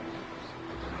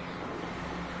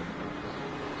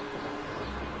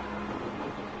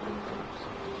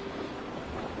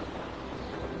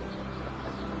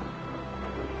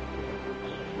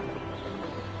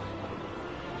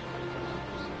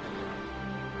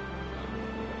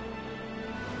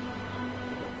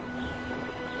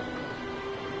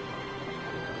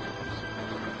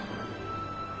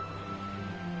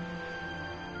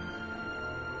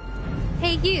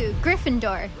 Hey you,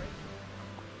 Gryffindor.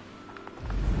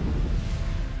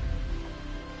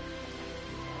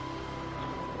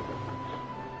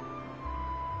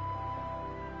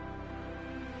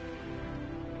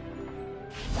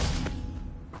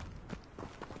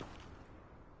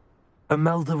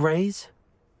 Imelda Reyes?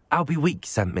 Albie Weeks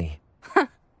sent me.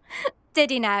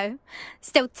 Did he now?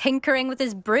 Still tinkering with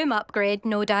his broom upgrade,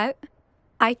 no doubt.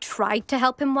 I tried to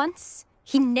help him once.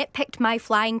 He nitpicked my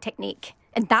flying technique.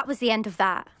 And that was the end of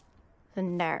that. The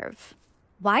nerve.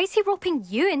 Why is he roping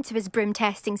you into his broom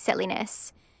testing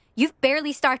silliness? You've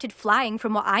barely started flying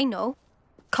from what I know.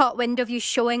 Caught wind of you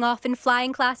showing off in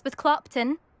flying class with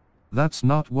Clopton. That's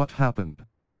not what happened.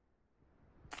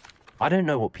 I don't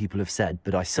know what people have said,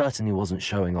 but I certainly wasn't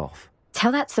showing off.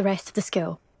 Tell that to the rest of the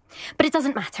school. But it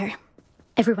doesn't matter.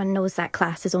 Everyone knows that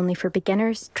class is only for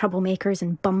beginners, troublemakers,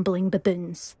 and bumbling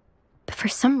baboons. But for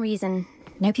some reason,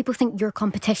 now people think you're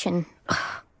competition.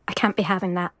 Ugh, I can't be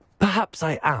having that. Perhaps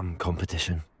I am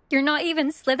competition. You're not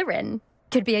even Slytherin.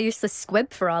 Could be a useless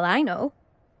squib for all I know.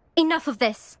 Enough of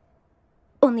this.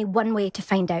 Only one way to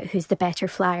find out who's the better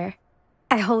flyer.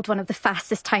 I hold one of the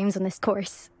fastest times on this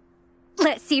course.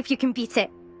 Let's see if you can beat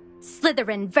it.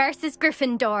 Slytherin versus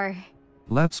Gryffindor.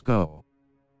 Let's go.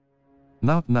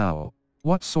 Not now.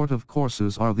 What sort of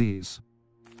courses are these?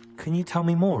 Can you tell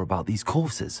me more about these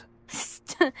courses?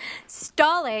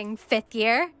 Stalling, 5th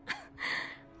year.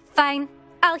 Fine,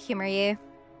 I'll humour you.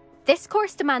 This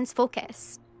course demands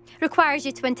focus. Requires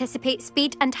you to anticipate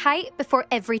speed and height before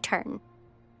every turn.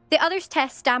 The others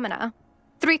test stamina.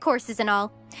 3 courses in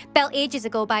all, built ages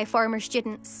ago by former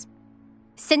students.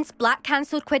 Since Black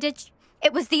cancelled Quidditch,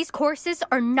 it was these courses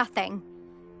or nothing.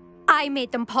 I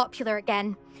made them popular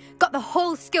again, got the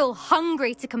whole school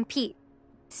hungry to compete.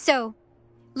 So,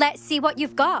 let's see what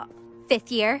you've got,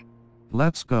 5th year.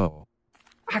 Let's go.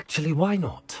 Actually, why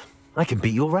not? I can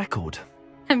beat your record.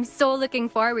 I'm so looking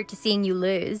forward to seeing you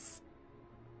lose.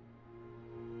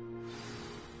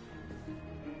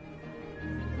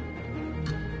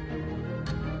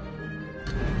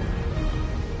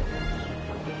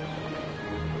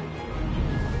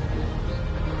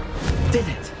 Did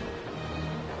it!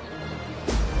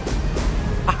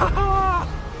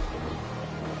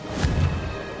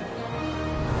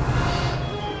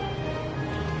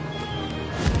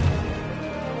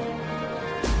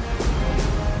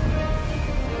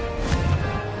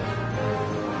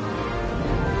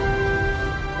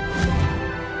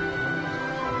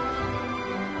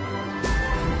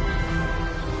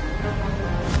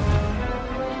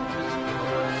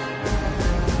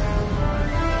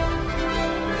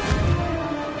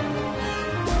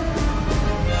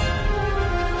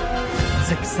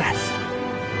 Success!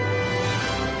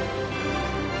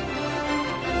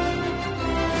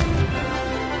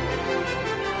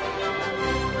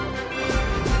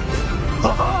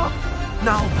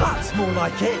 Now that's more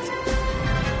like it!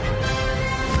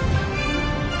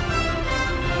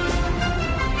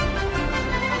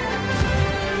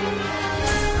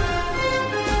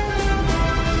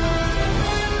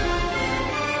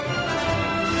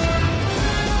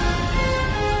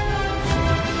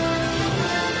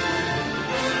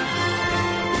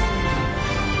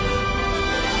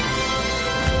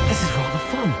 This is rather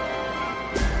fun.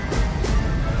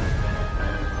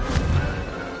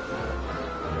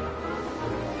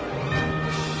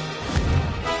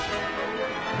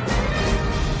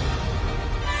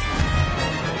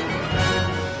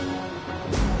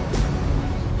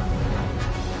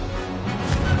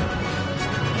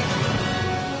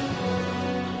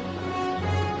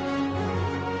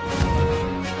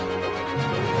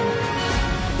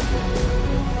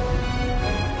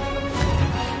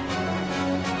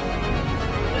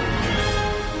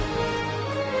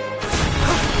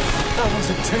 That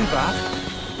wasn't too bad.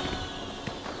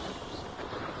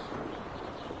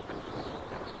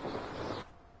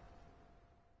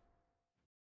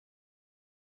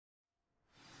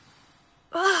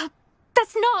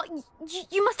 That's not...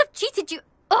 You must have cheated, you...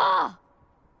 Ugh!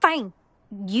 Fine.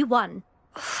 You won.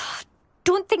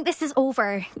 Don't think this is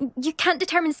over. You can't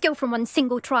determine skill from one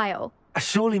single trial.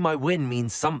 Surely my win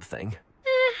means something.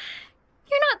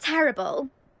 You're not terrible,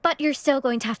 but you're still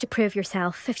going to have to prove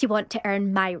yourself if you want to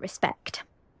earn my respect.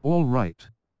 All right.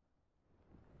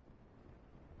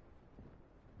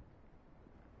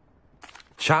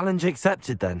 Challenge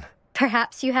accepted then.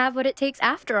 Perhaps you have what it takes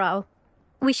after all.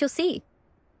 We shall see.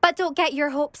 But don't get your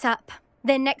hopes up.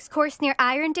 The next course near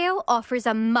Irondale offers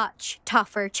a much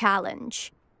tougher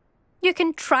challenge. You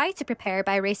can try to prepare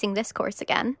by racing this course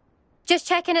again. Just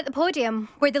check in at the podium,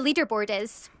 where the leaderboard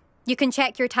is. You can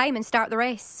check your time and start the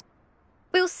race.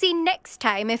 We'll see next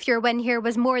time if your win here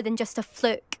was more than just a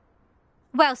fluke.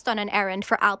 Whilst on an errand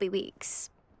for Albie Weeks.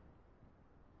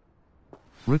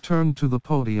 Return to the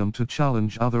podium to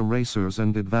challenge other racers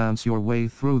and advance your way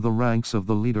through the ranks of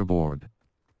the leaderboard.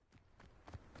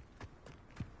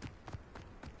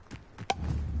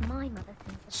 My mother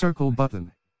thinks... Circle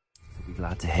button. Be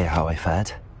glad to hear how I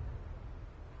fared.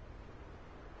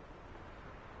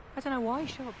 I don't know why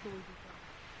Sharp always...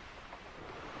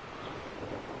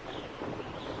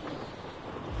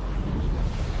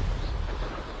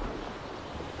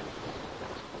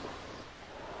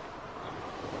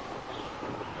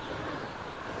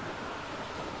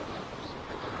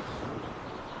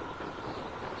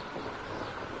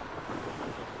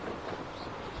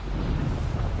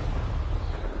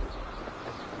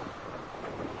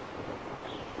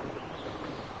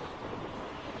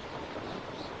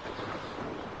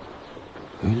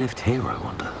 Who lived here, I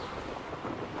wonder?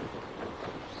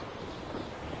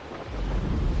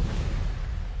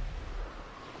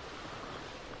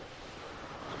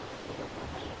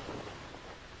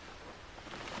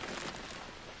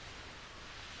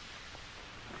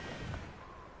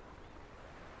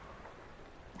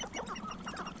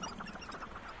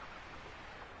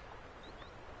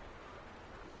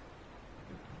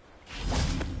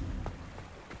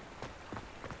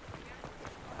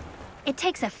 It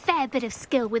takes a fair bit of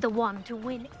skill with a wand to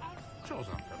win.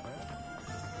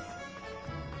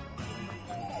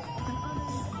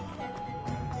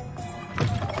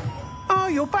 Oh,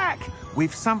 you're back!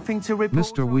 With something to report.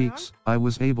 Mr. Weeks, I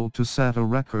was able to set a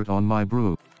record on my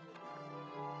brew.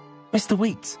 Mr.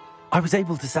 Weeks, I was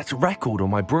able to set a record on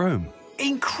my broom.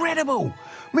 Incredible!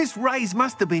 Miss Reyes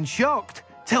must have been shocked.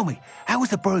 Tell me, how was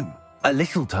the broom? A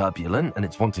little turbulent and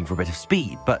it's wanting for a bit of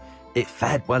speed, but it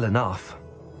fared well enough.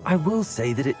 I will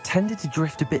say that it tended to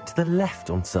drift a bit to the left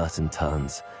on certain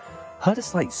turns. Heard a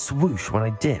slight swoosh when I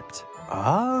dipped.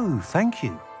 Oh, thank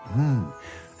you.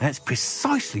 That's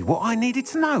precisely what I needed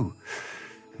to know.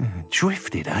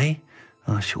 Drifted, eh?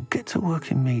 I shall get to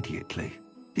work immediately.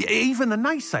 Even the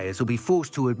naysayers will be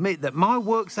forced to admit that my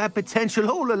work's had potential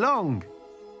all along.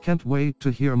 Can't wait to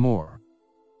hear more.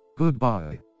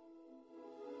 Goodbye.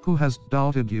 Who has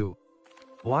doubted you?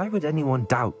 Why would anyone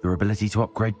doubt your ability to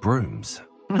upgrade brooms?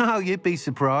 Oh, you'd be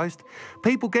surprised.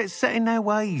 People get set in their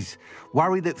ways,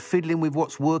 worry that fiddling with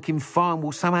what's working fine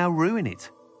will somehow ruin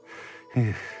it.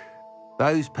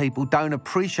 Those people don't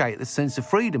appreciate the sense of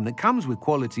freedom that comes with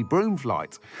quality broom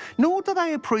flight, nor do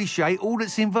they appreciate all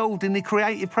that's involved in the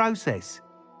creative process.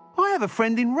 I have a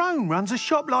friend in Rome runs a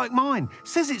shop like mine,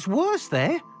 says it's worse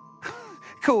there.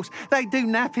 Of course, they do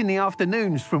nap in the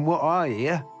afternoons from what I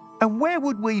hear. And where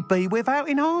would we be without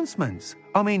enhancements?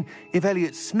 I mean, if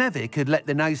Elliot Smethwick had let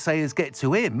the naysayers get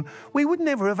to him, we would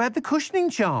never have had the cushioning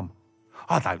charm.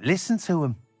 I don't listen to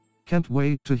them. Can't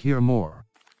wait to hear more.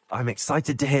 I'm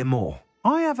excited to hear more.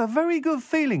 I have a very good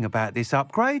feeling about this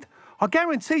upgrade. I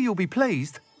guarantee you'll be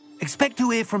pleased. Expect to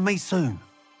hear from me soon.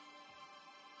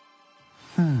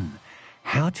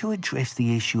 How to address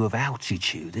the issue of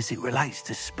altitude as it relates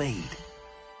to speed?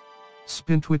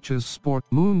 Spintwitch's Sport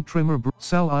Moon Trimmer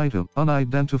Sell item.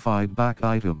 Unidentified back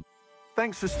item.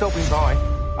 Thanks for stopping by.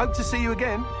 Hope to see you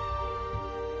again.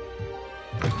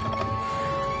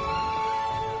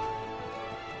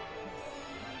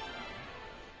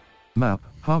 Map,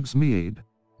 Hogsmeade.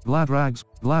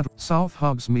 South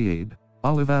Hogsmeade,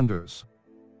 Ollivanders.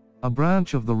 A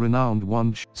branch of the renowned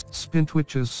one,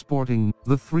 Spintwitch's Sporting,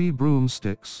 the Three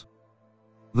Broomsticks.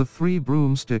 The Three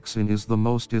Broomsticks Inn is the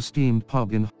most esteemed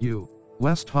pub in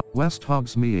West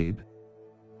Hogsmeade.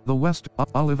 The West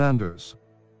Ollivanders.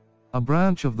 A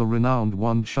branch of the renowned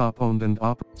one shop owned and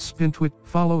Spintwitch.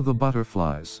 Follow the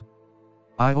butterflies.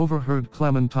 I overheard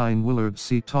Clementine Willard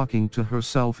talking to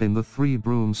herself in the Three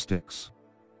Broomsticks.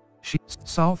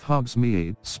 South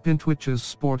Hogsmeade, Spintwitch's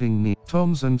Sporting Knee,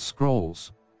 Tomes and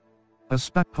Scrolls. A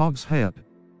Hog's Head.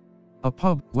 A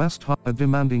pub, a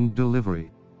demanding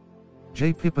delivery.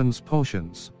 J. Pippin's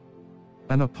Potions.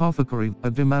 An apothecary,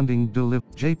 a demanding delivery.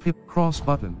 J. Pip cross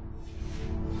button.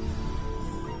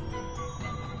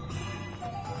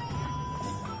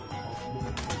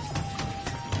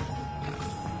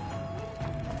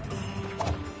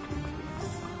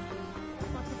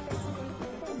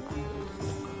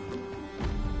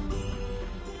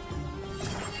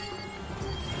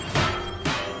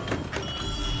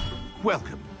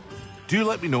 Welcome. Do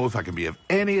let me know if I can be of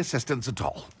any assistance at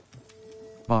all.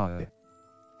 Bye.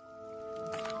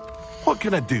 What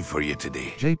can I do for you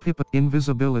today? J. Pip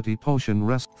Invisibility Potion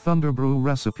Thunderbrew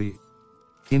Recipe.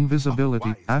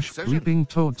 Invisibility Ash Leaping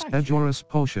Toads Edgeoris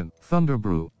Potion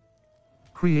Thunderbrew.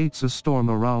 Creates a storm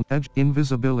around edge.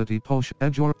 Invisibility Potion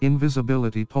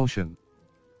Invisibility Potion.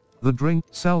 The drink.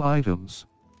 Sell items.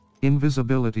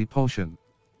 Invisibility Potion.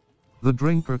 The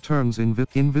drinker turns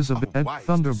invisible.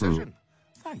 Thunderbrew.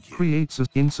 Creates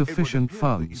insufficient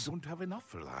funds. Don't have enough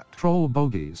for that. Troll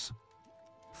bogies.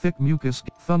 Thick mucus.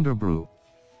 Thunderbrew.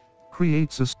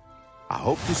 Creates a... I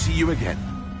hope to see you again.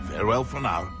 Farewell for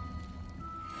now.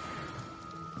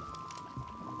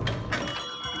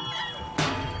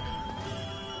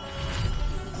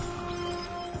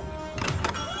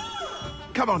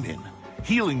 Come on in.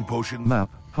 Healing potion.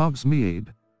 Map,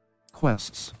 Hogsmeade.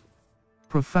 Quests.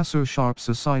 Professor Sharp's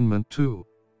assignment 2.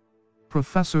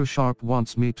 Professor Sharp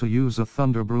wants me to use a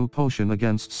Thunderbrew potion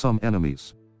against some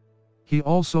enemies. He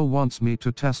also wants me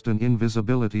to test an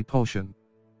invisibility potion.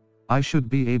 I should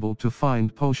be able to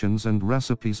find potions and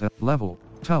recipes at level,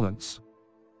 talents.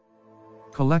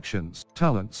 Collections,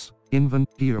 talents,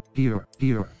 gear.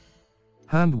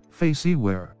 Hand,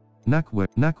 faceware,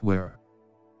 neckwear.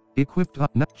 Equipped,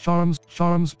 charms,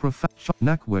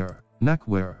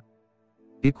 neckwear.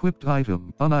 Equipped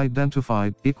item,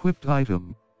 unidentified, equipped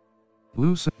item.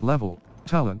 Loose, level,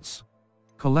 talents.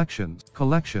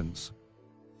 Collections.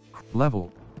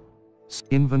 Level.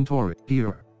 Inventory,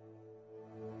 gear.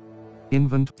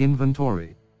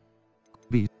 Inventory.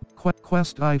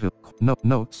 Quest item,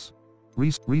 notes.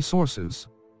 Resources.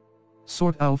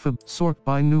 Sort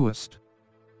by newest.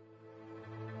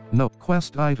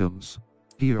 Quest items.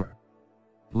 Gear.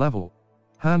 Level.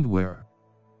 Handwear.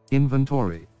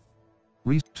 Inventory.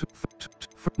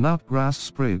 Not grass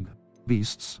sprig.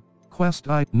 Beasts. Quest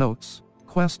notes.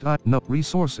 Quest I no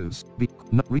resources. B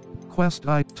no, quest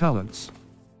I talents.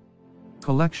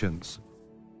 Collections.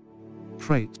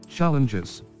 Traits.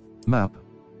 Challenges. Map.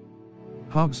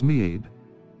 Hogsmeade.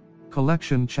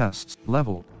 Collection chests.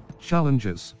 Level.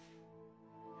 Challenges.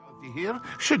 Here,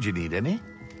 should you need any.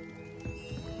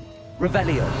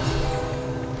 Revelio.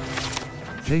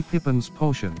 J. Pippin's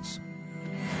potions.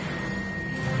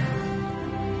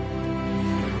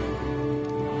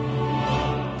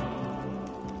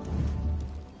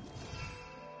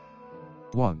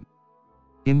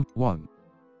 One.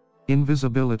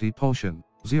 Invisibility potion.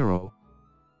 0.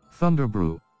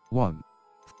 Thunderbrew. 1.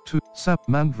 2.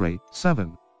 Mandrake.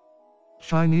 7.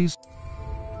 Chinese.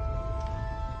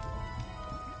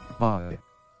 Bye.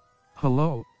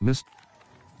 Hello, Miss.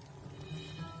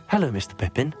 Hello, Mr.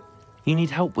 Pippin. You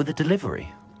need help with a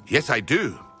delivery? Yes, I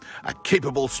do. A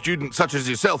capable student such as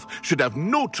yourself should have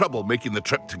no trouble making the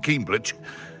trip to Cambridge.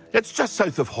 It's just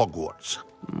south of Hogwarts.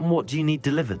 What do you need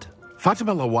delivered?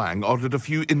 Fatima Lawang ordered a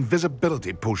few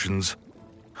invisibility potions.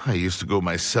 I used to go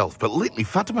myself, but lately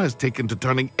Fatima has taken to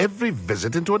turning every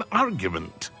visit into an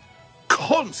argument.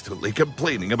 Constantly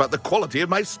complaining about the quality of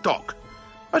my stock.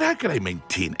 But how can I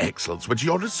maintain excellence when she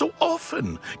orders so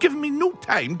often, giving me no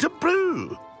time to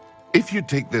brew? If you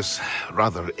take this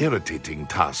rather irritating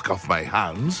task off my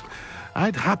hands,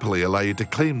 I'd happily allow you to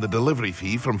claim the delivery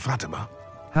fee from Fatima.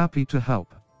 Happy to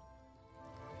help.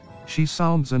 She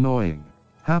sounds annoying.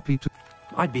 Happy to...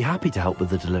 I'd be happy to help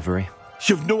with the delivery.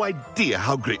 You've no idea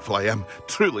how grateful I am,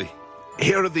 truly.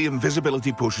 Here are the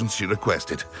invisibility potions she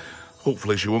requested.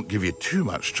 Hopefully she won't give you too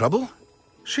much trouble.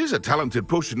 She's a talented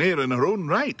potioneer in her own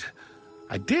right.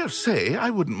 I dare say I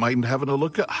wouldn't mind having a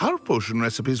look at her potion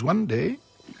recipes one day.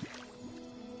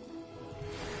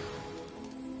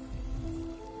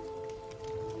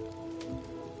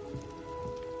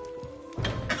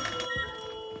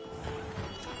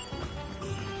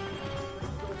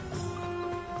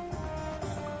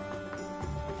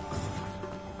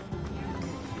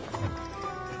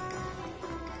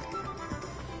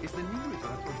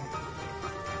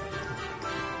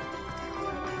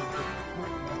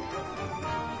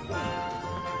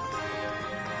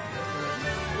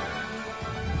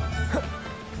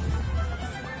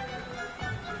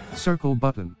 Circle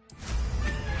button.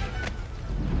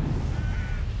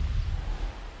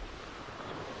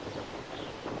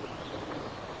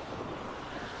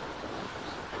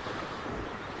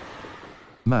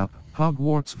 Map,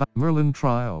 Hogwarts Merlin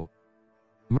Trial.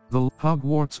 The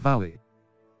Hogwarts Valley.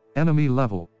 Enemy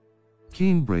level.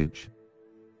 Keenbridge.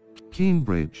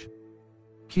 Keenbridge.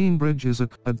 Keenbridge is a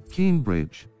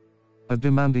Keenbridge. A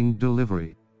demanding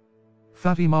delivery.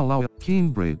 Fatima Law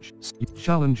Keenbridge.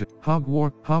 Challenge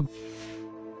Hogwarts.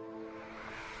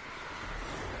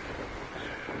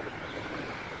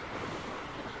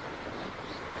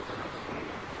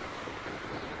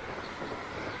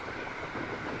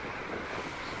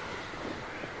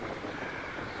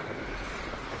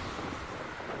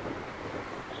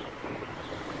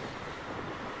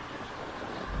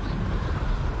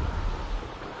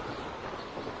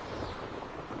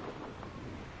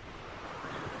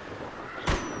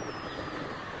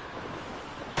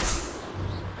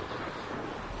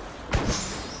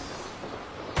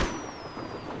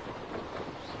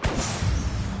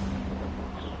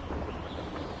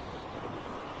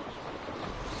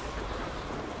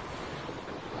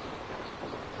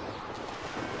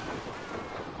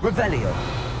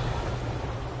 Revelio.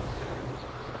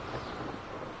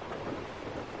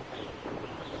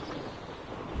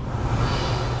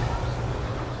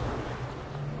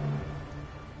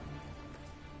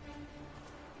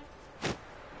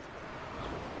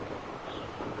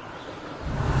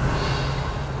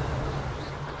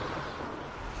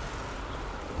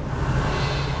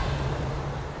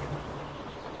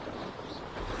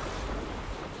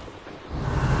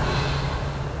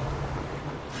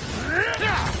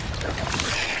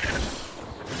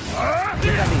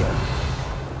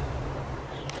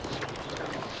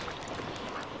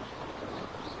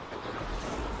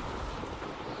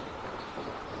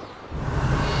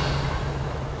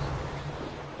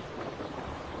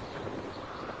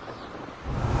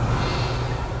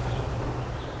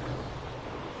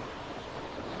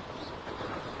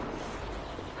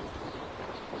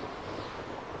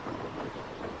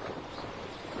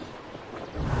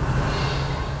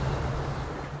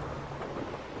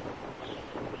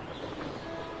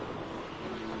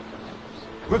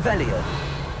 Revelio.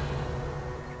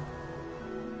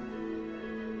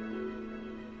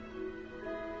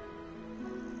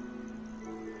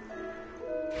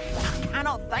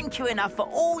 Cannot thank you enough for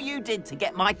all you did to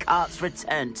get my carts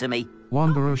returned to me.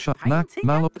 Wanderer Shut Mac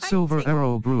Mallow Silver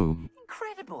Arrow Broom.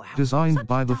 Incredible. designed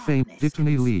by the famed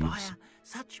Dittany leaves.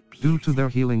 Due to their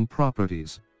healing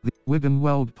properties, the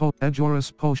Wiggenweld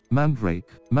Edgeoris Potion Mandrake,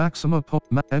 Maxima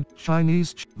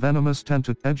Chinese Venomous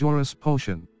Tented Edgeoris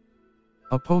Potion.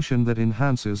 A potion that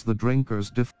enhances the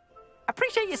drinker's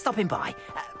Appreciate you stopping by.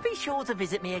 Be sure to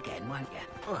visit me again, won't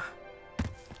you?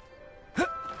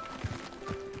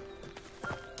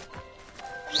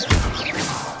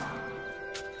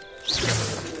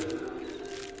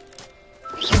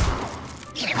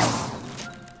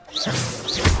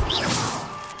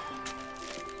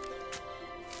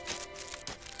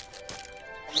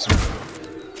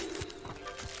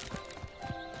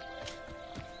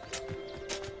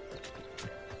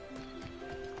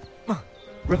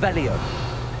 Revelio.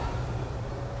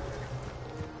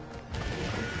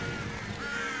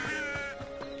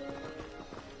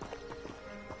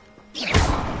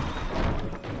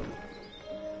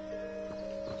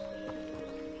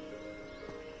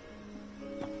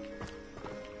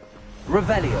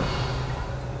 Revelio.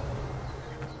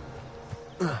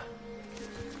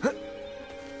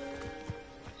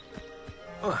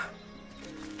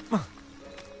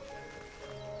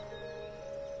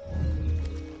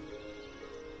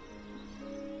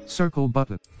 Circle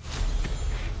button.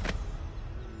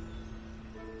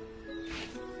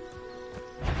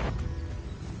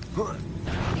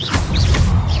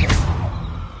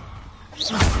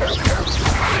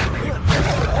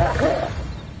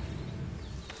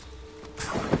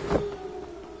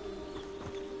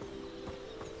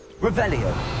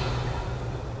 Revelio.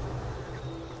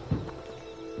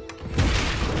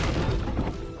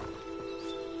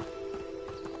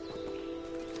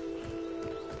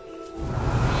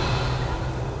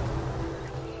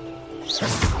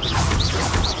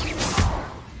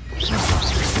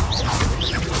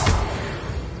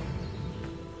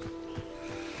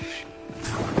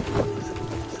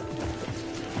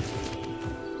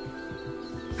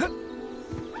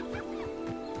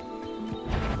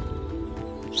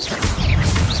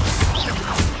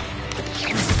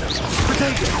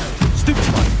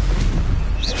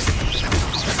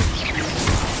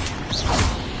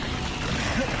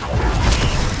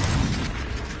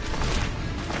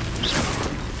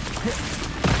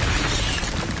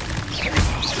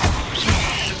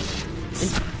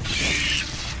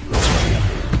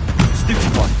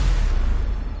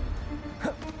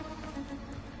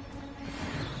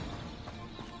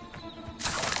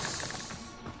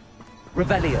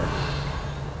 Revelio.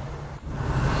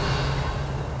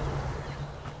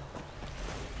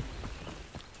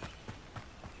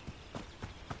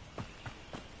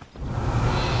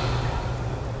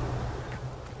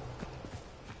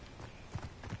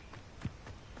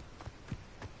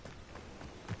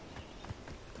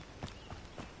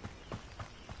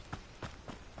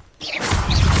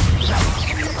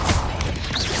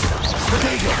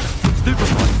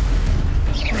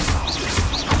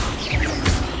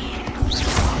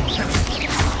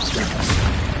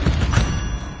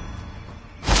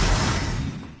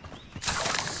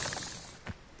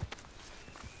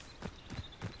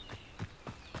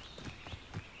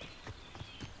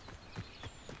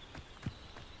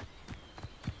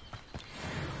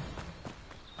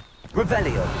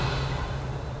 Revelio.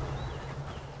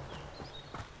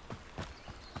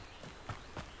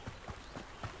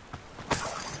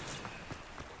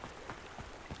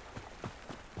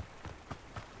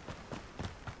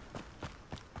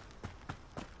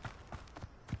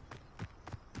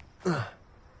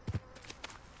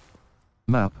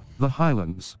 Map, the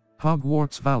Highlands,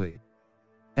 Hogwarts Valley.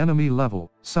 Enemy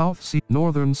level, South Sea,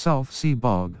 Northern South Sea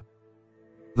Bog.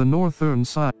 The northern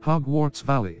side, Hogwarts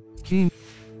Valley, Keen.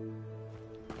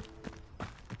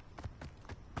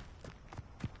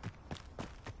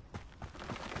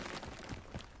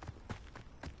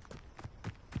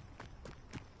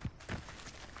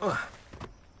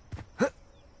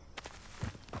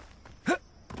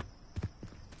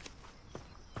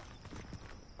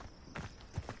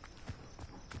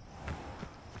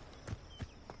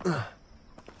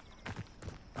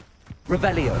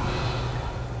 Revelio.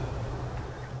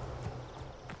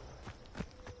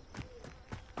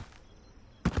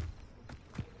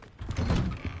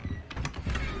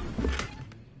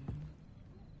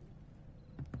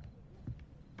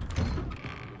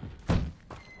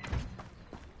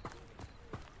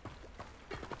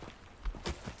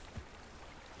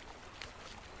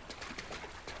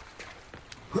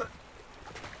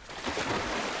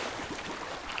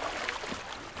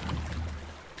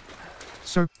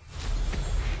 Sir.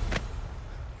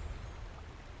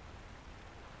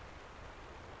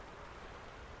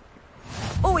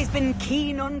 Always been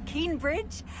keen on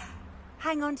Keenbridge.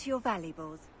 Hang on to your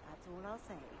valuables, that's all I'll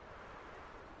say.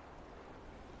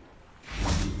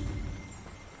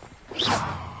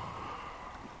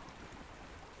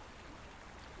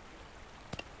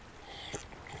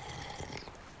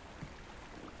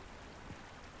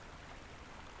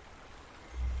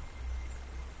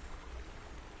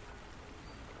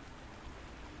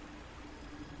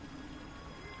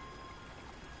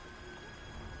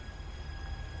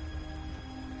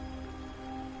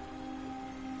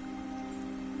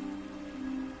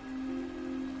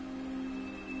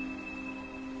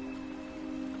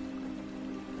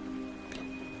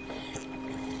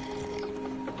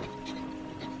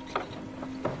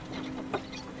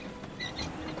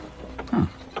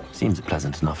 Seems a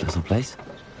pleasant enough little place.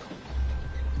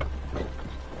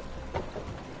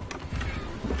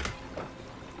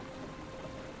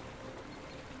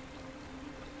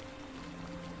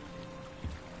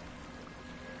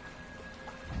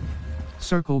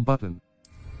 Circle button.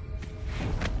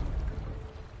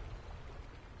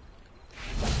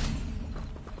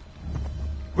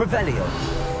 Revelio.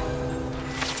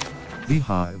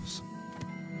 Beehives.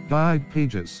 Guide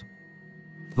pages.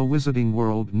 The Wizarding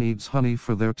world needs honey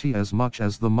for their tea as much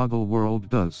as the Muggle world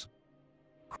does.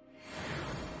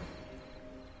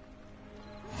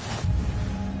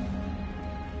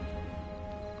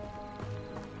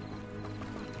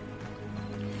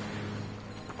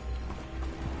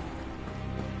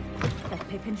 That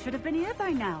Pippin should have been here by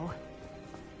now.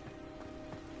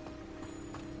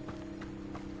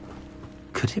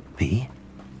 Could it be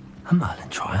a Merlin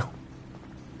trial?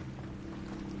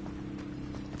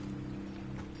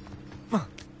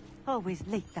 Always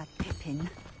late, that Pippin.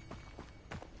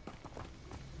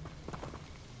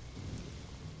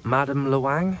 Madam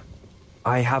Luang,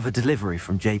 I have a delivery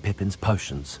from J. Pippin's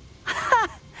potions.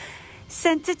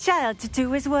 Sent a child to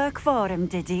do his work for him,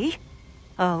 did he?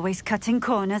 Always cutting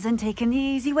corners and taking the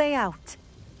easy way out.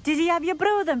 Did he have you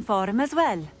brew them for him as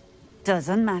well?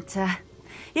 Doesn't matter.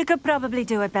 You could probably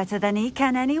do it better than he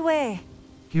can anyway.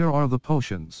 Here are the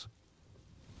potions.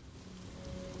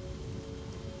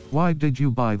 Why did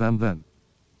you buy them then?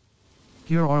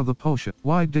 Here are the potions.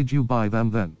 Why did you buy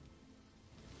them then?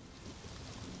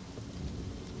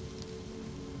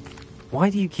 Why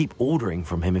do you keep ordering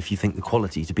from him if you think the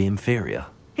quality to be inferior?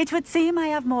 It would seem I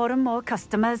have more and more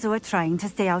customers who are trying to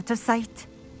stay out of sight.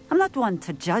 I'm not one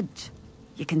to judge.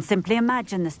 You can simply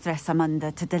imagine the stress I'm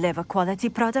under to deliver quality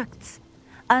products.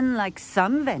 Unlike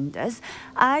some vendors,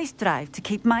 I strive to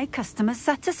keep my customers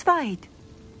satisfied.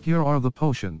 Here are the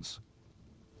potions.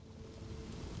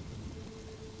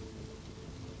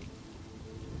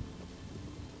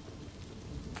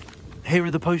 Here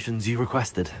are the potions you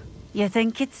requested. You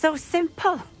think it's so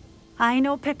simple? I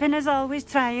know Pippin is always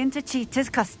trying to cheat his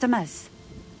customers.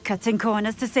 Cutting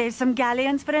corners to save some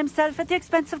galleons for himself at the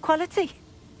expense of quality.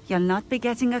 You'll not be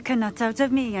getting a canut out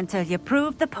of me until you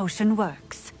prove the potion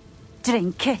works.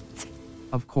 Drink it.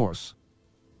 Of course.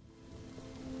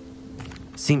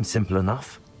 Seems simple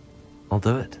enough. I'll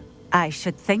do it. I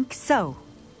should think so.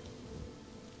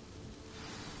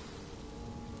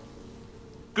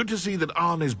 Good to see that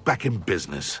Arn is back in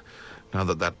business, now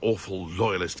that that awful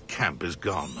loyalist camp is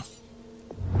gone.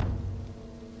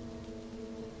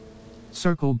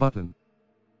 Circle button.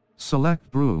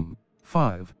 Select broom.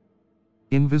 5.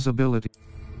 Invisibility.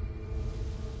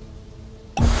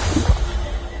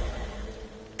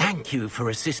 Thank you for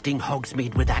assisting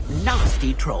Hogsmeade with that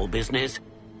nasty troll business.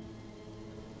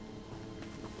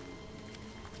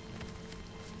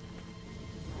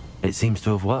 It seems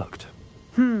to have worked.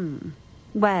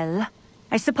 Well,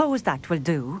 I suppose that will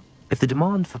do. If the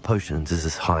demand for potions is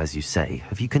as high as you say,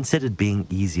 have you considered being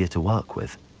easier to work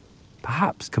with?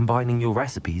 Perhaps combining your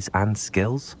recipes and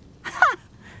skills?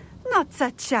 Not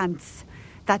a chance.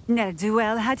 That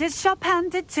ne'er-do-well had his shop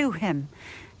handed to him.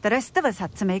 The rest of us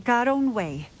had to make our own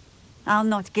way. I'll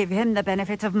not give him the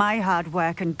benefit of my hard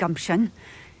work and gumption.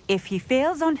 If he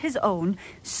fails on his own,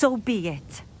 so be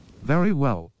it. Very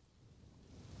well.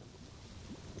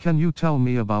 Can you tell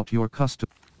me about your custom?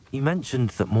 You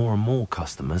mentioned that more and more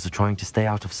customers are trying to stay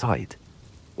out of sight.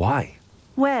 Why?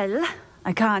 Well,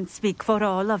 I can't speak for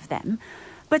all of them,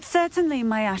 but certainly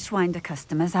my Ashwinder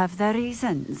customers have their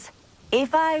reasons.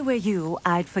 If I were you,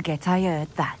 I'd forget I heard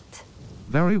that.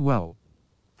 Very well.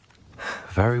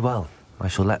 Very well. I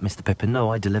shall let Mr. Pippin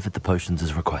know I delivered the potions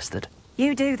as requested.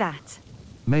 You do that.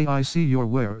 May I see your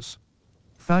wares?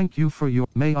 Thank you for your...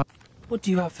 May I... What do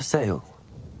you have for sale?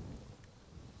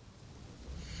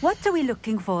 What are we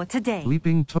looking for today?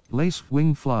 Lace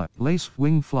wing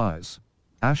flies,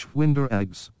 Ashwinder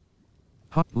eggs,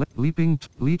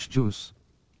 leech juice,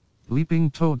 leaping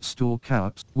toadstool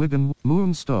caps, Wigan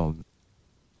moonstone.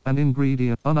 An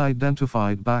ingredient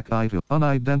unidentified back item,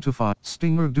 unidentified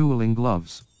stinger dueling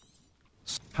gloves,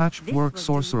 Patchwork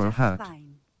sorcerer hat.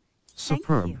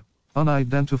 Superb.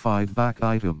 Unidentified back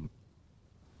item.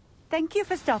 Thank you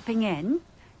for stopping in.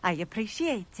 I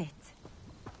appreciate it.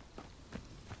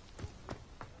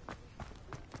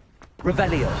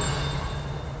 Revelio.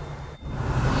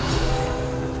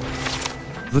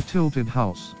 The Tilted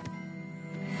House.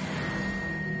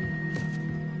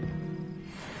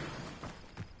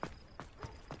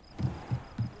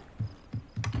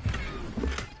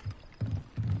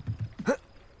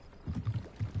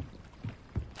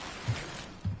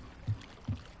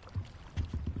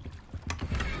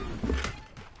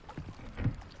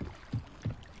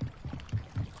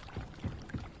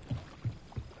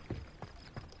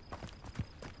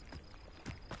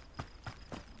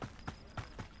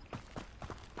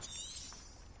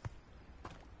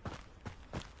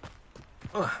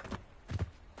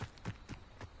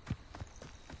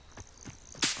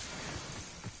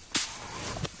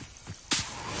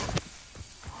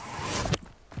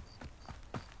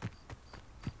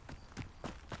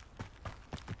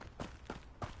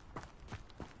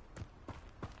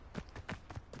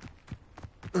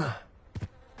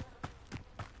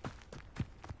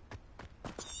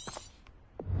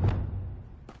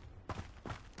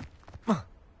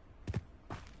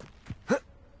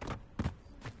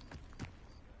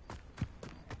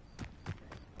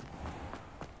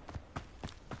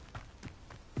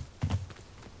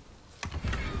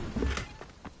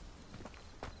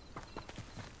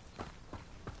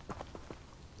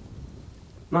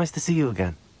 Nice to see you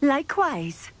again.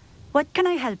 Likewise. What can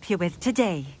I help you with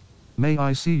today? May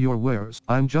I see your wares?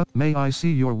 May I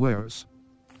see your wares?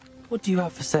 What do you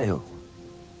have for sale?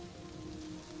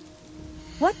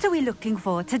 What are we looking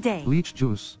for today? Leech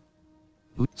juice.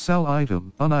 Sell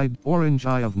item. Orange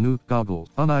eye of newt goggles.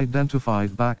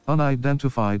 Unidentified back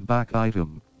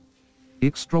item.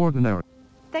 Extraordinary.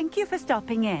 Thank you for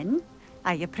stopping in.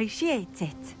 I appreciate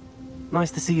it.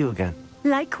 Nice to see you again.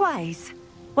 Likewise.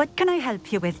 What can I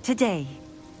help you with today?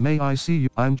 May I see you?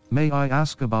 May I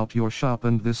ask about your shop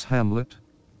and this hamlet?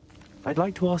 I'd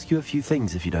like to ask you a few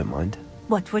things if you don't mind.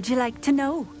 What would you like to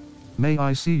know? May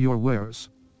I see your wares?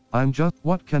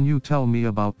 What can you tell me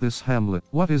about this hamlet?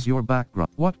 What is your background?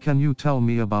 What can you tell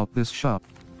me about this shop?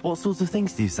 What sorts of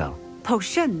things do you sell?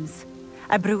 Potions.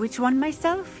 I brew each one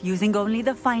myself, using only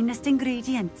the finest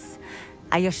ingredients.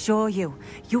 I assure you,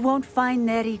 you won't find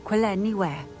their equal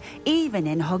anywhere, even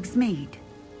in Hogsmeade.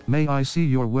 May I see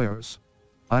your wares?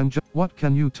 What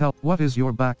can you tell? What is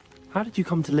your back? How did you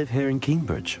come to live here in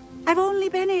Cambridge? I've only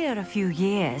been here a few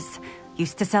years.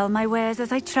 Used to sell my wares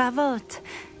as I travelled.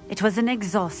 It was an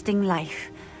exhausting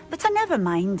life, but I never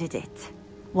minded it.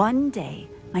 One day,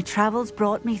 my travels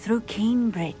brought me through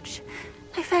Cambridge.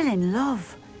 I fell in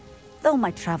love. Though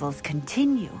my travels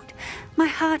continued, my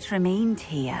heart remained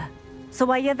here.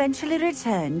 So I eventually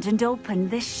returned and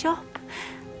opened this shop.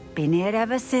 Been here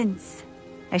ever since.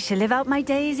 I shall live out my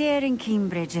days here in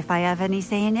Cambridge if I have any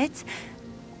say in it,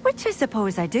 which I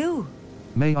suppose I do.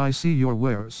 May I see your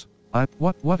wares?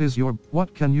 What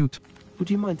can you Would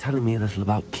you mind telling me a little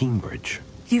about Cambridge?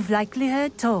 You've likely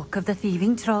heard talk of the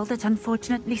thieving troll that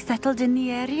unfortunately settled in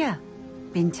the area.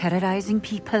 Been terrorizing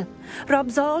people,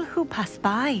 robs all who pass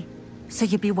by. So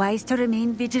you'd be wise to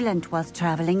remain vigilant whilst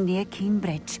traveling near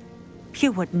Cambridge.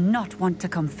 You would not want to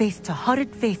come face to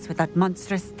horrid face with that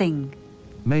monstrous thing.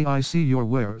 May I see your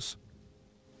wares?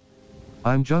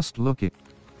 I'm just looking.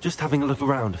 Just having a look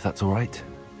around, if that's all right.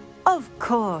 Of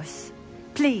course.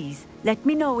 Please, let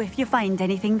me know if you find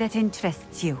anything that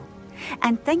interests you.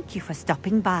 And thank you for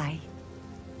stopping by.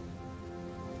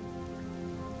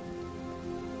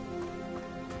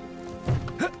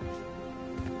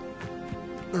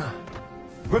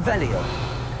 Revelio.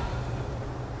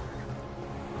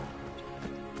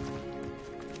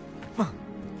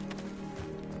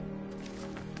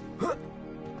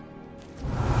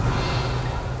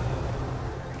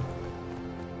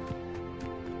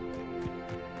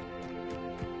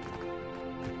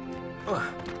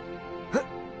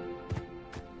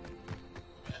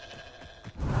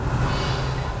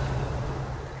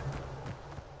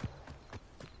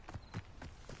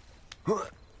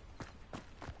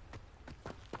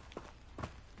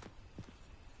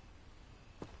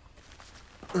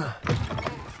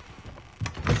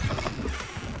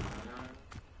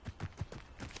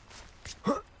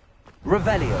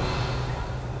 Revelio.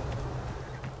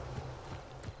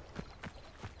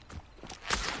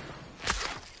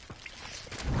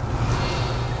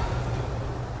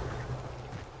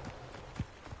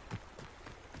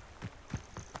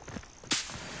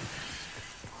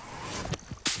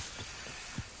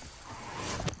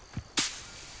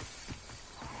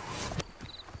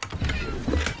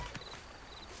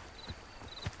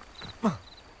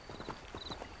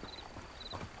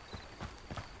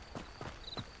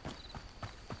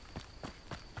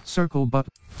 Circle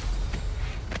button.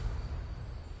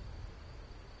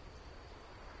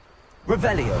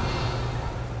 Revelio.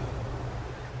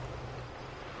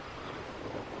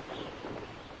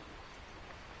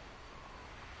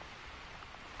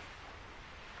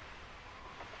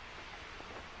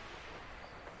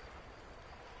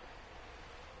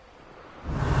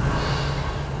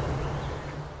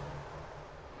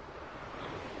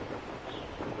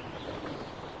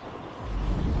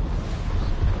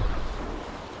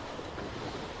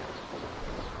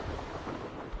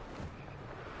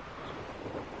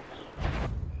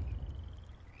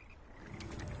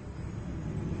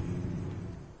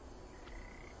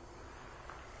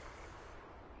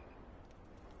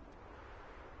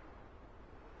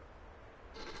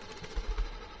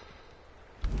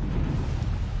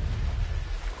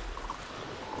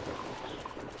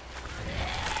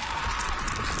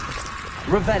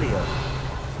 Revelio.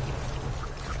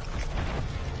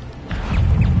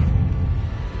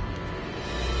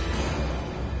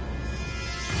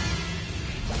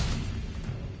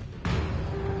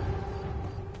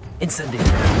 Incendio.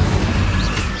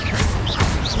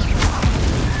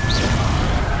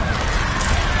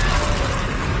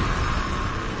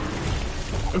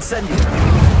 Incendio.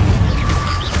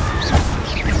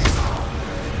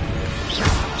 Incendio.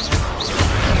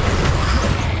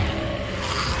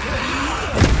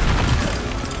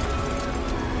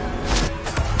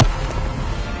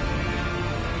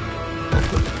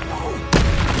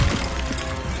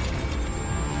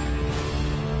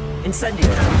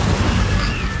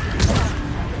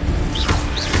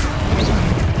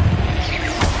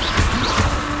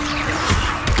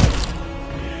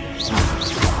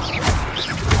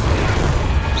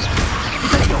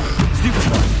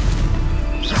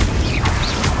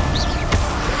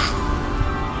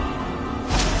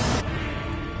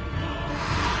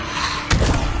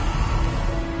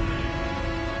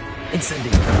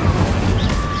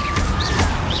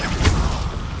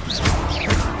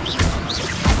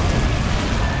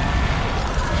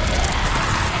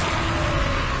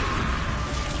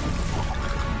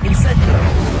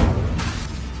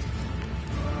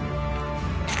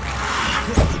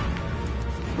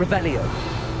 Revelio.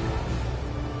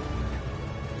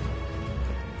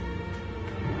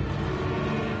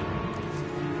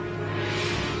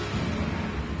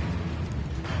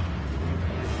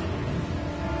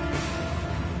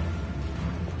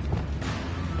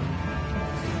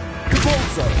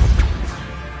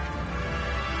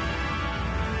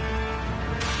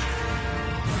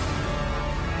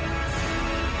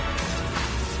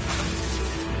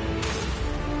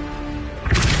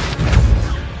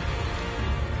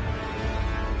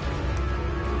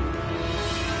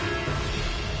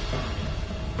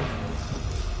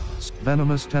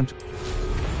 Venomous tent.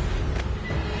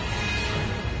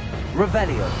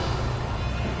 Revelio.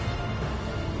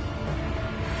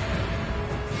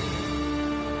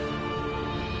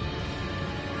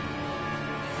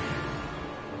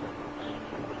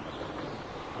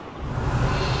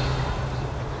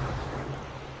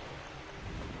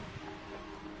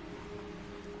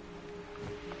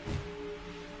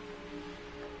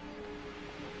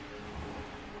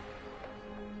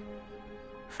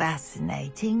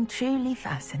 Fascinating, truly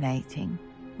fascinating.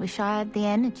 Wish I had the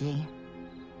energy.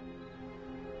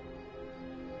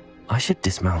 I should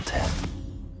dismount here.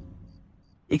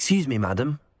 Excuse me,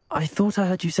 madam. I thought I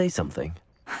heard you say something.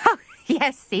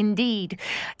 Yes, indeed.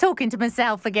 Talking to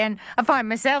myself again. I find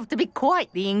myself to be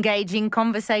quite the engaging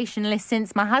conversationalist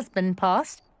since my husband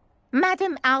passed.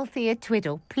 Madam Althea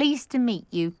Twiddle, pleased to meet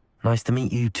you. Nice to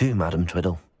meet you too, Madam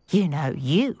Twiddle. You know,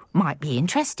 you might be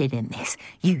interested in this.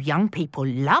 You young people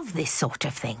love this sort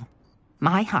of thing.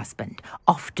 My husband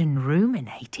often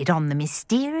ruminated on the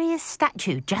mysterious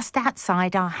statue just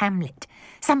outside our hamlet.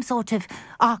 Some sort of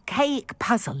archaic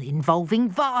puzzle involving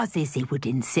vases, he would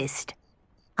insist.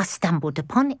 I stumbled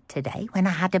upon it today when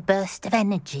I had a burst of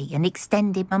energy and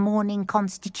extended my morning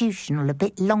constitutional a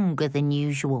bit longer than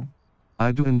usual.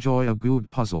 I do enjoy a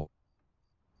good puzzle.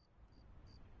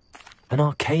 An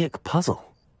archaic puzzle?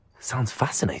 Sounds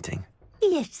fascinating.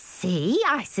 You see,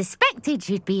 I suspected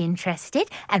you'd be interested,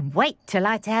 and wait till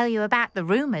I tell you about the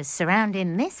rumours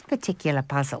surrounding this particular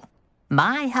puzzle.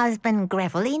 My husband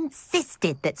Greville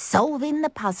insisted that solving the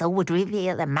puzzle would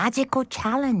reveal a magical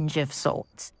challenge of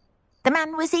sorts. The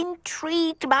man was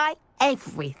intrigued by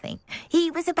everything.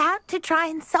 He was about to try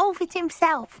and solve it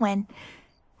himself when...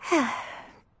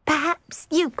 Perhaps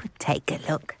you could take a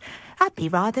look. I'd be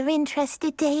rather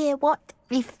interested to hear what,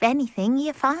 if anything,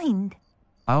 you find.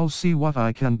 I'll see what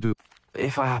I can do.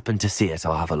 If I happen to see it,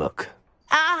 I'll have a look.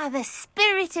 Ah, the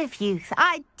spirit of youth.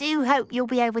 I do hope you'll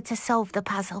be able to solve the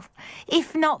puzzle.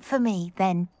 If not for me,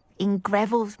 then in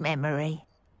Greville's memory.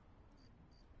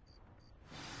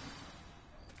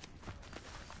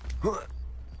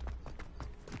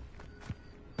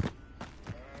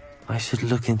 I should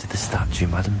look into the statue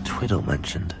Madame Twiddle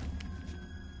mentioned.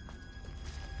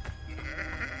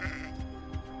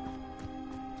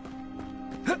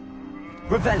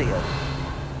 Revelio.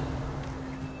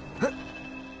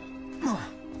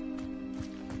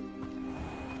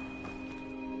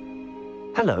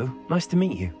 Hello, nice to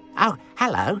meet you. Oh,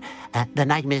 hello. The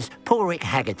name is Porrick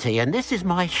Haggerty, and this is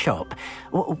my shop.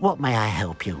 What may I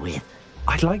help you with?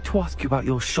 I'd like to ask you about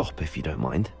your shop, if you don't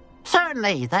mind.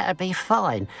 Certainly, that'd be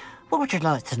fine. What would you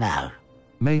like to know?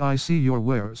 May I see your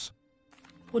wares?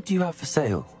 What do you have for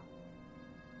sale?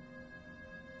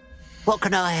 What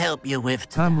can I help you with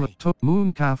today? Hamlet to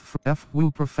Mooncalf F.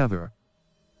 Wilper Feather.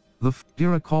 The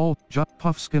Diracol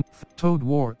Puffskin Toad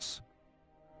Warts.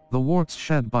 The warts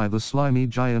shed by the slimy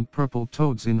giant purple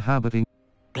toads inhabiting.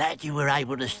 Glad you were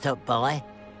able to stop by.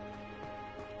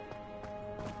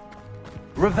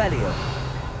 Revelio.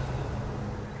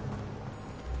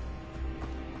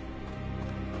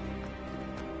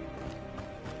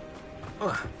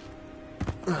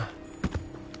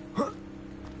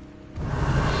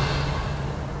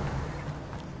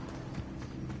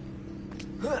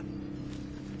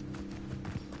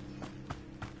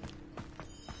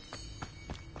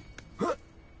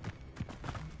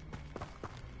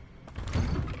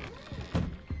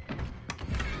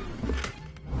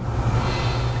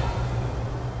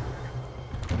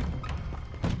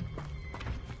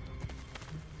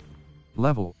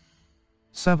 Level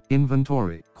 7.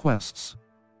 Inventory. Quests.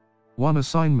 1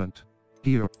 assignment.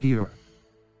 Gear.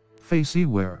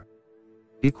 Faceware.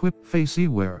 Equip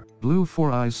Faceware. Blue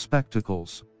 4 eyes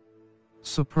spectacles.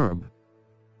 Superb.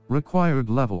 Required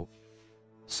level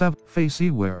 7.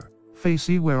 Faceware.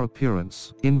 Faceware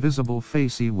appearance. Invisible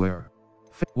Faceware.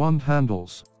 Wand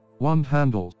handles. Wand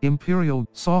handle. Imperial.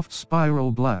 Soft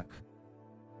spiral black.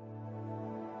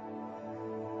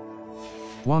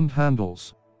 Wand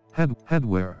handles.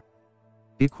 Headwear.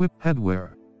 Equip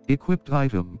headwear. Equipped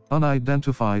item.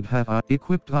 Unidentified hat.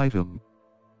 Equipped item.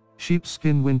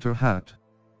 Sheepskin winter hat.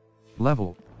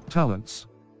 Level. Talents.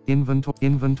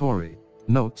 Inventory.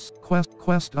 Notes.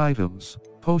 Quest items.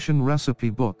 Potion recipe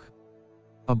book.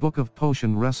 A book of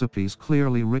potion recipes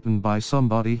clearly written by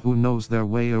somebody who knows their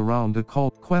way around a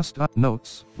call.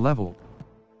 Notes. Level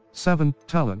 7.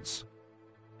 Talents.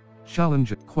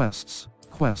 Challenge. Quests.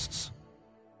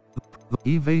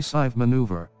 The evasive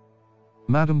maneuver.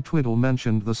 Madame Twiddle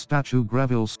mentioned the statue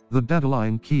Greville's, the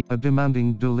deadline key, a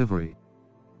demanding delivery.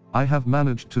 I have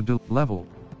managed to level.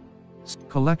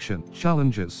 Collection.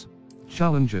 Challenges.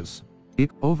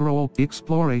 Overall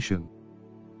exploration.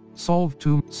 Solve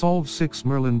 6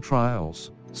 Merlin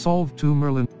trials. Solve 2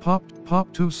 Merlin.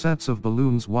 Pop 2 sets of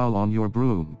balloons while on your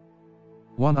broom.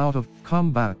 1 out of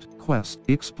combat quest.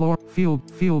 Explore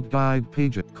field guide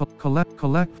pages.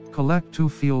 Collect 2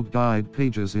 field guide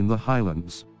pages in the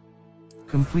Highlands.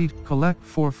 Collect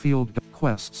 4 field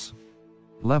quests.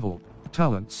 Level.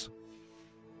 Talents.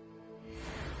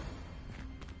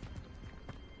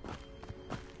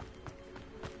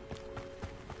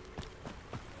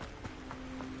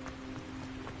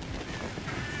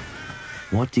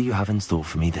 What do you have in store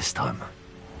for me this time?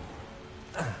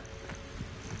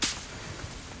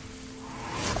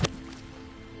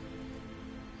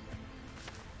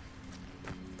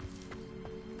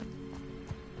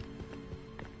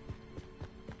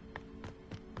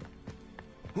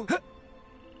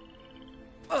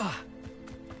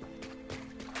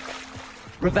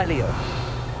 Revelio.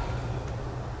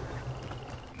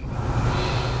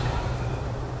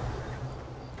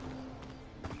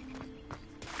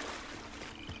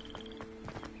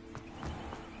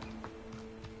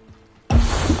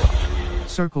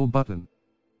 Circle button.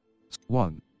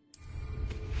 1.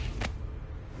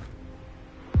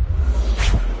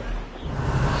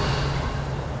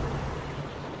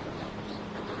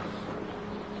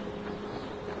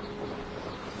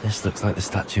 This looks like the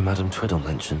statue Madame Twiddle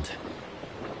mentioned.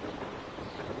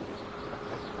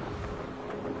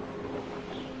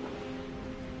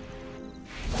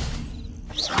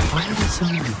 Why are there so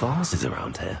many vases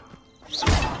around here?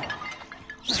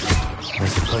 I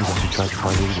suppose I should try to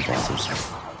find all the vases.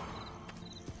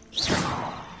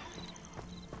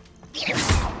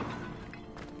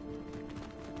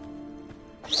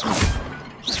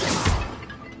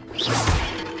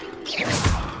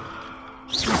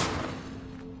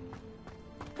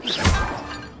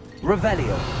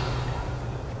 Revelio.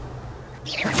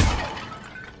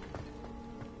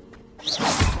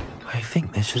 I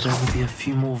think there should only be a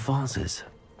few more vases.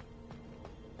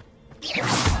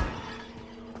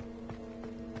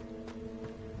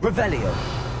 Revelio.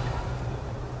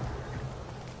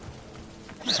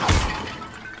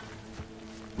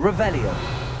 Revelio.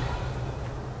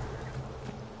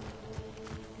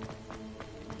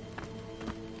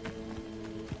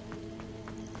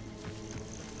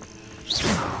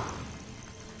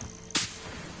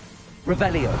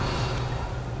 Revelio.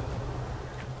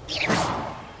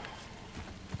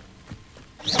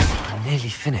 I'm nearly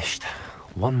finished.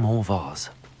 One more vase.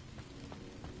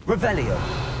 Revelio.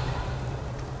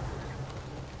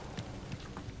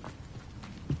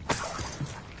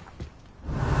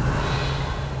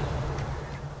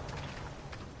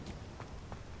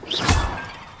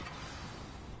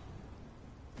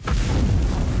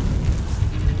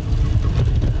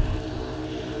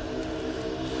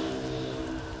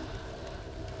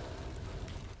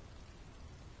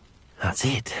 That's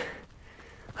it.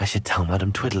 I should tell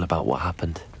Madame Twiddle about what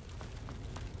happened.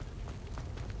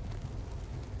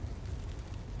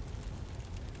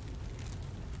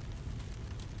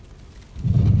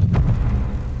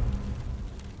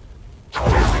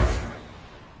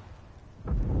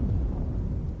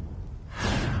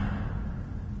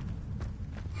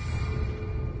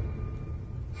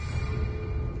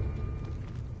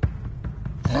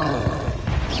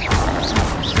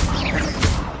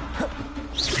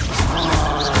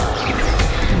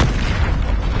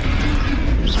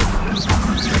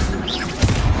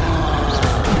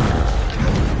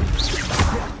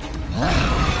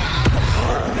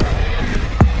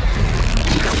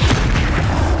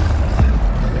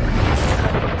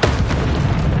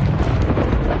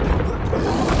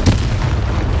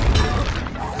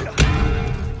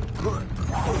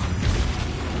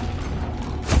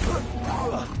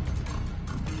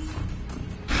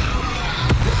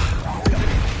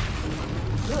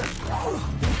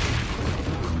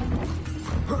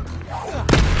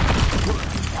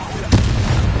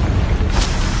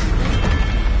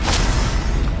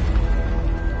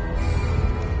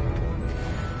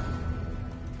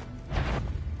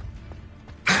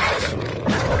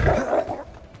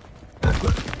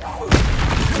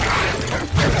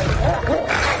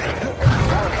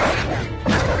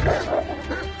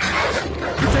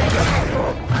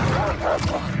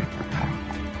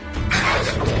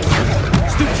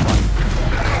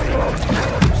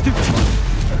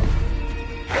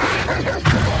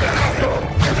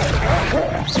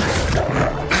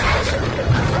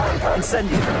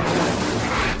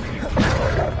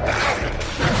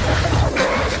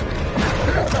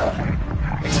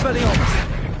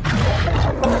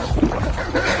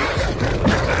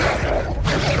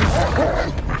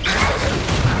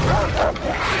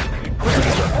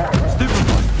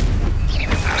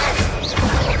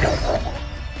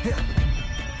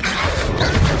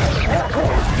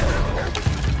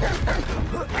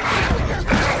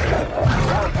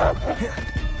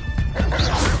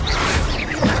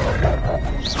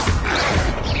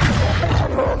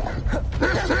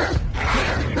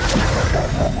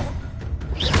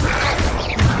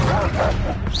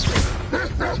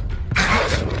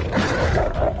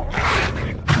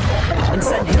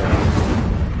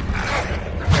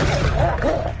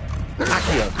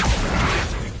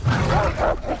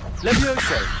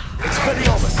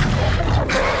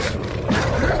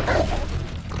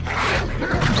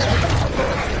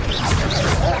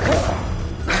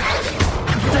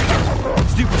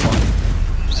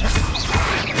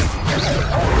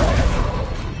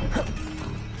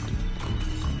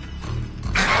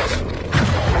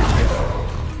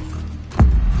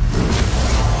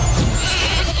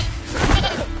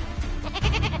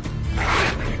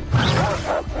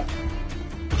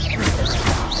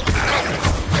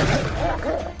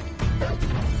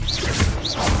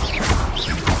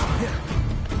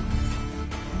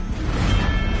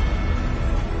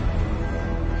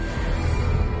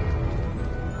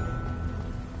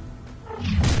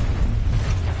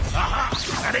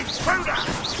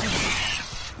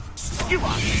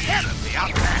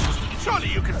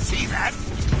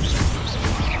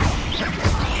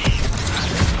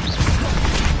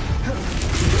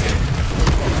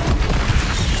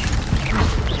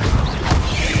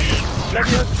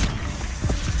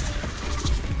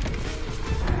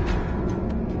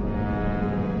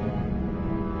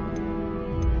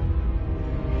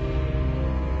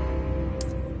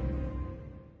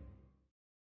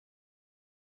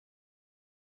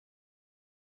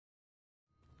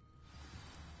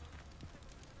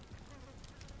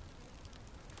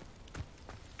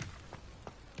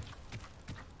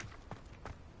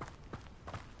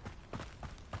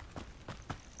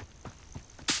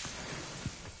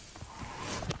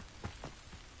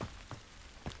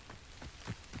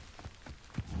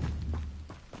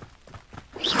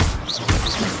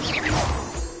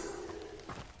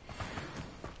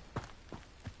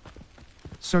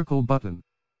 Circle button.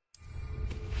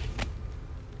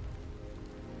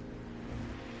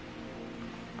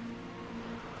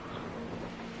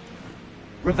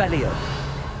 Revelio.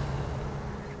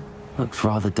 Looks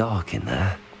rather dark in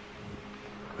there.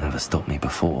 Never stopped me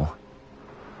before.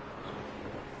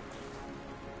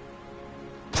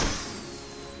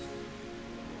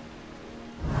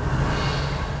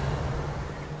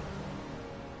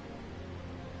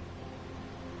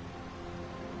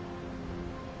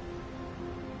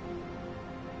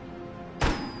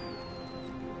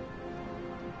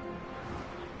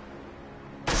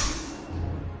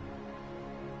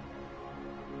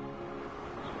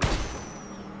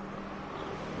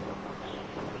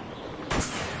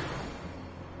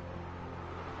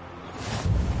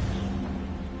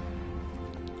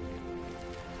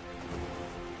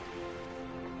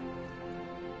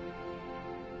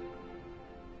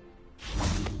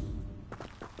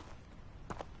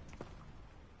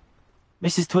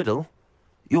 Mrs. Twiddle,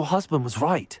 your husband was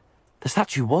right. The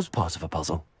statue was part of a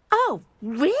puzzle. Oh,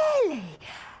 really?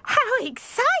 How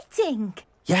exciting!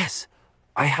 Yes,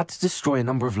 I had to destroy a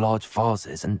number of large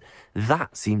vases, and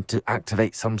that seemed to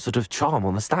activate some sort of charm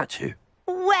on the statue.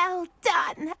 Well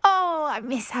done. Oh, I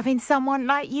miss having someone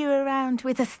like you around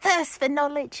with a thirst for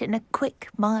knowledge and a quick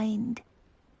mind.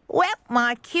 Well,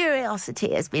 my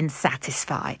curiosity has been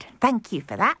satisfied. Thank you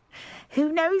for that.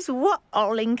 Who knows what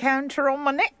I'll encounter on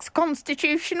my next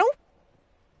constitutional?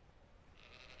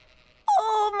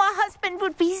 Oh, my husband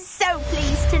would be so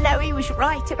pleased to know he was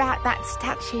right about that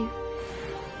statue.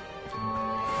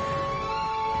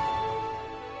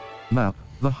 Map,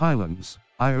 the Highlands,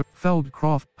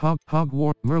 Feldcroft,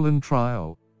 Hogwarts, Merlin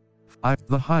Trio.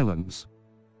 The Highlands.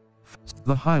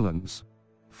 The Highlands.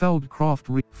 Feldcroft,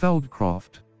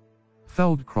 Feldcroft.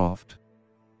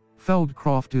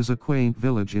 Feldcroft is a quaint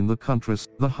village in the countries,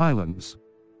 the Highlands.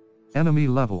 Enemy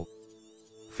level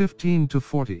 15 to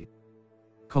 40.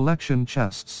 Collection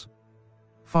chests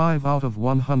 5 out of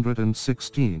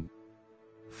 116.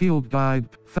 Field guide,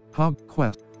 Hog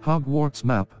quest, Hogwarts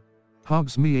map,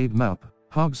 Hogsmeade map,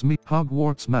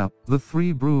 Hogwarts map, the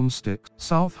 3 broomsticks,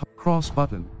 south, cross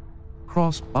button,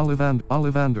 cross,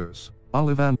 Ollivanders,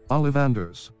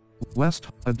 west,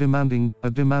 a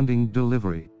demanding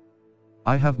delivery.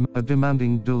 I have a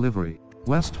demanding delivery,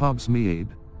 West Hogsmeade,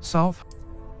 South.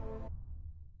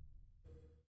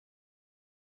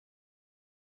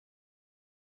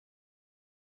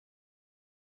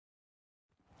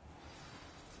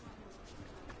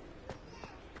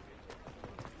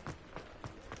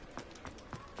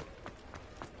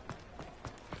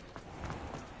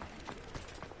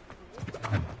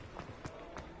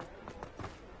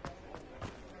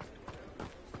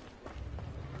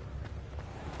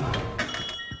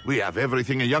 We have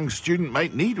everything a young student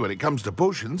might need when it comes to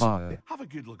potions. Have a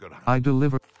good look around. I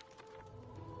delivered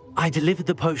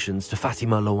the potions to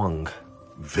Fatima Lawang.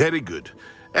 Very good.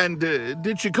 And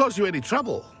did she cause you any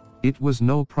trouble? It was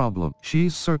no problem.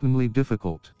 She's certainly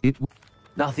difficult.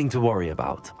 Nothing to worry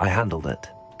about. I handled it.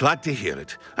 Glad to hear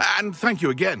it. And thank you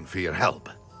again for your help.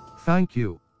 Thank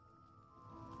you.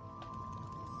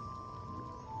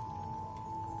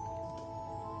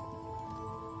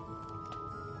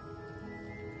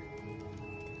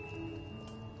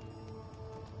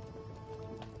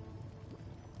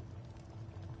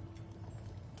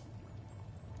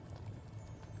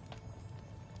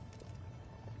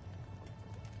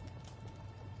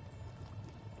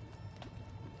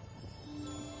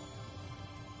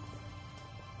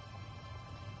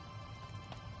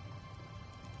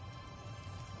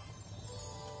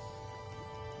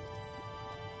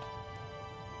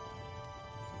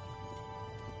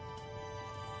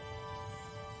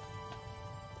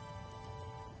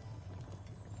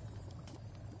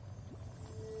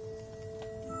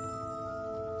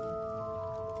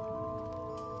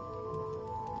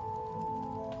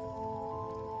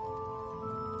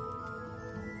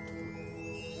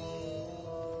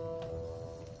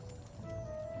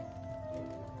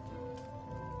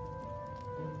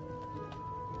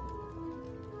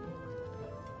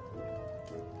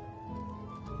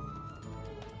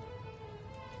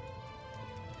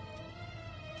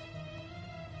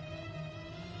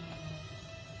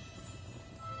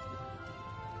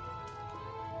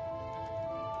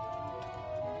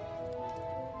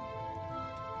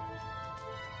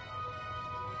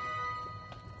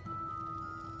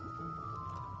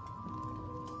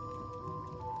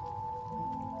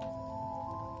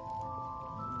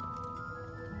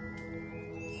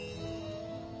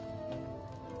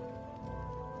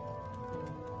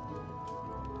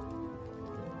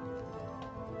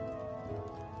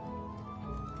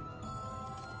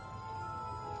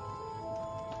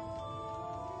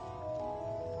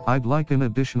 I'd like an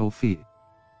additional fee.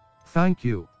 Thank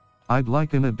you. I'd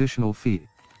like an additional fee.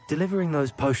 Delivering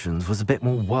those potions was a bit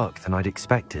more work than I'd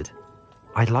expected.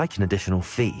 I'd like an additional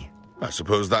fee. I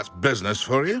suppose that's business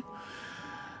for you.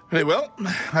 Very well,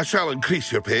 I shall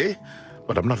increase your pay,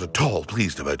 but I'm not at all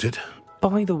pleased about it.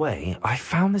 By the way, I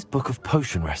found this book of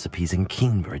potion recipes in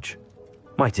Cambridge.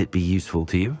 Might it be useful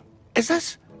to you? Is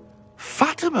this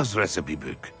Fatima's recipe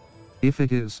book? If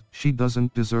it is, she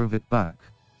doesn't deserve it back.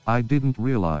 I didn't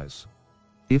realize.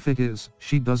 If it is,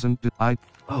 she doesn't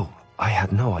Oh, I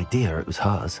had no idea it was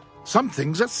hers. Some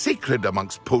things are sacred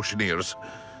amongst potioneers.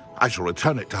 I shall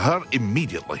return it to her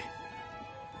immediately.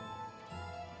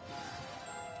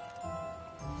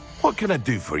 What can I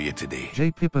do for you today?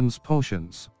 J. Pippin's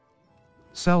Potions.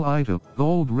 Sell item,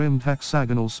 gold-rimmed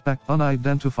hexagonal spec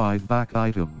unidentified back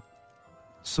item.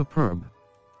 Superb.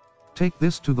 Take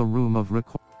this to the room of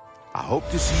record. I hope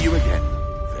to see you again.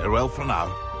 Farewell for now.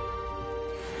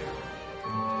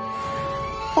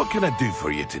 What can I do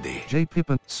for you today? J.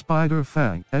 Pippin, Spider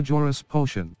Fang, Edgeoris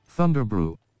Potion, Thunder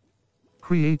Brew.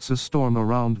 Creates a storm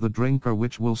around the drinker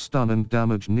which will stun and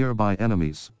damage nearby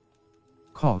enemies.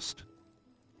 Cost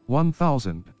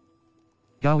 1,000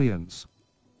 galleons.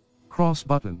 Cross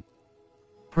button.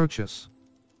 Purchase.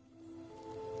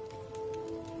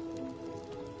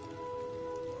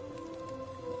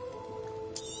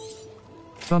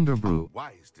 Thunderbrew.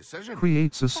 Wise decision.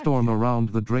 Creates a storm around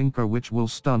the drinker which will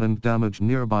stun and damage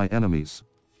nearby enemies.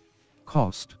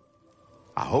 Cost.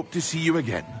 I hope to see you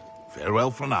again. Farewell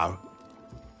for now.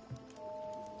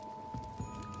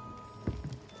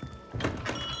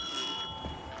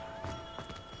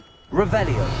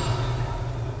 Revelio.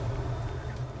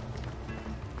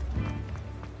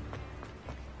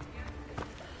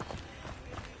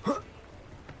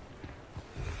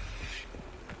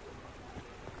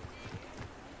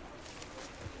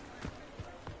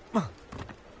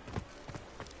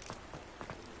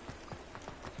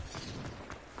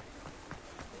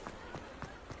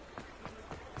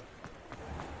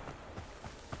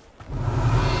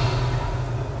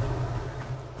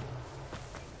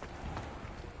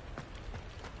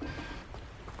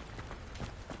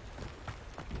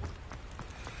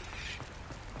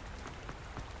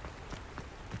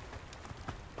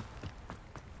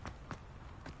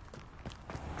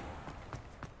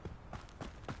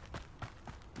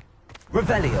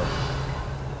 Revelio.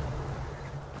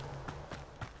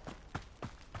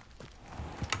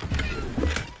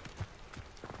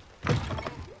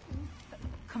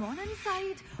 Come on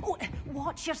inside. Oh,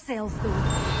 watch yourself, though.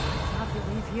 Let's have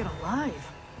you leave here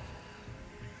alive.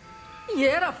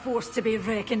 You're a force to be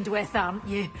reckoned with, aren't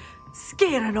you?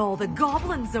 Scaring all the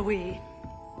goblins away.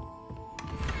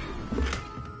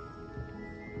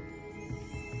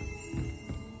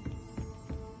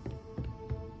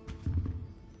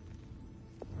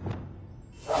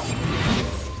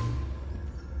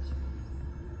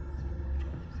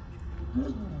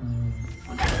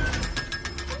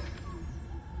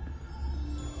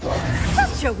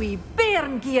 Such a wee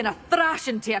bairn gieing a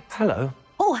thrashing to a... Hello.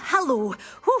 Oh, hello.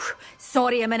 Whew.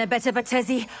 Sorry I'm in a bit of a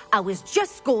tizzy. I was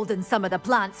just scolding some of the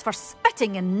plants for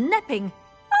spitting and nipping.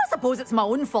 I suppose it's my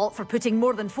own fault for putting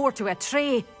more than 4 to a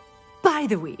tray. By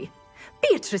the way,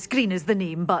 Beatrice Green is the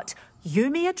name, but you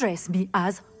may address me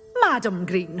as Madam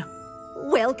Green.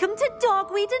 Welcome to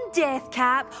Dogweed and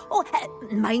Deathcap. Oh,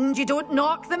 mind you don't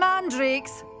knock the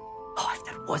mandrakes. Oh, if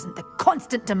there wasn't the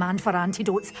constant demand for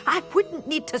antidotes, I wouldn't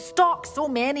need to stock so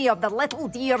many of the little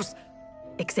dears.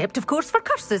 Except, of course, for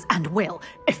curses. And, well,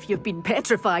 if you've been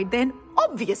petrified, then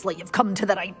obviously you've come to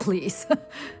the right place.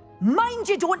 Mind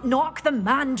you don't knock the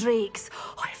mandrakes.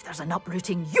 Oh, if there's an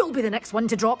uprooting, you'll be the next one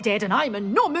to drop dead, and I'm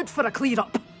in no mood for a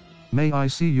clear-up. May I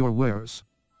see your wares?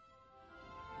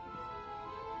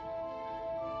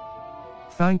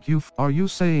 Thank you. Are you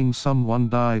saying someone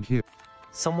died here?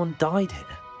 Someone died here?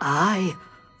 Aye.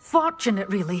 Fortunate,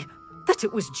 really, that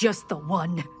it was just the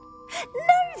one.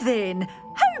 Now then,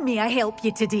 how may I help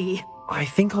you today? I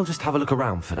think I'll just have a look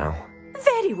around for now.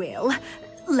 Very well.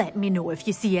 Let me know if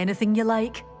you see anything you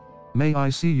like. May I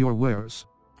see your wares?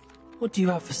 What do you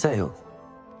have for sale?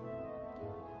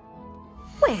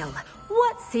 Well,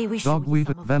 what say we show Dogweed,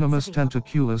 some of venomous what's available?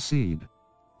 tentacula seed.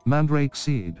 Mandrake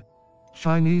seed.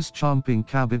 Chinese chomping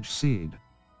cabbage seed.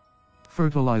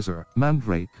 Fertilizer,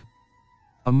 mandrake.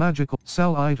 A magical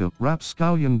sell item,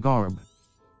 rapscallion garb.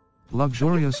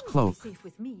 Luxurious cloak. Safe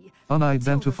with me.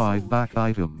 Unidentified back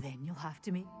item. Then you'll have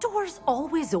to make doors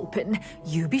always open.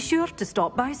 You be sure to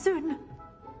stop by soon.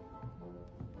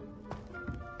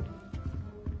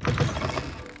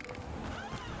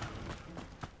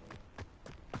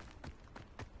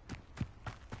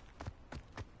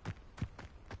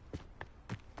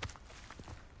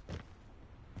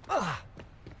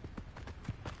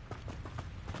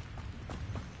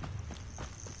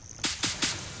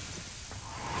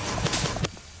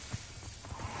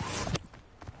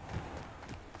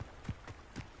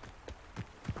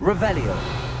 Revelio.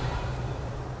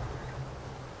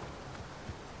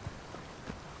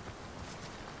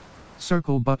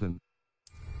 Circle button.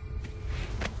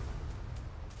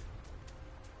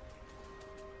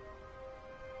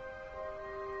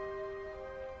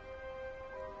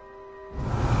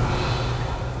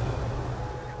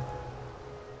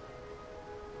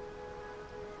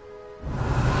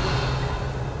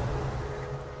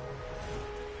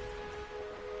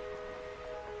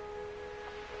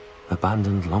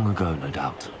 Abandoned long ago, no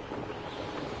doubt.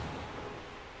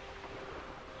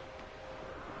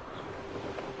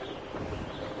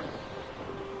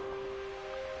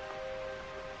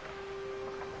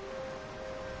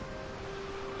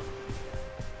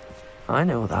 I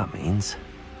know what that means.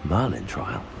 Merlin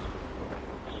trial.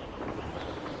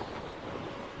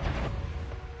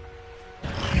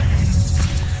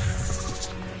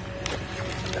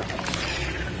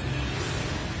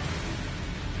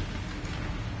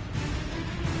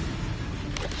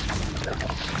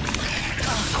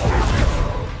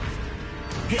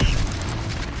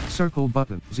 Circle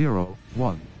button 0,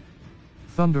 1.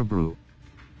 Thunder Brew.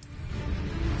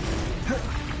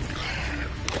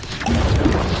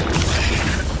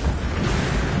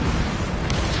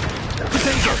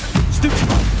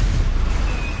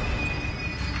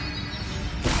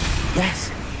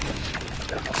 Yes.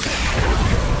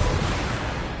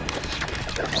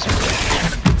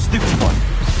 Stupid.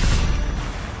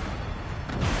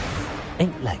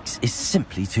 8 legs is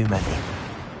simply too many.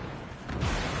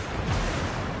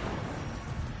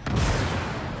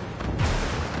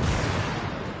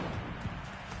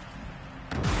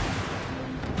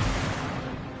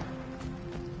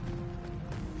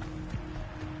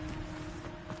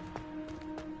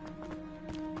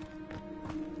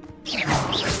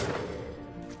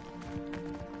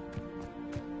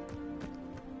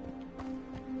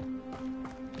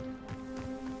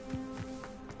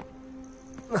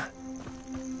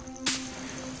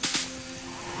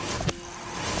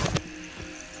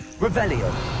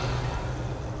 Revelio.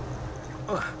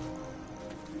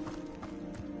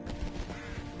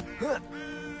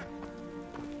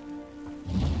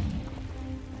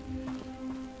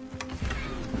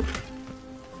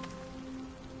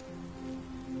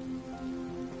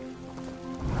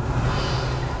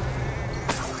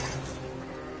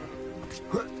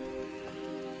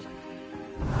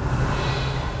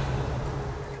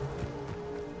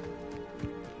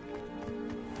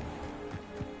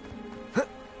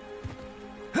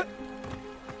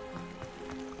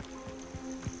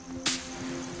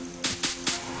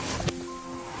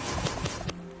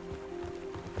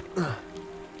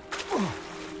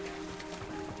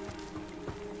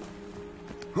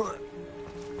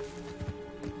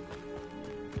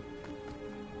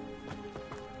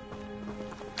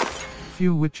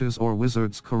 Few witches or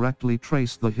wizards correctly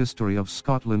trace the history of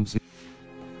Scotland's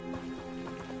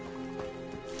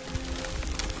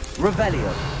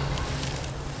Revelio.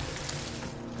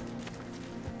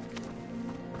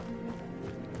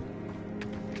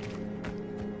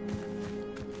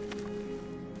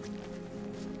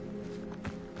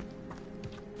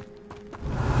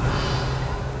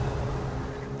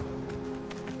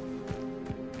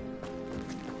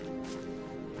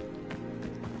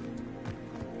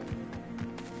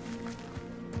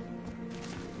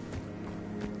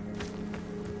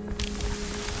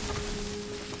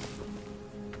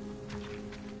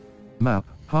 Map,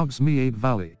 Hogsmeade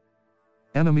Valley.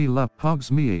 Enemy left,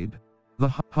 Hogsmeade. The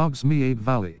Hogsmeade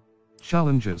Valley.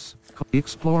 Challenges,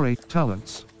 explore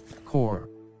talents, core.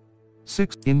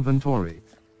 6, inventory.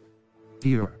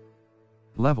 Gear.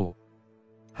 Level.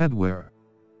 Headwear.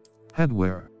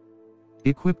 Headwear.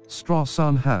 Equip, straw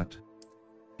sun hat.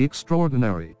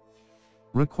 Extraordinary.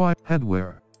 Require,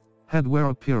 headwear. Headwear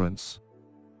appearance.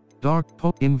 Dark,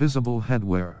 invisible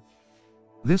headwear.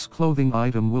 This clothing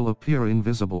item will appear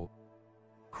invisible.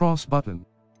 Cross button.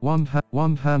 Wand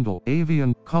handle.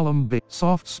 Avian. Column base.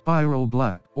 Soft spiral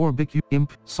black. Orbicu.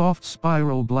 Imp. Soft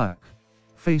spiral black.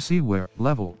 Faceware.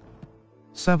 Level.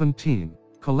 17.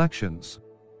 Collections.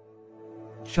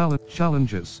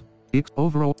 Challenges.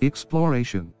 Overall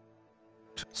exploration.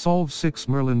 Solve 6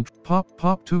 Merlin.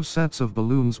 Pop 2 sets of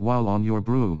balloons while on your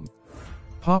broom.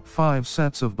 Pop 5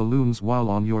 sets of balloons while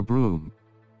on your broom.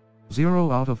 0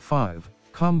 out of 5.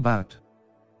 Combat.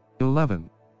 11.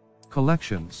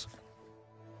 Collections.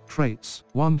 Traits,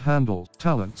 wand handle,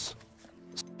 talents.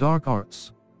 Dark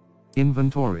arts.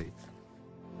 Inventory.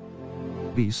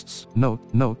 Beasts,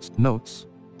 notes.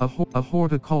 A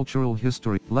horticultural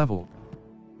history, level.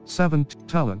 7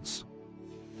 talents.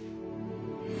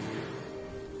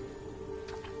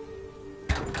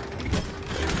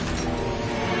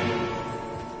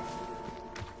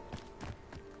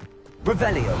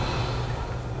 Revelio.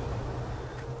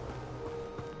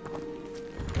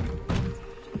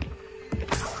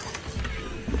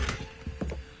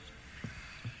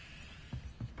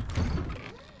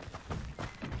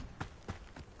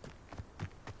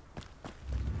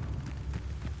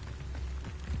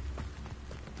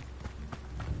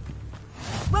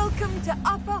 Welcome to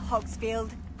Upper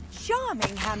Hogsfield.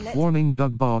 Charming hamlet. Warning,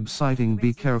 Dugbog sighting,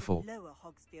 be careful.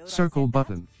 Circle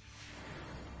button.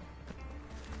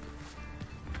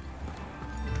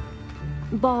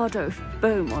 Bardo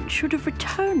Beaumont should have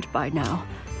returned by now.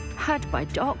 Had by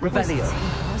dark Revelio.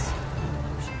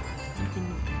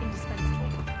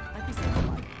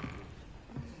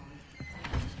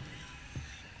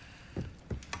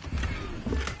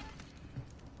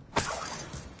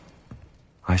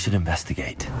 I should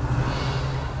investigate.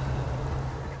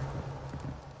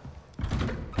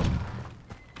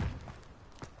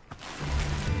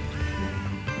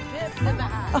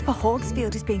 Upper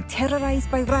Hogsfield is being terrorised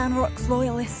by Ranrock's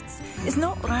loyalists. It's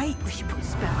not right. We should put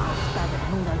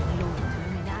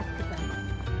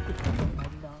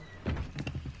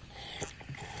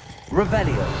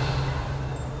Revelio.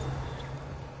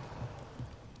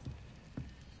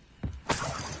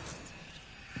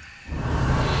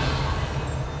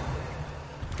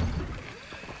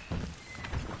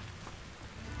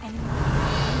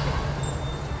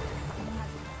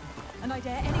 An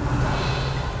idea, anyone?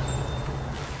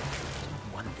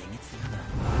 One thing, it's another.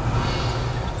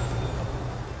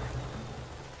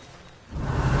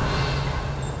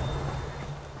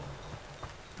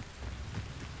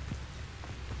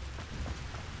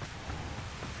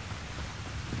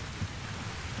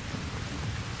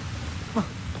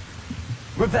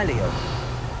 Revelio.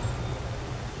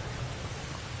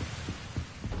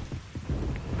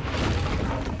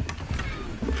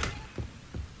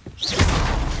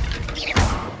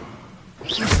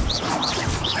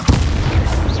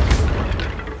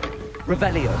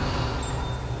 Revelio.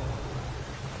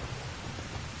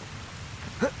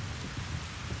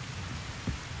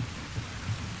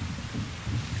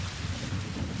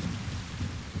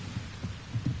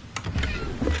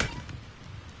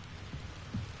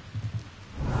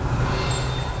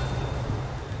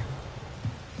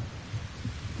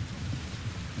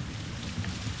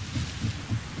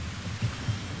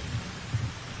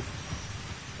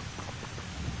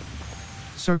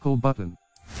 Circle button.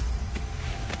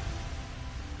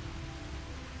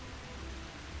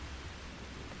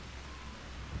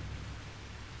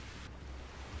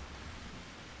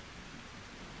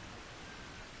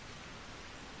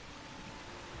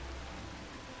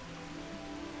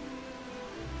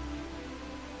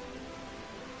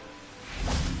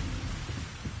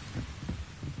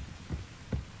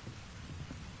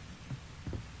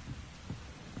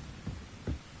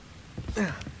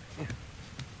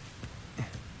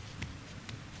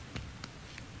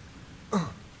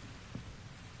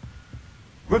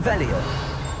 Revelio.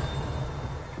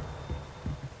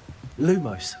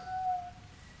 Lumos.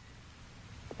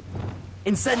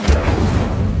 Incendio.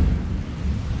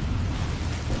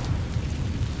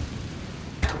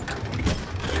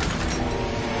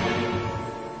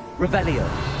 Revelio.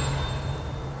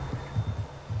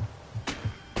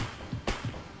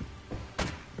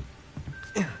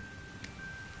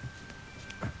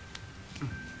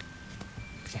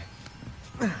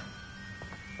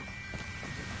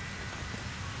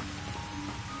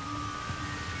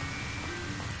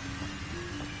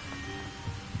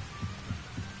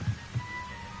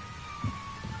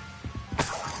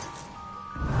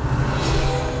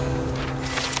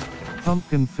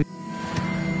 Pumpkin fi-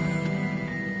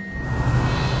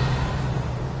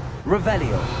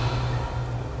 Revelio.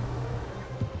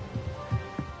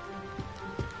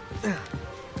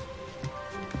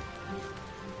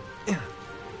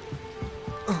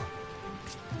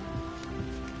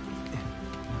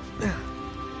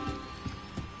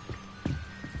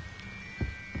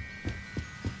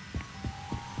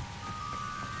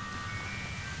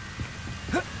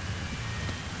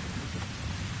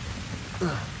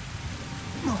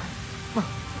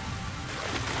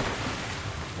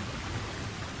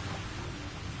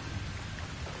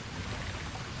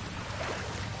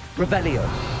 Revelio.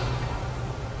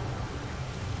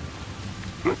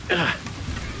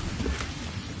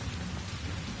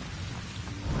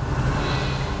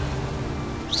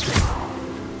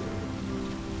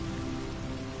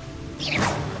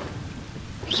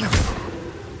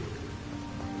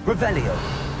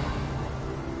 Revelio.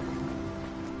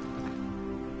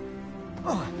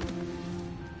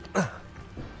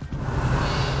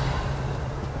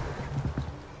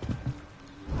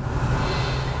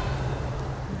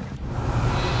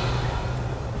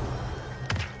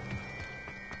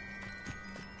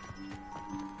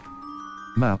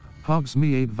 Map,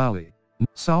 Hogsmeade Valley.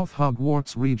 South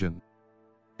Hogwarts region.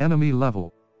 Enemy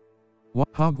level.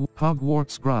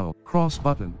 Hogwarts ground. Cross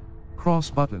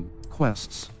button.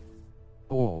 Quests.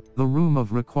 All. The room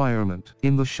of requirement.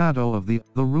 In the shadow of the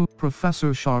room.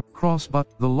 Professor Sharp. Cross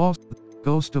button. The lost.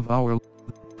 Ghost of our.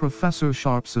 Professor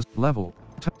Sharp's level.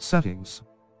 Settings.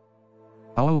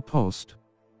 Owl post.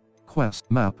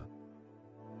 Quest. Map.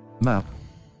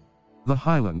 The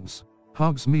Highlands.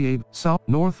 Hogsmeade. South.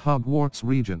 North Hogwarts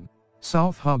region.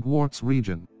 South Hogwarts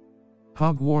region.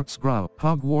 Hogwarts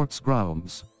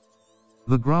grounds.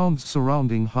 The grounds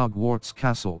surrounding Hogwarts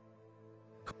Castle.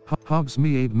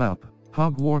 Hogsmeade map.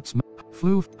 Hogwarts map.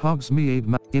 Floof. Hogsmeade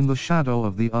map. In the shadow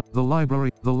of the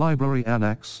library. The library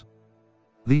annex.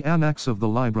 The annex of the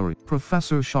library.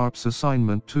 Professor Sharp's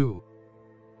assignment 2.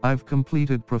 I've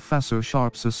completed Professor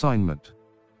Sharp's assignment.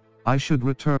 I should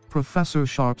return Professor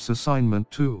Sharp's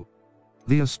assignment 2.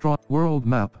 The world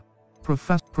map.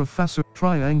 Professor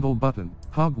triangle button.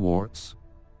 Hogwarts.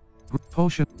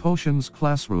 Potions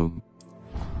classroom.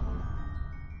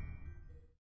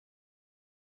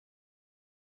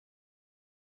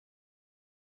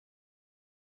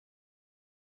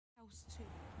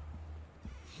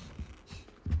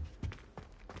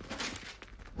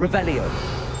 Revelio.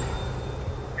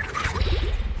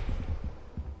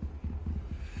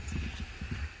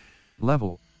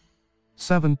 Level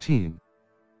 17.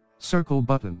 Circle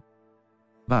button.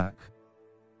 Back.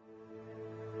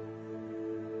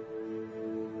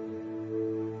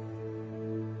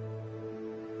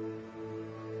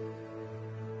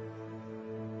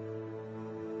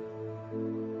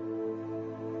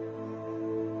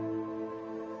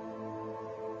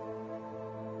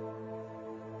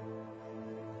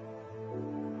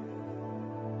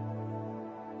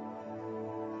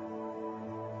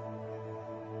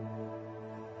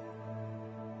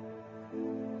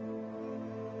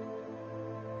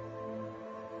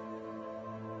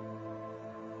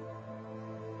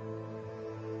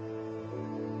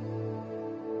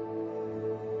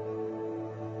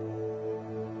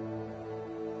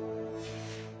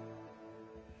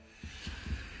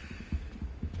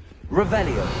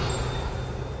 Revelio.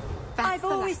 I've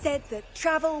always said that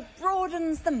travel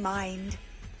broadens the mind.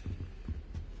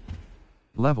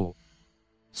 Level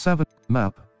 7.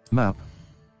 Map.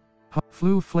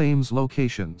 Flue Flames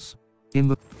locations. In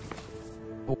the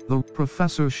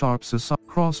Professor Sharp's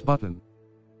cross button.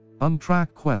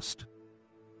 Untrack quest.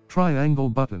 Triangle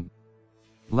button.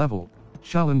 Level.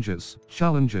 Challenges.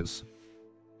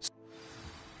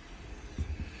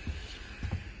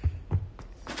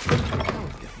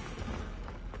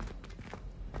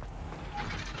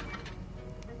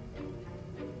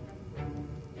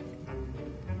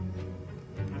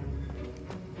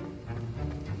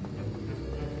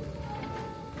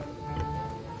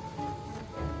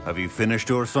 Have you finished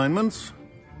your assignments?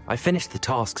 I finished the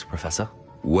tasks, Professor.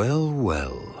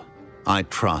 Well. I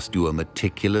trust you are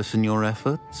meticulous in your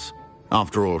efforts.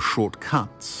 After all,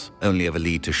 shortcuts only ever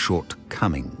lead to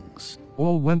shortcomings.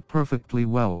 All went perfectly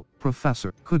well,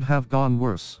 Professor. Could have gone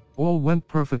worse. All went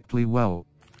perfectly well.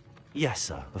 Yes,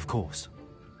 sir, of course.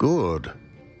 Good.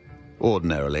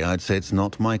 Ordinarily, I'd say it's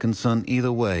not my concern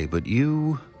either way, but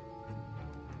I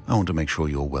want to make sure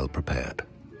you're well prepared.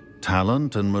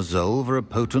 Talent and resolve are a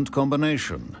potent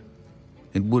combination.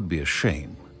 It would be a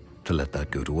shame to let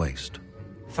that go to waste.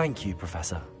 Thank you,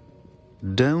 Professor.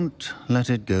 Don't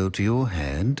let it go to your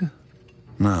head.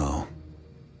 Now,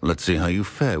 let's see how you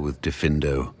fare with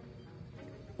Diffindo.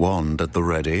 Wand at the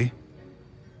ready.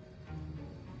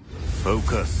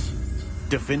 Focus.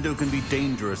 Diffindo can be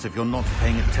dangerous if you're not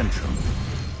paying attention.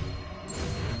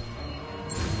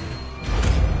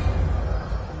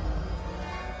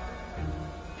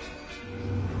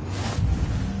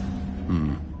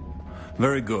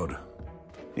 Very good.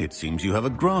 It seems you have a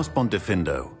grasp on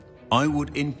Diffindo. I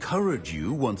would encourage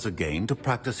you once again to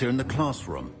practice here in the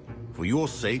classroom, for your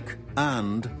sake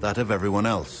and that of everyone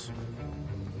else.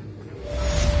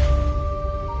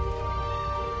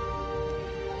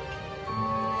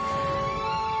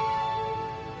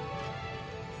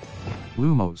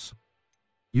 Lumos.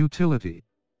 Utility.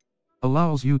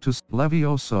 Allows you to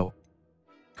Levioso.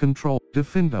 Control.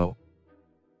 Diffindo.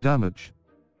 Damage.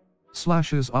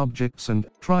 Slashes objects and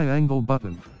triangle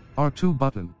button. R2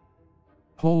 button.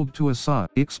 Hold to assign.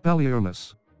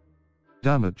 Expelliarmus.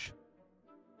 Damage.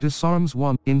 Disarms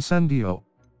 1. Incendio.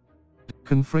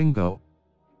 Confringo.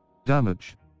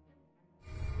 Damage.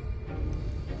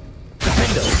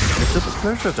 It's a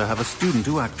pleasure to have a student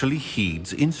who actually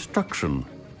heeds instruction.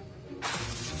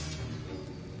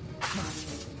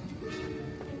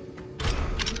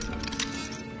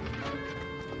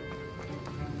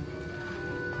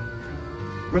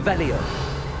 Revelio.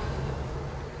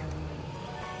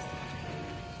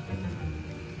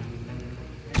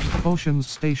 Potions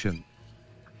Station.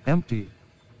 Empty.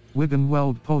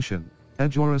 Wiggenweld Potion.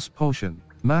 Edgeoris Potion.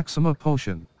 Maxima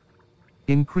Potion.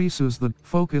 Increases the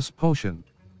Focus Potion.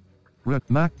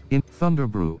 Mac in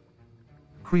Thunderbrew.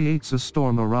 Creates a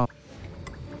storm around.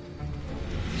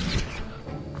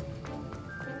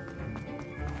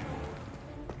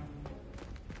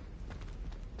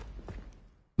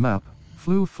 Map.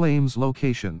 Flu Flames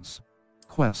locations.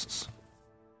 Quests.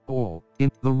 All.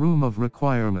 In the Room of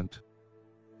Requirement.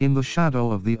 In the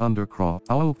Shadow of the Undercroft.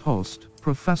 Owl Post.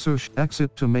 Professor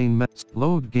Exit to Main Mets.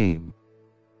 Load Game.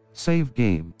 Save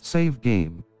Game. Save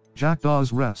Game.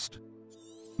 Jackdaw's Rest.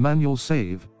 Manual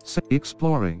Save.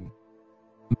 Exploring.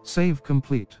 Save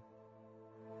Complete.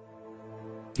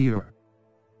 Gear.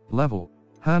 Level.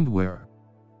 Handwear.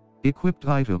 Equipped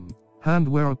item.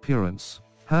 Handwear appearance.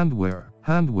 Handwear.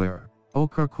 Handwear.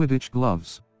 Ochre Quidditch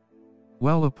gloves.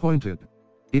 Well appointed.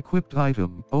 Equipped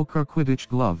item. Ochre Quidditch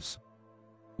gloves.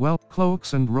 Well,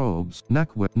 cloaks and robes.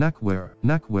 Neckwear. Neckwear.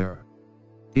 Neckwear.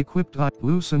 Equipped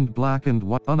loosened black and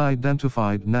white.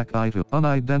 Unidentified neck item.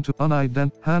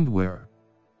 Handwear.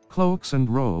 Cloaks and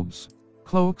robes.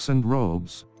 Cloaks and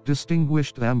robes.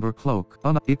 Distinguished amber cloak.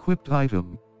 Equipped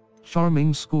item.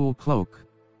 Charming school cloak.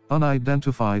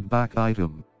 Unidentified back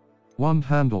item. Wand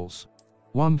handles.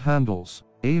 Wand handles.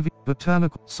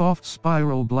 Botanical. Soft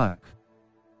spiral black.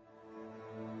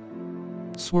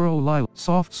 Swirl lilac.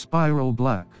 Soft spiral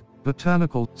black.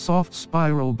 Botanical. Soft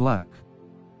spiral black.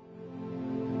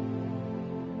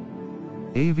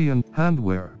 Avian.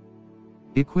 Handwear.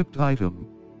 Equipped item.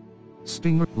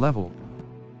 Stinger. Level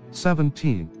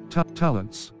 17.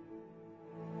 Talents.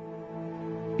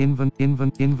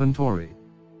 Inventory.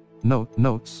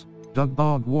 Notes.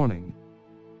 Dugbog warning.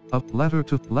 Letter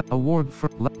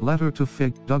to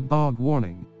Fig. Dugbog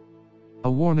warning. A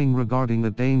warning regarding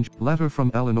a danger. Letter from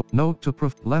Eleanor. Note to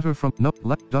Letter from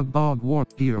Dugbog warn.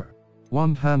 Gear.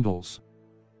 Wand handles.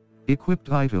 Equipped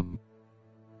item.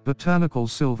 Botanical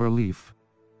silver leaf.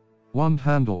 Wand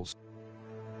handles.